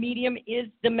is. The medium is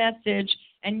the message,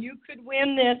 and you could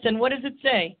win this. And what does it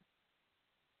say?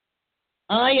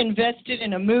 I invested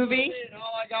in a movie.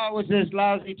 All I got was this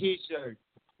lousy T-shirt.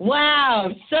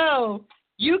 Wow. So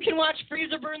you can watch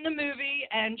Freezer Burn the movie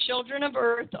and Children of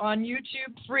Earth on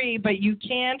YouTube free, but you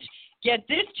can't get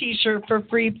this T-shirt for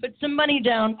free. Put some money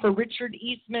down for Richard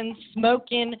Eastman's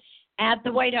Smokin' at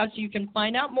the White House. You can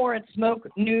find out more at Smoke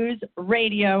News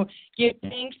Radio. Give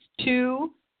thanks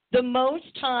to the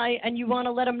Most High, and you want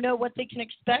to let them know what they can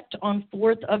expect on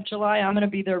 4th of July. I'm going to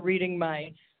be there reading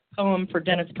my poem for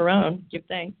Dennis Perone. Give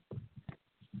thanks.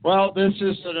 Well, this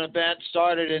is an event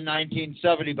started in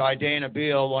 1970 by Dana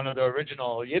Beal, one of the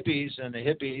original yippies and the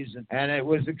hippies, and it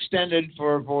was extended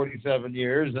for 47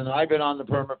 years, and I've been on the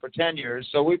permit for 10 years.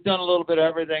 So we've done a little bit of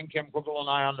everything, Kim Quickle and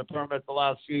I, on the permit the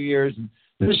last few years. And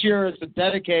this year is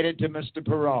dedicated to Mr.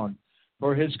 Perone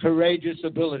for his courageous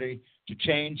ability to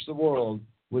change the world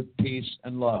with peace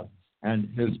and love, and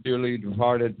his dearly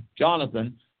departed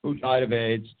Jonathan, who died of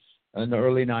AIDS in the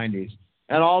early 90s.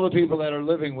 And all the people that are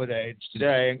living with AIDS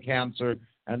today and cancer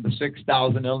and the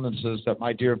 6,000 illnesses that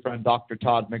my dear friend Dr.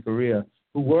 Todd McArea,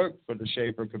 who worked for the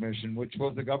Schaefer Commission, which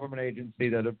was a government agency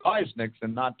that advised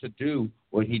Nixon not to do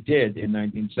what he did in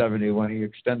 1970 when he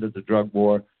extended the drug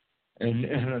war. And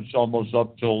it's almost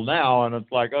up till now, and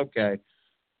it's like, okay,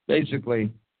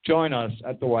 basically, join us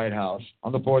at the White House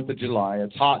on the 4th of July.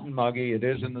 It's hot and muggy. It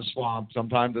is in the swamp.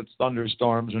 Sometimes it's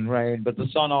thunderstorms and rain, but the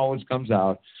sun always comes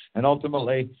out. And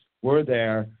ultimately, we're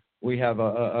there. We have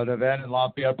an event in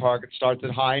Lafayette Park. It starts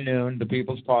at high noon, the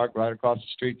People's Park, right across the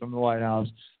street from the White House.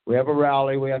 We have a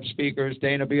rally. We have speakers.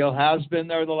 Dana Beal has been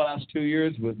there the last 2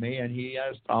 years with me, and he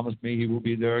has promised me he will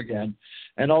be there again.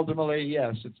 And ultimately,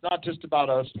 yes, it's not just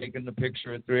about us taking the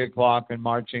picture at 3 o'clock and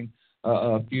marching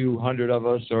a few hundred of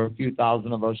us or a few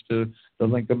thousand of us to the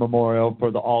Lincoln Memorial for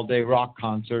the all-day rock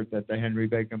concert at the Henry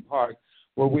Bacon Park,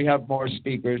 where we have more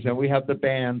speakers, and we have the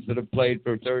bands that have played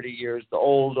for 30 years, the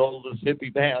oldest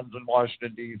hippie bands in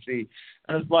Washington, D.C.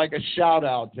 And it's like a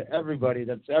shout-out to everybody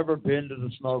that's ever been to the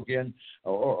Smoke Inn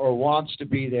or wants to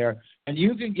be there. And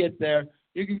you can get there.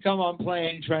 You can come on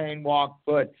plane, train, walk,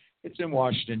 foot. It's in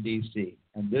Washington, D.C.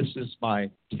 And this is my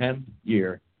 10th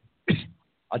year,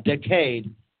 a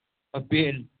decade of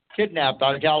being kidnapped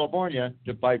out of California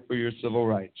to fight for your civil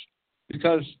rights.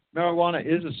 Because marijuana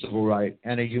is a civil right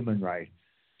and a human right.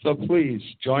 So please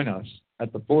join us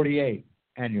at the 48th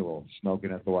annual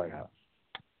Smoking at the White House.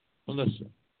 Melissa.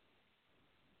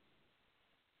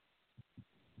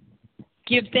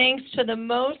 Give thanks to the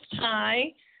Most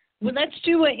High. Well, let's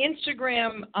do an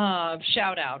Instagram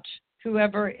shout out.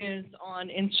 Whoever is on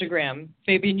Instagram.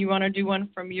 Fabian, you want to do one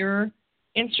from your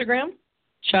Instagram?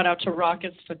 Shout out to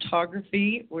Rockets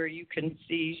Photography, where you can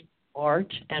see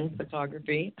art and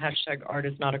photography. Hashtag art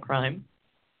is not a crime.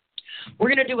 We're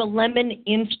going to do a lemon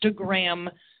Instagram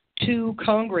to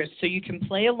Congress so you can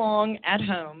play along at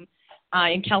home.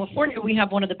 In California, we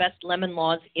have one of the best lemon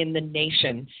laws in the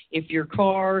nation. If your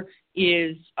car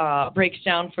breaks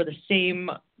down for the same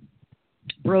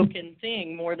broken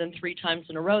thing more than 3 times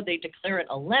in a row, they declare it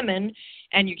a lemon,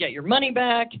 and you get your money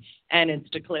back, and it's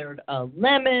declared a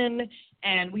lemon.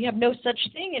 And we have no such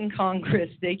thing in Congress.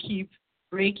 They keep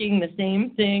breaking the same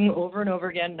thing over and over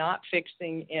again, not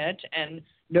fixing it, and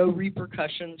no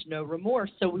repercussions, no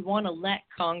remorse. So we want to let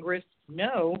Congress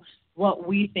know what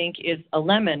we think is a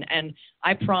lemon. And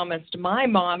I promised my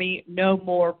mommy no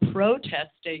more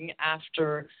protesting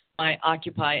after my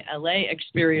Occupy LA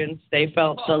experience. They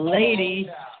felt the lady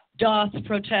doth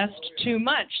protest too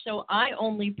much. So I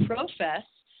only profess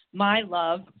my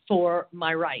love for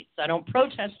my rights. I don't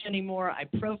protest anymore. I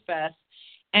profess.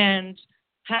 And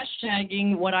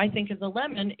hashtagging what I think is a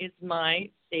lemon is my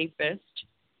safest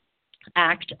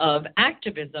act of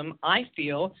activism, I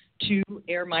feel, to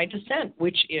air my dissent,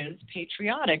 which is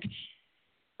patriotic.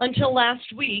 Until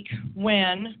last week,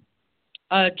 when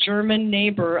a German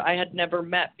neighbor I had never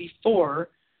met before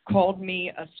called me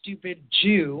a stupid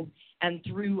Jew and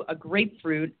threw a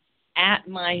grapefruit at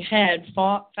my head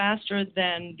faster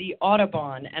than the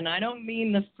Autobahn. And I don't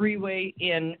mean the freeway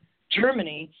in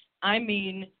Germany. I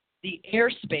mean the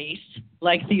airspace,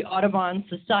 like the Audubon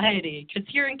Society. Because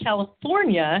here in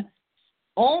California,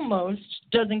 almost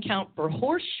doesn't count for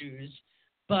horseshoes,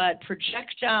 but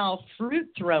projectile fruit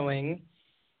throwing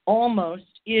almost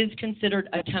is considered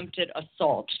attempted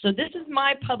assault. So this is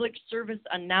my public service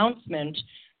announcement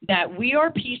that we are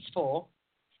peaceful,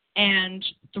 and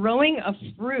throwing a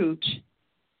fruit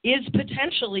is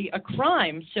potentially a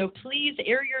crime. So please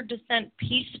air your dissent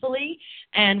peacefully.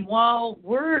 And while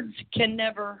words can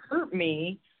never hurt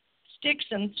me, sticks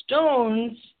and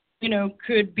stones,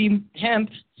 could be hemp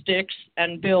sticks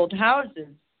and build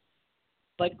houses.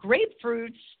 But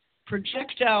grapefruits,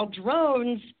 projectile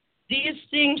drones, these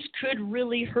things could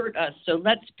really hurt us. So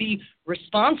let's be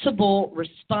responsible,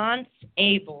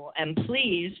 response-able, and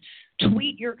please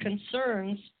tweet your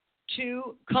concerns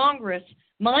to Congress.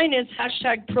 Mine is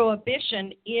hashtag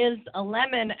prohibition is a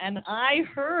lemon, and I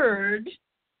heard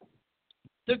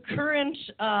the current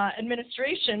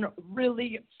administration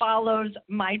really follows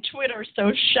my Twitter.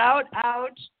 So shout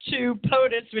out to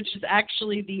POTUS, which is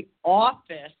actually the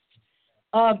office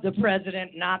of the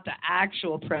president, not the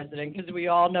actual president, because we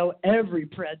all know every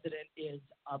president is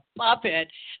a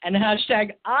puppet. And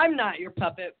hashtag I'm not your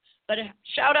puppet. But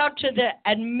shout out to the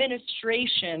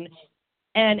administration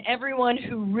and everyone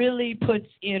who really puts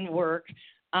in work.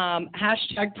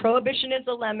 Hashtag prohibition is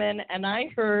a lemon, and I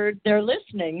heard they're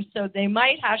listening, so they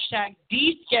might hashtag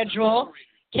deschedule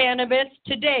cannabis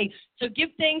today. So give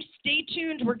thanks. Stay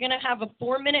tuned. We're going to have a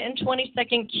 4-minute and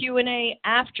 20-second Q&A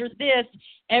after this.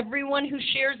 Everyone who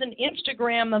shares an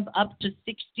Instagram of up to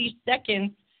 60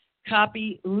 seconds,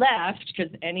 copy left,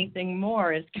 because anything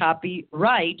more is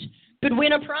copyright, could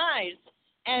win a prize.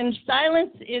 And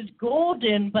silence is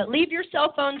golden, but leave your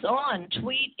cell phones on.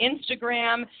 Tweet,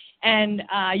 Instagram, and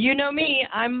you know me,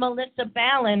 I'm Melissa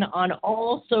Ballin on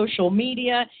all social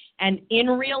media and in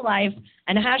real life.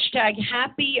 And hashtag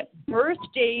happy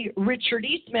birthday, Richard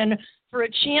Eastman, for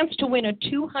a chance to win a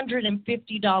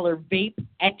 $250 Vape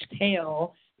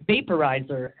Exhale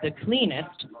vaporizer, the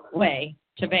cleanest way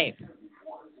to vape.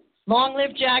 Long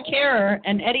live Jack Herer,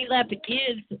 and Eddie Lepp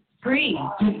is free.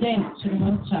 Give thanks to the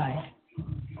Most High.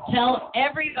 Tell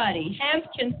everybody, hemp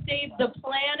can save the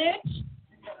planet,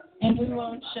 and we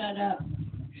won't shut up.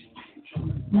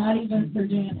 Not even for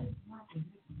Janet.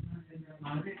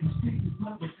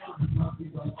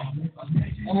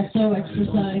 Also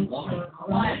exercise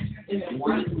right is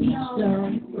free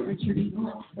zone for Richard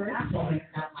Eastman's birthday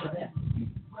after this.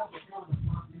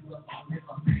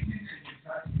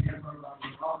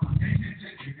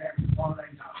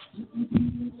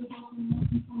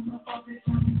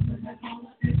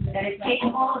 That is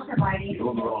capable of providing The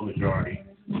overall majority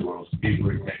of the world's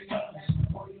favorite textiles.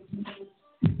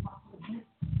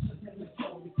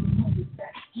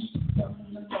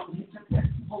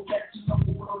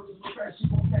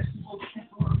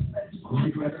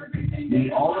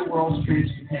 Meet all the world's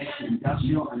transportation,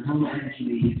 industrial, and home energy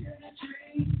needs.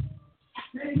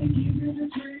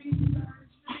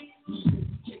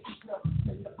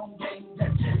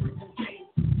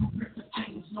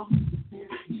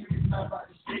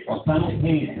 While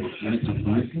simultaneously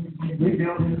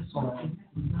rebuilding the soil,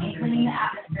 cleaning the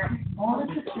atmosphere, all at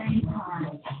the same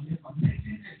time.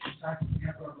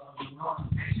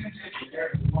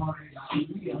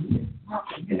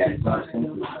 And that substance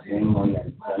is the same one that's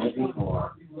done it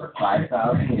before for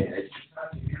 5,000 years.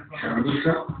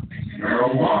 Number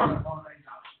one.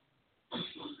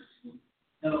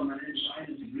 Hello, my name is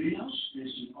Ivan the Greenhouse.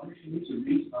 There's an honor for me to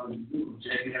read out of the book of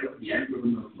Jack Herer, The Anchor of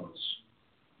No Clothes.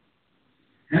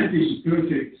 Hemp is a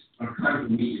perfect archival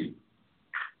medium.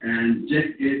 And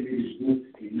Jack gave me this book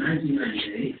in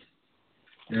 1998.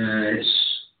 It's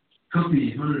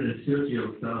copied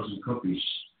 130,000 copies.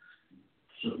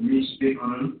 So for me, it's a big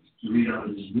honor to read out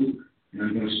of this book. And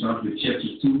I'm going to start with chapter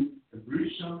 2, a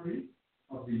brief summary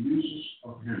of the uses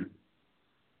of hemp.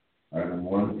 Item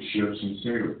 1, ships and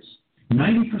sailors.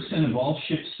 90% of all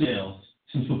ship sails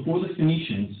since before the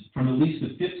Phoenicians, from at least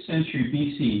the 5th century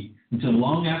BC until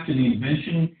long after the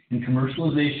invention and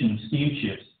commercialization of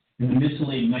steamships in the mid to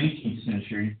late 19th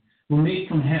century, were made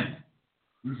from hemp.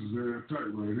 This is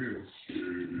airtight right here.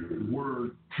 The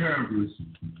word canvas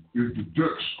is the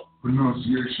Dutch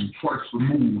pronunciation twice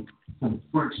removed from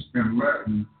French and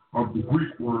Latin of the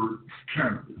Greek word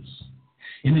cannabis.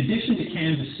 In addition to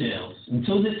canvas sails,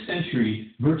 until this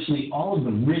century, virtually all of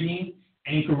the rigging,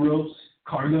 anchor ropes,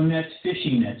 cargo nets,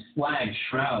 fishing nets, flags,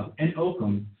 shrouds, and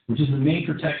oakum, which is the main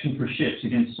protection for ships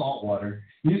against salt water,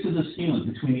 used as a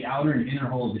sealant between the outer and inner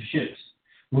hull of the ships,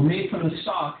 were made from the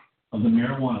stalk of the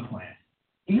marijuana plant.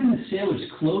 Even the sailors'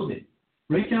 clothing,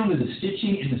 right down to the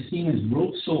stitching and the seamen's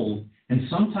rope soles, and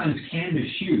sometimes canvas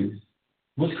shoes,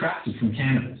 was crafted from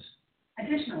cannabis.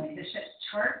 Additionally, the ship's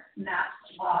charts, maps,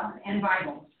 logs, and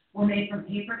Bibles were made from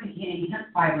paper containing hemp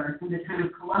fiber from the time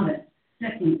of Columbus,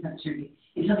 15th century,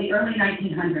 until the early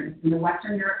 1900s in the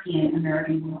Western European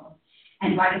American world,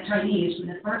 and by the Chinese from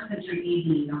the 1st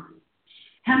century AD on.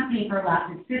 Hemp paper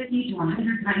lasted 50 to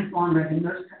 100 times longer than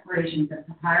most preparations of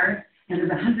papyrus, and was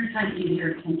 100 times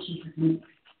easier and cheaper to make.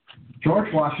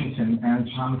 George Washington and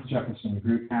Thomas Jefferson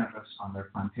grew cannabis on their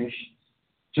plantations.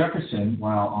 Jefferson,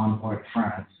 while envoy to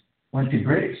France, went to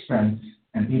great expense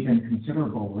and even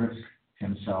considerable risk to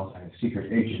himself and his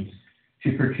secret agents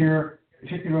to procure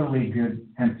particularly good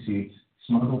hemp seeds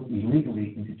smuggled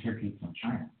illegally into Turkey from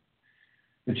China.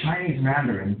 The Chinese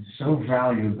mandarins so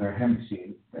valued their hemp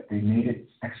seed that they made its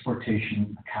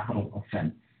exportation a capital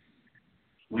offense.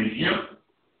 When hemp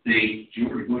saved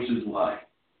George Bush's life.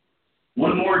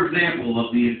 One more example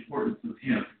of the importance of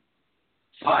hemp.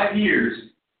 5 years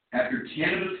After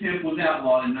cannabis hemp was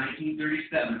outlawed in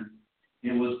 1937,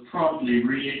 it was promptly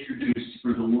reintroduced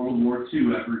for the World War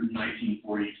II effort in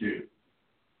 1942.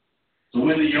 So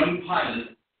when the young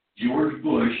pilot, George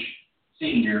Bush,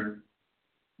 Sr.,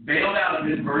 bailed out of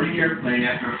his burning airplane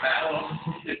after a battle on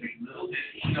the Pacific, little did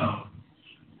he know,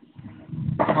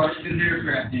 parts of his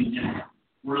aircraft engines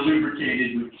were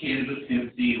lubricated with cannabis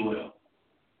hemp seed oil.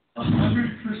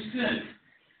 100%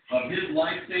 of his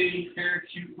life-saving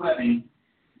parachute webbing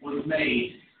was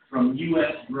made from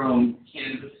U.S.-grown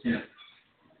cannabis hemp.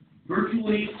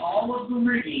 Virtually all of the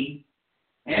rigging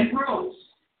and ropes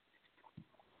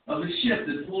of the ship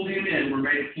that pulled him in were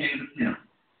made of cannabis hemp.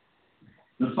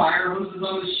 The fire hoses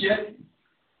on the ship,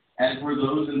 as were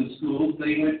those in the schools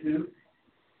they went to,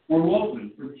 were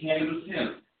woven from cannabis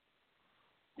hemp.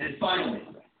 And finally,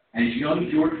 as young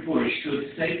George Bush stood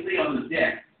safely on the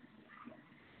deck,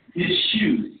 his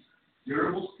shoes,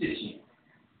 durable stitching,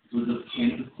 was of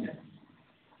cannabis hemp.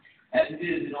 As it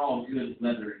is in all good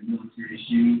leather and military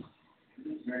shoes to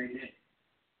this very day.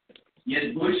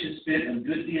 Yet Bush has spent a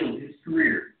good deal of his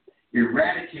career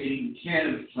eradicating the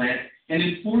cannabis plant and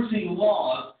enforcing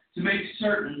laws to make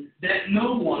certain that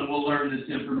no one will learn this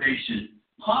information,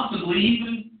 possibly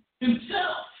even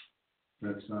himself.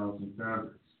 Textiles and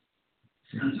fabrics.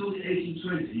 Until the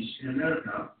 1820s in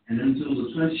America, and until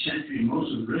the 20th century in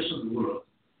most of the rest of the world,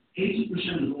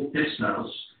 80% of all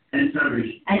textiles and fabrics,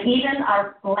 and even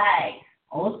our flag,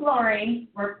 Old Glory,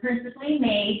 were principally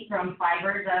made from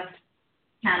fibers of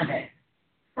cannabis.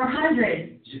 For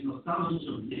hundreds, if not thousands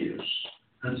of years,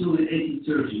 until the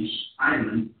 1830s,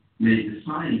 Ireland made the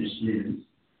finest linen,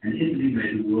 and Italy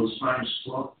made the world's finest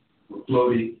cloth for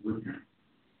clothing with hemp.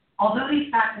 Although these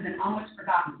facts have been almost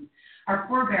forgotten, our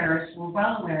forebears were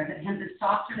well aware that hemp is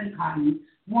softer than cotton,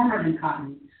 warmer than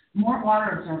cotton, more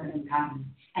water-absorbent than cotton,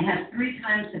 and has 3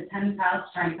 times the tensile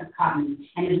strength of cotton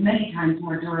and is many times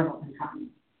more durable than cotton.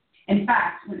 In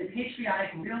fact, when the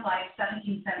patriotic, real-life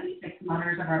 1776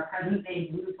 mothers of our present-day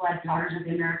blue-blood daughters of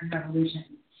the American Revolution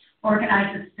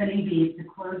organized the spinning bees to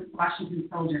clothe Washington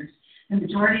soldiers, the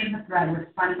majority of the thread was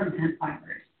spun from hemp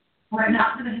fibers. Were it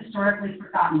not for the historically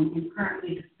forgotten and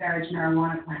currently disparaged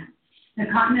marijuana plant, the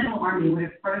Continental Army would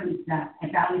have frozen to death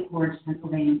at Valley Forge,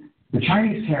 Pennsylvania. The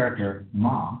Chinese character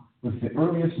Ma was the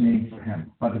earliest name for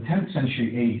hemp. By the 10th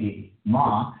century AD,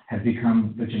 Ma had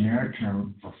become the generic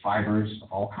term for fibers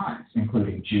of all kinds,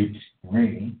 including jute and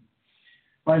raining.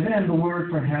 By then, the word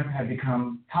for hemp had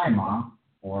become Tai Ma,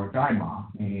 or Dai Ma,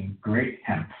 meaning great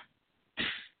hemp.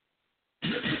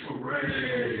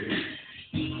 Hooray!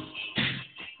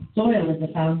 Soil is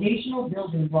the foundational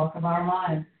building block of our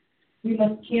lives. We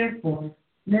must care for,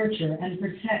 nurture, and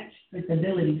protect its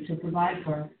ability to provide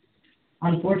for us.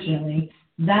 Unfortunately,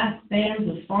 vast bands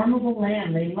of farmable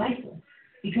land lay lifeless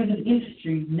because of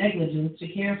industry's negligence to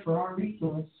care for our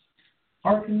resource.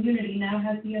 Our community now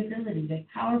has the ability to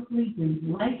powerfully breathe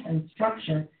life and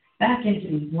structure back into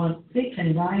these once sick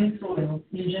and dying soils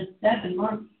in just 7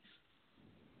 months.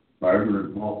 Fiber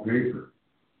and pulp paper.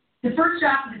 The first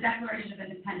draft of the Declaration of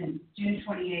Independence, June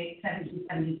 28,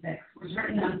 1776, was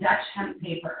written on Dutch hemp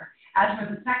paper, as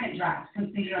was the second draft,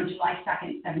 completed on July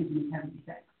 2,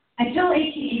 1776. Until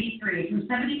 1883, from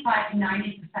 75 to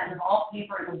 90% of all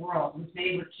paper in the world was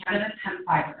made with cannabis hemp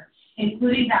fiber,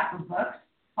 including that for books,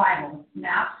 Bibles,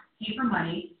 maps, paper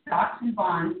money, stocks and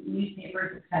bonds,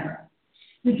 newspapers, etc.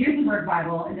 The Gutenberg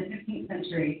Bible in the 15th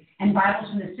century and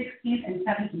Bibles from the 16th and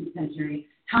 17th century,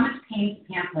 Thomas Paine's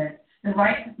pamphlets, The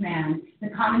Rights of Man, The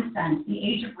Common Sense, The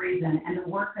Age of Reason, and the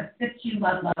works of Fitzhugh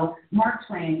Ludlow, Mark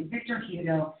Twain, Victor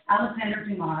Hugo, Alexander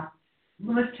Dumas,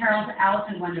 Lewis Carroll's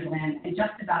Alice in Wonderland, and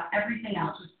just about everything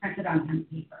else was printed on hemp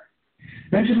paper.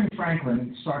 Benjamin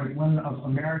Franklin started one of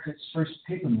America's first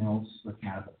paper mills with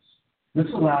cannabis. This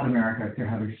allowed America to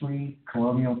have a free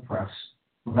colonial press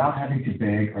without having to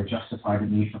beg or justify the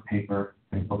need for paper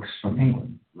and books from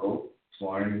England. Rope,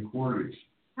 twine, and cordage.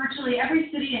 Virtually every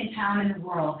city and town in the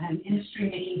world had an industry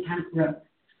making hemp rope.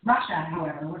 Russia,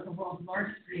 however, was the world's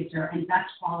largest producer and best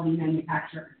quality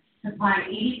manufacturer,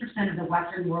 supplying 80% of the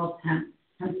Western world's hemp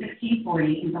from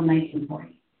 1640 until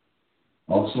 1940.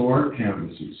 Also art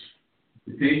canvases.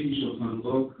 The paintings of Van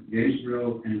Gogh,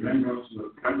 Gainsborough, and Rembrandt were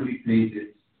primarily painted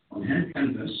on hand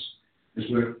canvas, as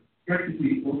were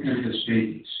practically all canvas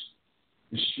paintings.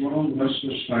 The strong,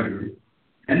 lustrous fiber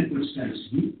and withstands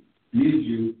heat,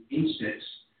 mildew, insects,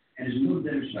 and is not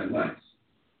damaged by light.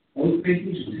 All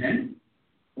paintings with hand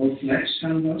or flex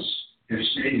canvas have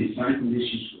stayed in fine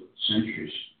conditions for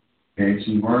centuries. Paints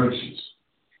and varnishes.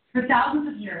 For thousands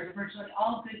of years, virtually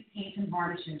all good paints and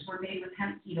varnishes were made with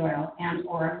hemp seed oil and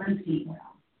or linseed oil.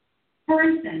 For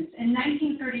instance, in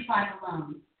 1935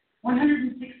 alone,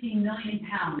 160 million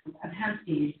pounds of hemp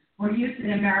seed were used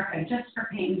in America just for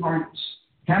paint and varnish.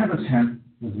 Cannabis hemp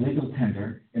was legal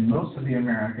tender in most of the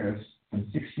Americas from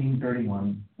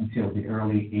 1631 until the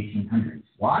early 1800s.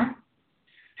 Why?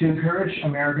 To encourage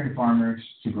American farmers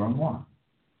to grow more.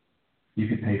 You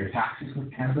could pay your taxes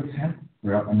with cannabis hemp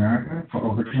throughout America for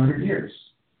over 200 years.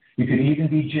 You could even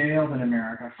be jailed in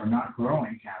America for not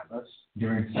growing cannabis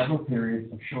during several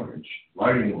periods of shortage.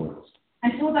 Lighting oils.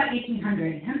 Until about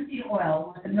 1800, hemp seed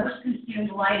oil was the most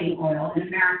consumed lighting oil in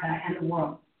America and the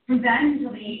world. From then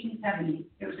until the 1870s,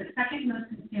 it was the second most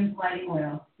consumed lighting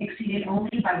oil, exceeded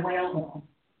only by whale oil.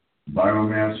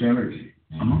 Biomass energy.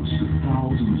 Amongst the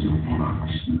thousands of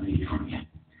products made from it,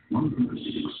 one of the most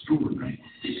extraordinary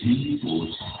is Henry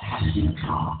Ford's Passenger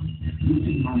car, built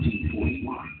in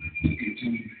 1941. It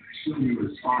contained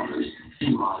stimulus fibers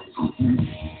derived from hemp,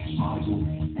 maple,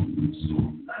 and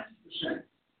brimstone. 90%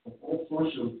 of all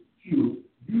fossil fuel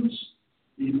used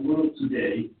in the world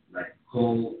today, like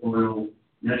coal, oil,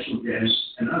 natural gas,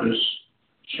 and others,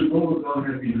 should long ago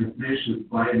have been replaced with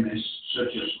biomass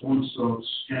such as corn stalks,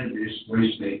 cannabis,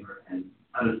 waste paper, and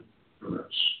other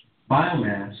products.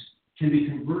 Biomass can be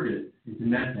converted into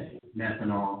methane,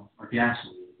 methanol, or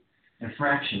gasoline at a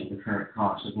fraction of the current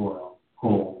cost of oil,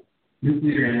 coal,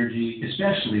 nuclear energy,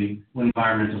 especially when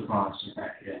environmental costs are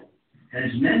factored in. And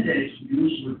it's mandated to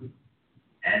use with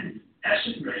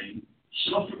acid rain,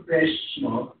 sulfur-based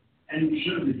smoke, and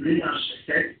observe the greenhouse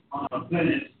effect on our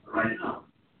planet right now.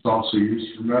 It's also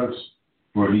used for medicine.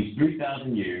 For at least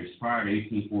 3,000 years prior to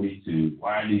 1842,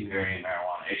 widely varying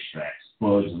marijuana extracts,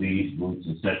 plugs, leaves, roots,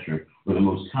 etc., were the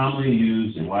most commonly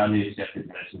used and widely accepted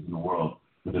medicines in the world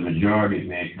for the majority of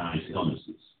mankind's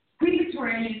illnesses. Queen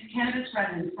Victoria used cannabis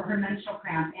resin for her menstrual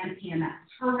cramp and PMS.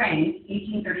 Her reign,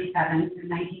 1837 through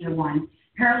 1901,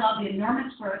 paralleled the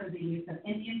enormous growth of the use of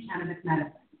Indian cannabis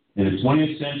medicine. In the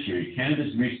 20th century,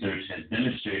 cannabis research has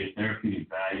demonstrated therapeutic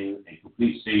value and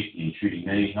complete safety in treating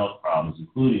many health problems,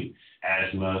 including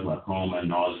asthma, glaucoma,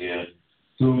 nausea,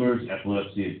 tumors,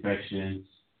 epilepsy, infections,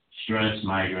 stress,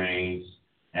 migraines,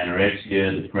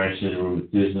 anorexia, depression,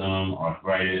 rheumatism,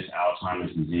 arthritis,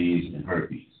 Alzheimer's disease, and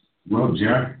herpes. Well,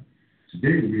 Jack,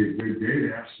 today would be a good day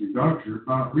to ask your doctor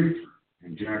about reefer.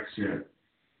 And Jack said,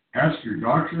 ask your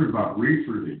doctor about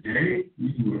reefer today?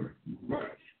 You are right.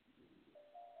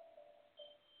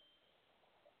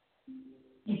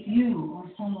 If you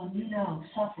or someone you know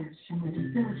suffers from a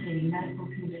debilitating medical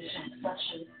condition such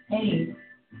as AIDS,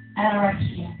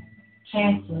 anorexia,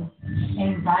 cancer,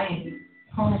 anxiety,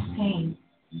 chronic pain,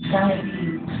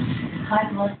 diabetes,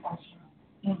 high blood pressure,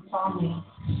 insomnia,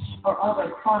 or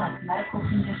other chronic medical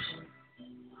conditions,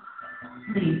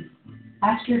 please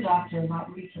ask your doctor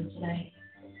about reefer today.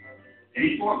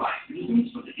 84 by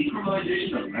reasons for the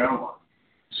decriminalization of marijuana.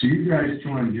 So you guys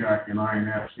join Jack and I and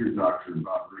ask your doctor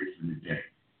about reefer today.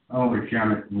 Not only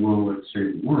can it will it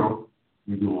save the world,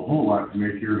 we do a whole lot to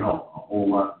make your health a whole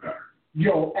lot better.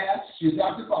 Yo, ask your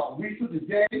doctor about reefer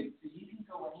today. So you can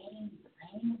go ahead and get the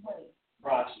pain away.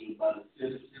 Brought to you by the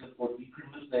Citizens for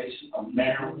Decriminalization of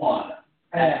Marijuana.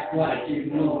 Act like you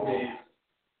know it.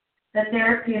 The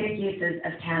therapeutic uses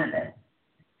of cannabis.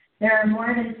 There are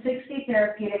more than 60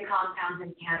 therapeutic compounds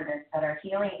in cannabis that are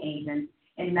healing agents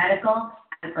in medical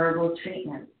and herbal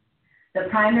treatments. The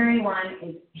primary one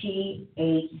is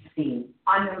THC.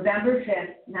 On November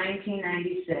 5th,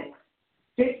 1996,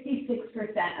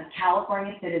 66% of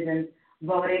California citizens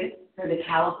voted for the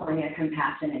California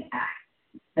Compassionate Act,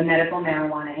 the Medical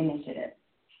Marijuana Initiative,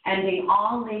 ending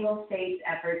all legal states'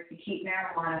 efforts to keep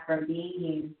marijuana from being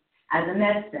used as a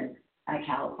medicine by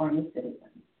California citizens.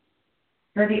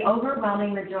 For the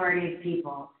overwhelming majority of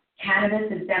people,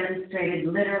 cannabis has demonstrated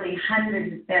literally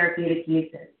hundreds of therapeutic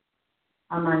uses.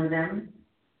 Among them,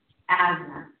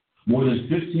 asthma. More than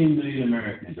 15 million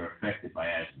Americans are affected by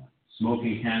asthma.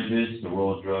 Smoking cannabis, the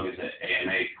royal drug as the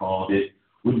AMA called it,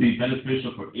 would be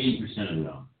beneficial for 80% of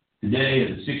them. Today,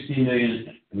 of the 16 million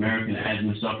American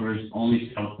asthma sufferers,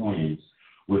 only Californians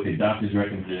with a doctor's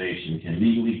recommendation can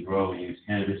legally grow and use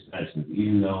cannabis medicines,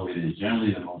 even though it is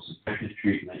generally the most effective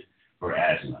treatment for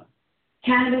asthma.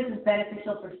 Cannabis is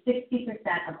beneficial for 60%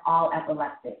 of all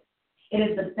epileptics. It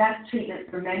is the best treatment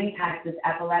for many types of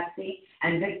epilepsy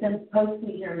and victims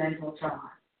post-seizure mental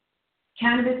trauma.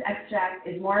 Cannabis extract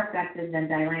is more effective than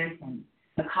Dilantin,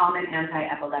 a common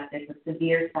anti-epileptic with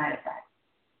severe side effects.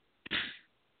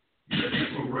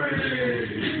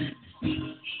 Hooray!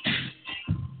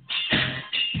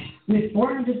 With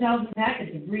 400,000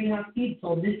 packets of greenhouse seed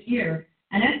sold this year,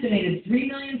 an estimated 3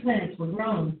 million plants were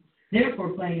grown, therefore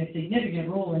playing a significant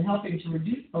role in helping to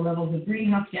reduce the levels of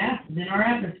greenhouse gases in our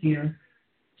atmosphere.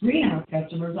 Greenhouse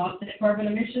customers offset carbon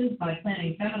emissions by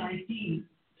planting feminized seeds.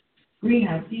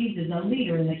 Greenhouse Seeds is a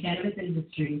leader in the cannabis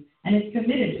industry and is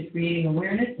committed to creating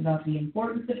awareness about the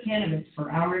importance of cannabis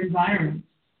for our environment.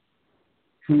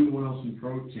 Food oils and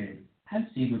protein. Hemp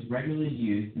seed was regularly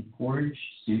used in porridge,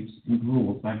 soups, and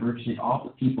gruels by virtually all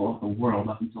the people of the world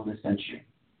up until this century.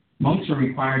 Monks were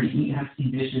required to eat hemp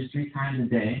seed dishes 3 times a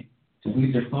day, to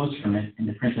weave their clothes from it, and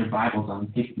to print their Bibles on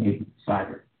paper made with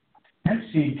fiber. Hemp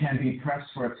seed can be pressed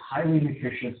for its highly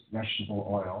nutritious vegetable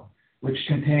oil, which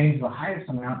contains the highest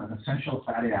amount of essential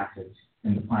fatty acids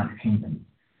in the plant kingdom.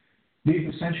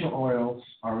 These essential oils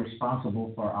are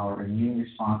responsible for our immune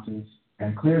responses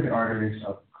and clear the arteries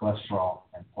of cholesterol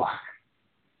and plaque.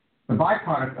 The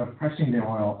byproduct of pressing the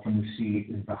oil from the seed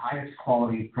is the highest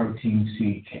quality protein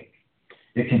seed cake.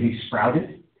 It can be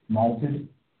sprouted, malted,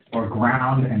 or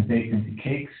ground and baked into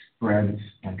cakes, breads,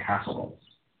 and casseroles.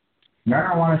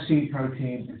 Marijuana seed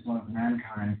protein is one of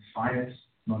mankind's finest,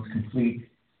 most complete,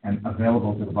 and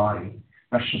available to the body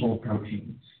vegetable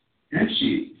proteins. Hemp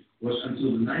seed was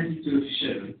until the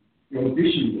 1937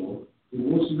 Prohibition law the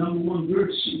world's #1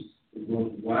 bird seed for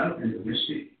both wild and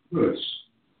domestic birds.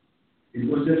 It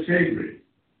was their favorite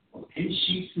of any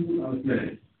seed food on the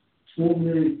planet. 4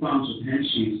 million pounds of hemp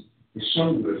seeds for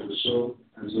songbirds were sold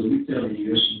until retail in the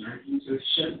U.S. in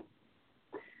 1937.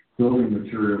 Building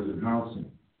materials and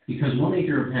housing. Because 1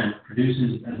 acre of hemp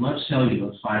produces as much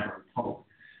cellulose fiber and pulp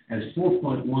as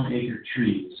 4.1 acre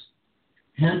trees.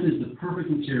 Hemp is the perfect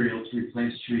material to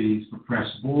replace trees for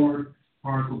pressed board,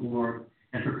 particle board,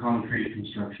 and for concrete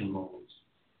construction molds.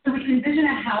 So we can envision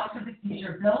a house of the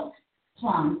future built,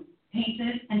 plumbed,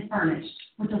 painted, and furnished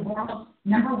with the world's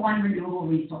 #1 renewable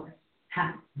resource,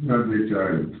 hemp. Subject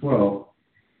item 12,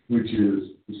 which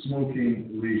is the smoking,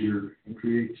 leisure, and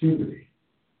creativity.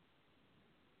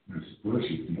 I suppose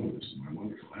you've noticed my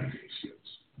wonderful acting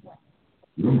skills.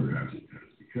 Rumor has it that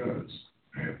it's because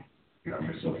I have got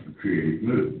myself in creative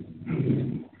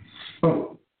mood.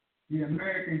 Oh. The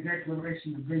American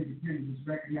Declaration of Independence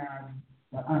recognizes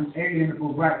the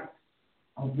unalienable rights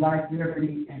of life,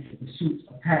 liberty, and the pursuit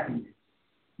of happiness.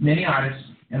 Many artists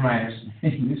and writers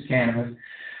use cannabis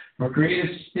for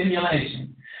creative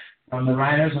stimulation, from the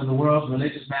writers of the world's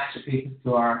religious masterpieces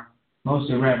to our most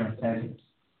irreverent figures.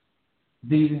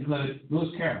 These include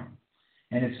Lewis Carroll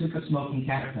and his hookah-smoking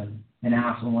caterpillar in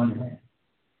Alice in Wonderland.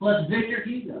 Plus Victor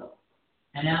Hugo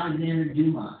and Alexander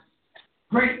Dumas.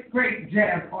 Great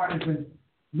jazz artists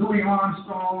Louis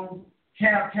Armstrong,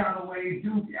 Cab Calloway,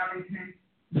 Duke Ellington.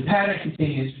 The pattern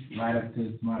continues right up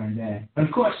to modern day. But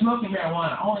of course, smoking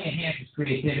marijuana only enhances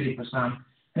creativity for some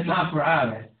and not for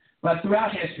others. But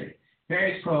throughout history,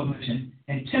 various prohibition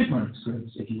and temperance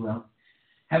groups, if you will,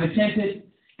 have attempted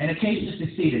and occasionally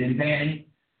succeeded in banning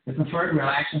the preferred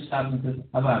relaxant substances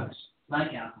of others,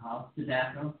 like alcohol,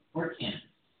 tobacco, or cannabis.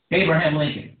 Abraham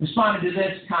Lincoln responded to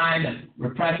this kind of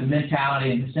repressive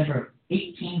mentality in December of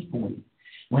 1840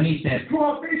 when he said,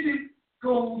 "Prohibition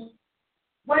goes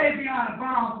way beyond the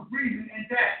bounds of reason in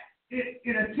that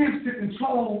it attempts to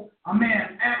control a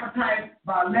man's appetite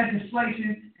by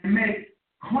legislation and make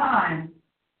crime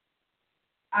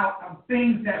out of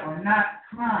things that are not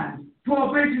crimes.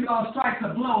 Prohibition strikes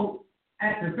a blow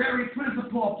at the very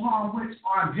principle upon which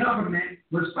our government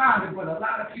was founded, but a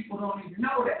lot of people don't even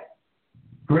know that."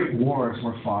 Great wars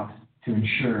were fought to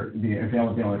ensure the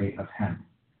availability of hemp.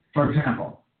 For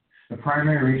example, the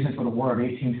primary reason for the War of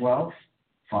 1812,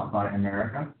 fought by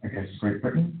America against Great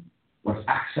Britain, was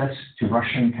access to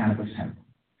Russian cannabis hemp.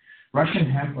 Russian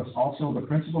hemp was also the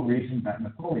principal reason that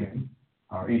Napoleon,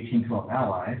 our 1812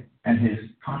 ally, and his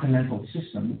continental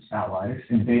systems allies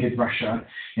invaded Russia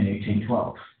in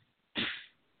 1812.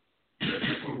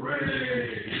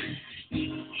 Hooray!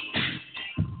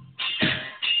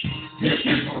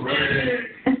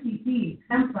 SCP,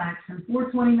 Hemflax, and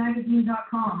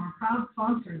 420magazine.com are proud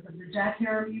sponsors of the Jack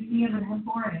Herer Museum and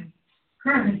Hemporium,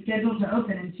 currently scheduled to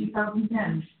open in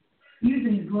 2010.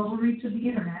 Using the global reach of the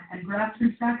Internet and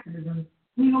grassroots activism,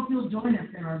 we hope you'll join us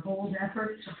in our bold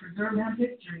efforts to preserve hemp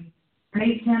history,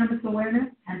 raise cannabis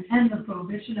awareness, and end the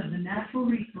prohibition of the natural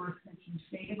resource that can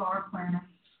save our planet.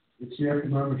 It's the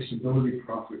economic stability,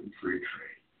 profit, and free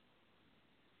trade.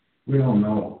 We all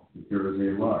know that there is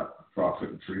a lot of profit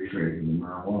and free trade in the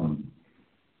marijuana.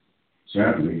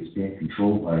 Sadly, it's being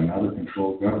controlled by another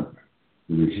controlled government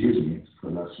that is using it to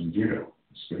put us in jail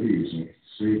instead of using it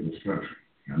to save this country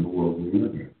and the world we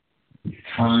live in. It's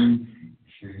time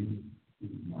to change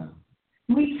now.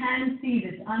 We can see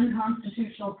this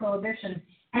unconstitutional prohibition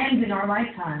end in our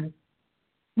lifetime.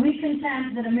 We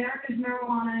contend that America's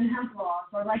marijuana and hemp laws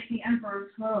are like the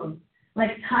emperor's clothes.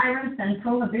 Like tyrants and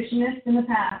prohibitionists in the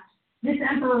past, This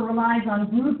emperor relies on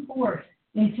brute force,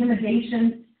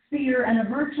 intimidation, fear, and a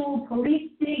virtual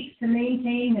police state to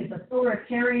maintain his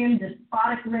authoritarian,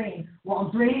 despotic reign,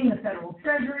 while draining the federal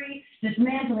treasury,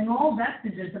 dismantling all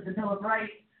vestiges of the Bill of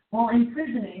Rights, while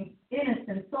imprisoning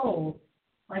innocent souls,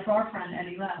 like our friend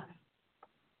Eddie Leff.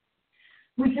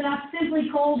 We cannot simply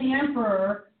call the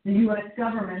emperor, the U.S.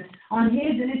 government, on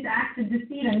his and its acts of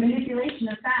deceit and manipulation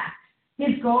of facts.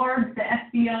 His guards, the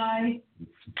FBI,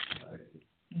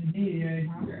 the DEA,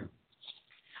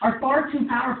 are far too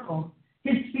powerful.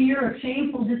 His fear of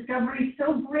shameful discovery is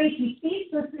so great he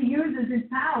ceaselessly uses his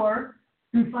power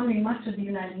through funding much of the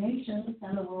United Nations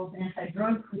and the world's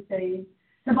anti-drug crusade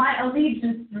to buy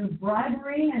allegiance through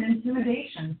bribery and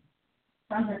intimidation.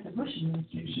 Sounds like the Bush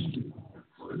administration.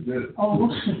 Oh.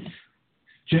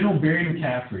 General Barry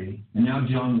McCaffrey and now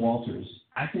John Walters,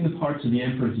 acting the parts of the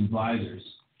emperor's advisors,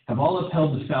 have all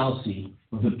upheld the fallacy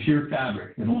of the pure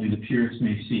fabric that only the purists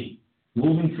may see,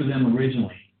 woven for them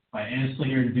originally by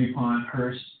Anslinger, DuPont,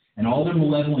 Hearst, and all their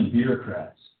malevolent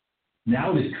bureaucrats.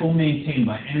 Now it is co-maintained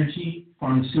by energy,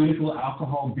 pharmaceutical,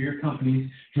 alcohol, beer companies,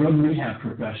 drug rehab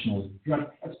professionals,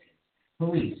 drug test kits,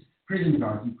 police, prison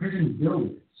guards, and prison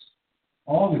builders,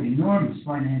 all with enormous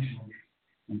financial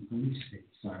and police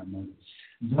state-style motives.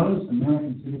 Those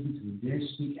American citizens who dare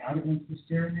speak out against this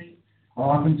tyranny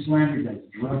are often slandered as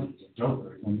druggies or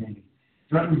dopers, and maybe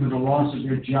threatened with the loss of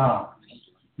their jobs,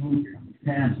 food,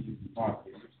 families, and property.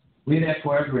 We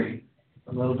therefore agree,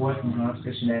 a little boy from North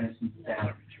Christian Anderson's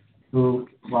family, who,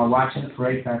 while watching the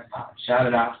parade pass by,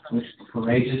 shouted out with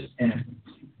courageous innocence,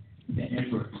 the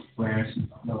emperor wears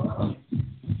no clothes.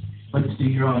 Let's do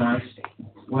your own eyes state.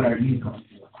 What are you going to do?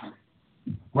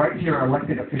 Right here are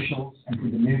elected officials and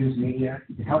through the news media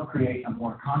to help create a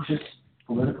more conscious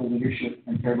political leadership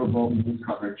and favorable news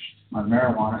coverage on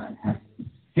marijuana and hemp.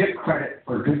 Give credit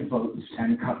for good votes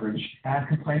and coverage and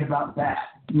complain about that.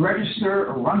 Register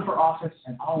or run for office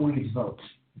and always vote.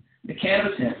 The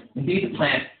cannabis hemp, indeed the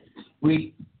plant,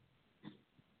 we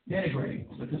denigrate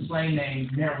with the slang name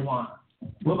marijuana,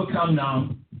 will become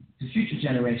known to future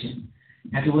generations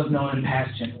as it was known in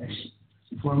past generations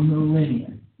for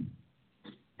millennia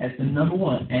as the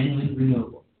 #1 annually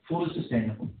renewable, fully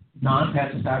sustainable,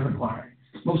 non-pesticide requiring,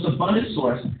 most abundant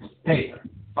source of paper,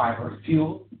 fiber,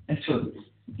 fuel, and food,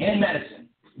 and medicine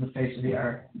on the face of the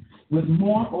earth, with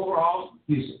more overall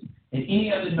uses than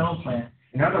any other known plant.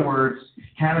 In other words,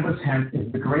 cannabis hemp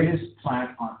is the greatest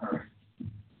plant on earth.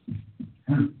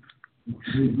 Hemp will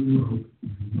save the world.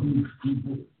 Most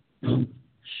people don't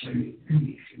say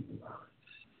anything about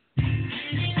it.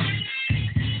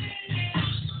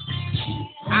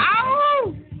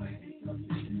 Ow!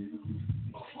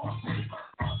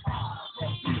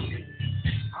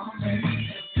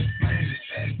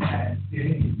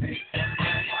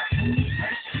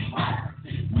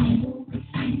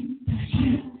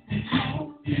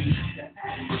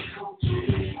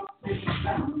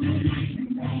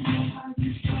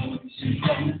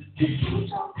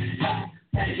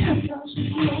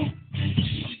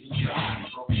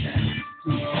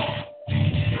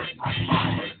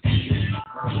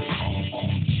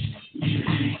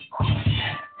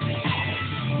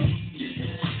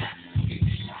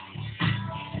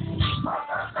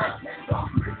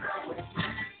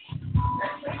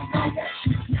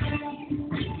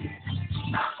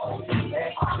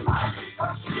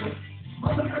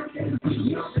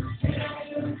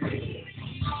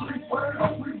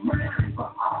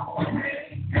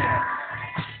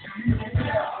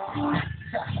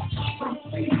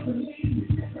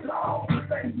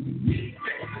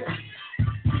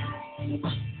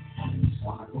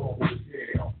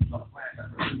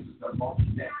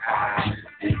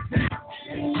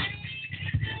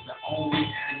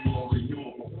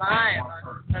 Live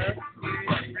on Post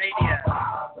News Radio.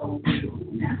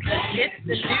 It's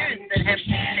the news that have to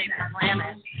save the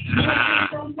planet.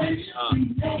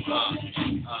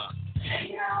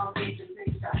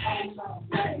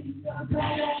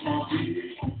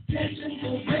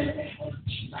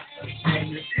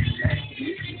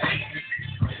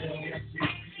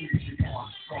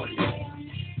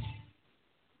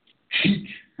 Teach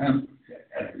hemp to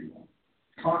everyone.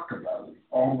 Talk about it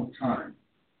all the time.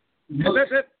 Look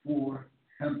for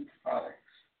hemp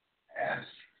products. Ask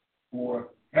for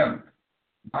hemp.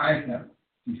 Buy hemp.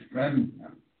 Befriend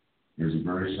hemp. There's a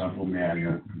very simple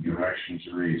manual. Directions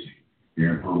are easy. The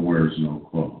emperor wears no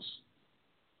clothes.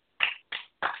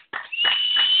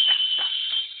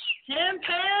 Hemp,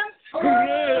 hemp.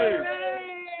 Hooray!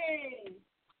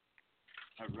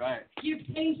 All right. Give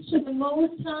thanks to the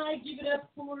Most High. Give it up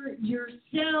for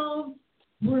yourselves.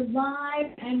 We're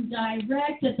live and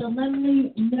direct at the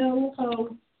Lemley No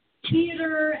Host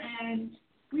theater, and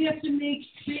we have to make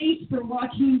space for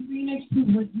Joaquin Phoenix, who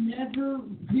was never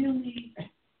really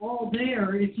all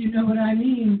there, if you know what I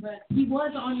mean. But he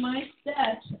was on my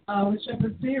set with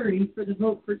Shepard Fairey for the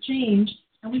Vote for Change,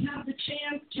 and we have the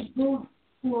chance to vote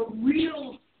for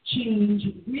real change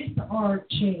with our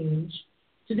change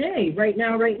today, right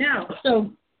now.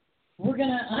 So I'm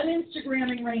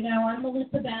Instagramming right now. I'm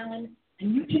Melissa Ballin,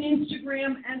 and you can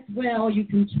Instagram as well. You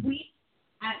can tweet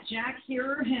at Jack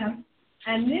Herer Hemp,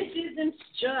 and this isn't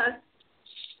just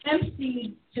hemp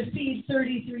seed to feed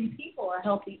 33 people a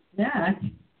healthy snack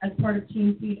as part of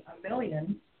Team Feed a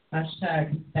Million.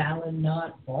 Hashtag Ballin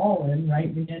not ballin',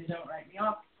 write me in, don't write me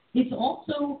off. It's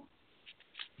also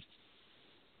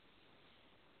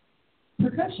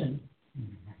percussion.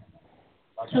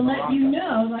 To let you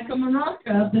know, like a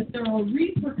maraca, that there are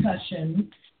repercussions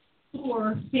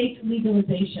for fake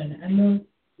legalization. And those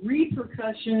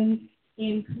repercussions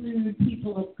include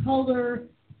people of color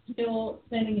still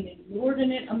spending an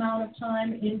inordinate amount of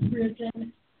time in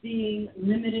prison, being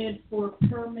limited for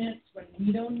permits when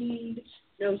we don't need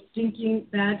no stinking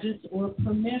badges or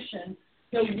permission.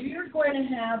 So we're going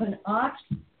to have an ox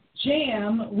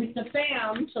jam with the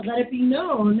fam so let it be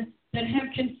known that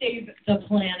hemp can save the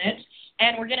planet.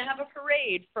 And we're going to have a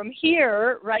parade from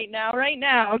here right now,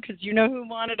 because you know who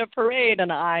wanted a parade,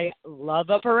 and I love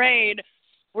a parade.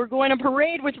 We're going to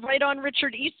parade with Right On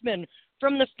Richard Eastman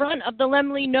from the front of the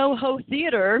Lemley NoHo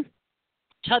Theater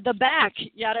to the back,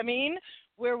 you know what I mean,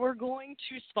 where we're going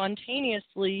to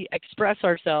spontaneously express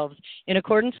ourselves in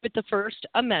accordance with the First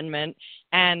Amendment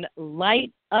and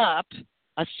light up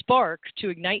a spark to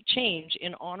ignite change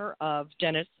in honor of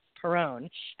Dennis Peron.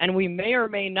 And we may or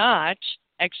may not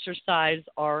exercise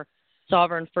our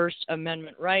sovereign First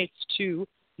Amendment rights to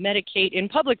medicate in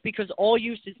public, because all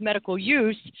use is medical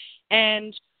use,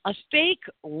 and a fake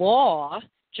law,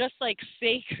 just like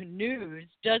fake news,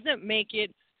 doesn't make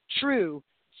it true.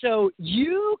 So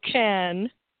you can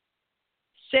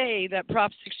say that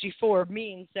Prop 64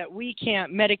 means that we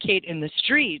can't medicate in the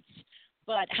streets,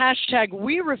 but hashtag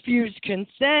we refuse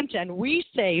consent, and we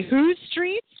say whose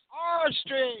streets? Our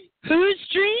street. Whose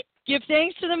street? Give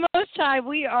thanks to the Most High.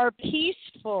 We are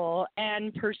peaceful,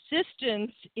 and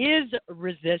persistence is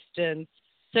resistance.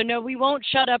 So, no, we won't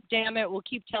shut up, damn it. We'll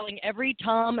keep telling every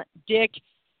Tom, Dick,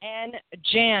 and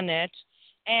Janet.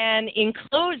 And in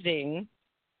closing,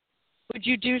 would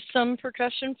you do some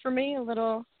percussion for me, a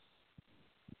little?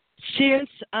 Since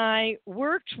I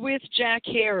worked with Jack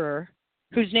Herer,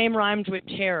 whose name rhymed with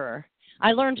terror,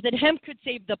 I learned that hemp could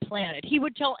save the planet. He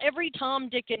would tell every Tom,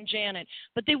 Dick, and Janet,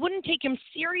 but they wouldn't take him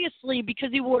seriously because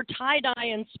he wore tie-dye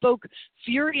and spoke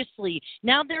furiously.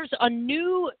 Now there's a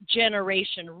new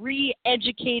generation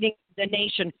re-educating the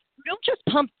nation who don't just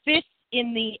pump fists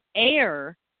in the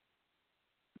air,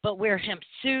 but wear hemp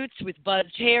suits with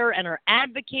buzzed hair and are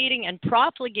advocating and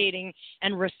profligating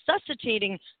and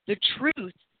resuscitating the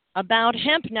truth about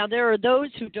hemp. Now there are those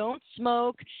who don't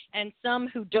smoke and some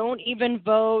who don't even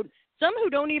vote, some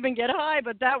who don't even get high,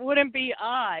 but that wouldn't be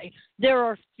I. There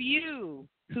are few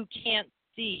who can't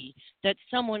see that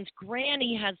someone's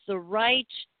granny has the right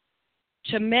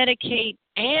to medicate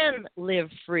and live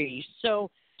free.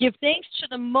 So give thanks to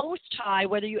the Most High,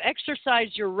 whether you exercise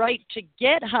your right to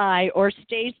get high or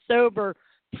stay sober.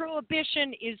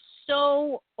 Prohibition is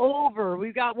so over.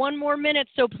 We've got one more minute,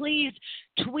 so please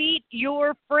tweet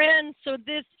your friends so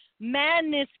this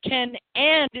madness can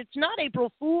end. It's not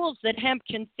April Fool's that hemp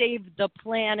can save the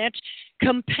planet.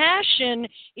 Compassion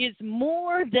is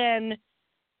more than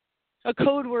a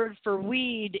code word for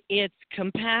weed. It's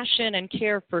compassion and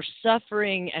care for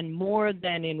suffering, and more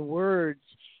than in words,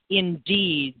 in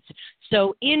deeds.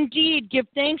 So indeed, give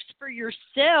thanks for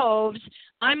yourselves.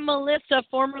 I'm Melissa,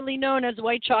 formerly known as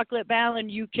White Chocolate Ballin.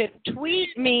 You can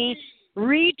tweet me,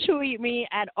 retweet me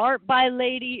at Art by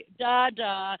Lady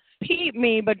Dada. Peep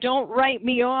me, but don't write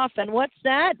me off. And what's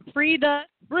that? Free the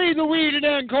weed and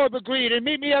end corporate greed. And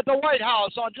meet me at the White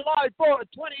House on July 4th,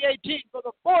 2018 for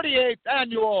the 48th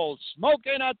annual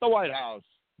Smoking at the White House.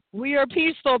 We are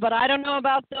peaceful, but I don't know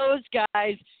about those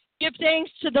guys. Give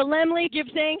thanks to the Lemley. Give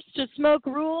thanks to Smoke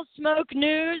Rules, Smoke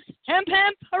News. Hemp,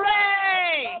 hemp,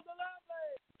 hooray!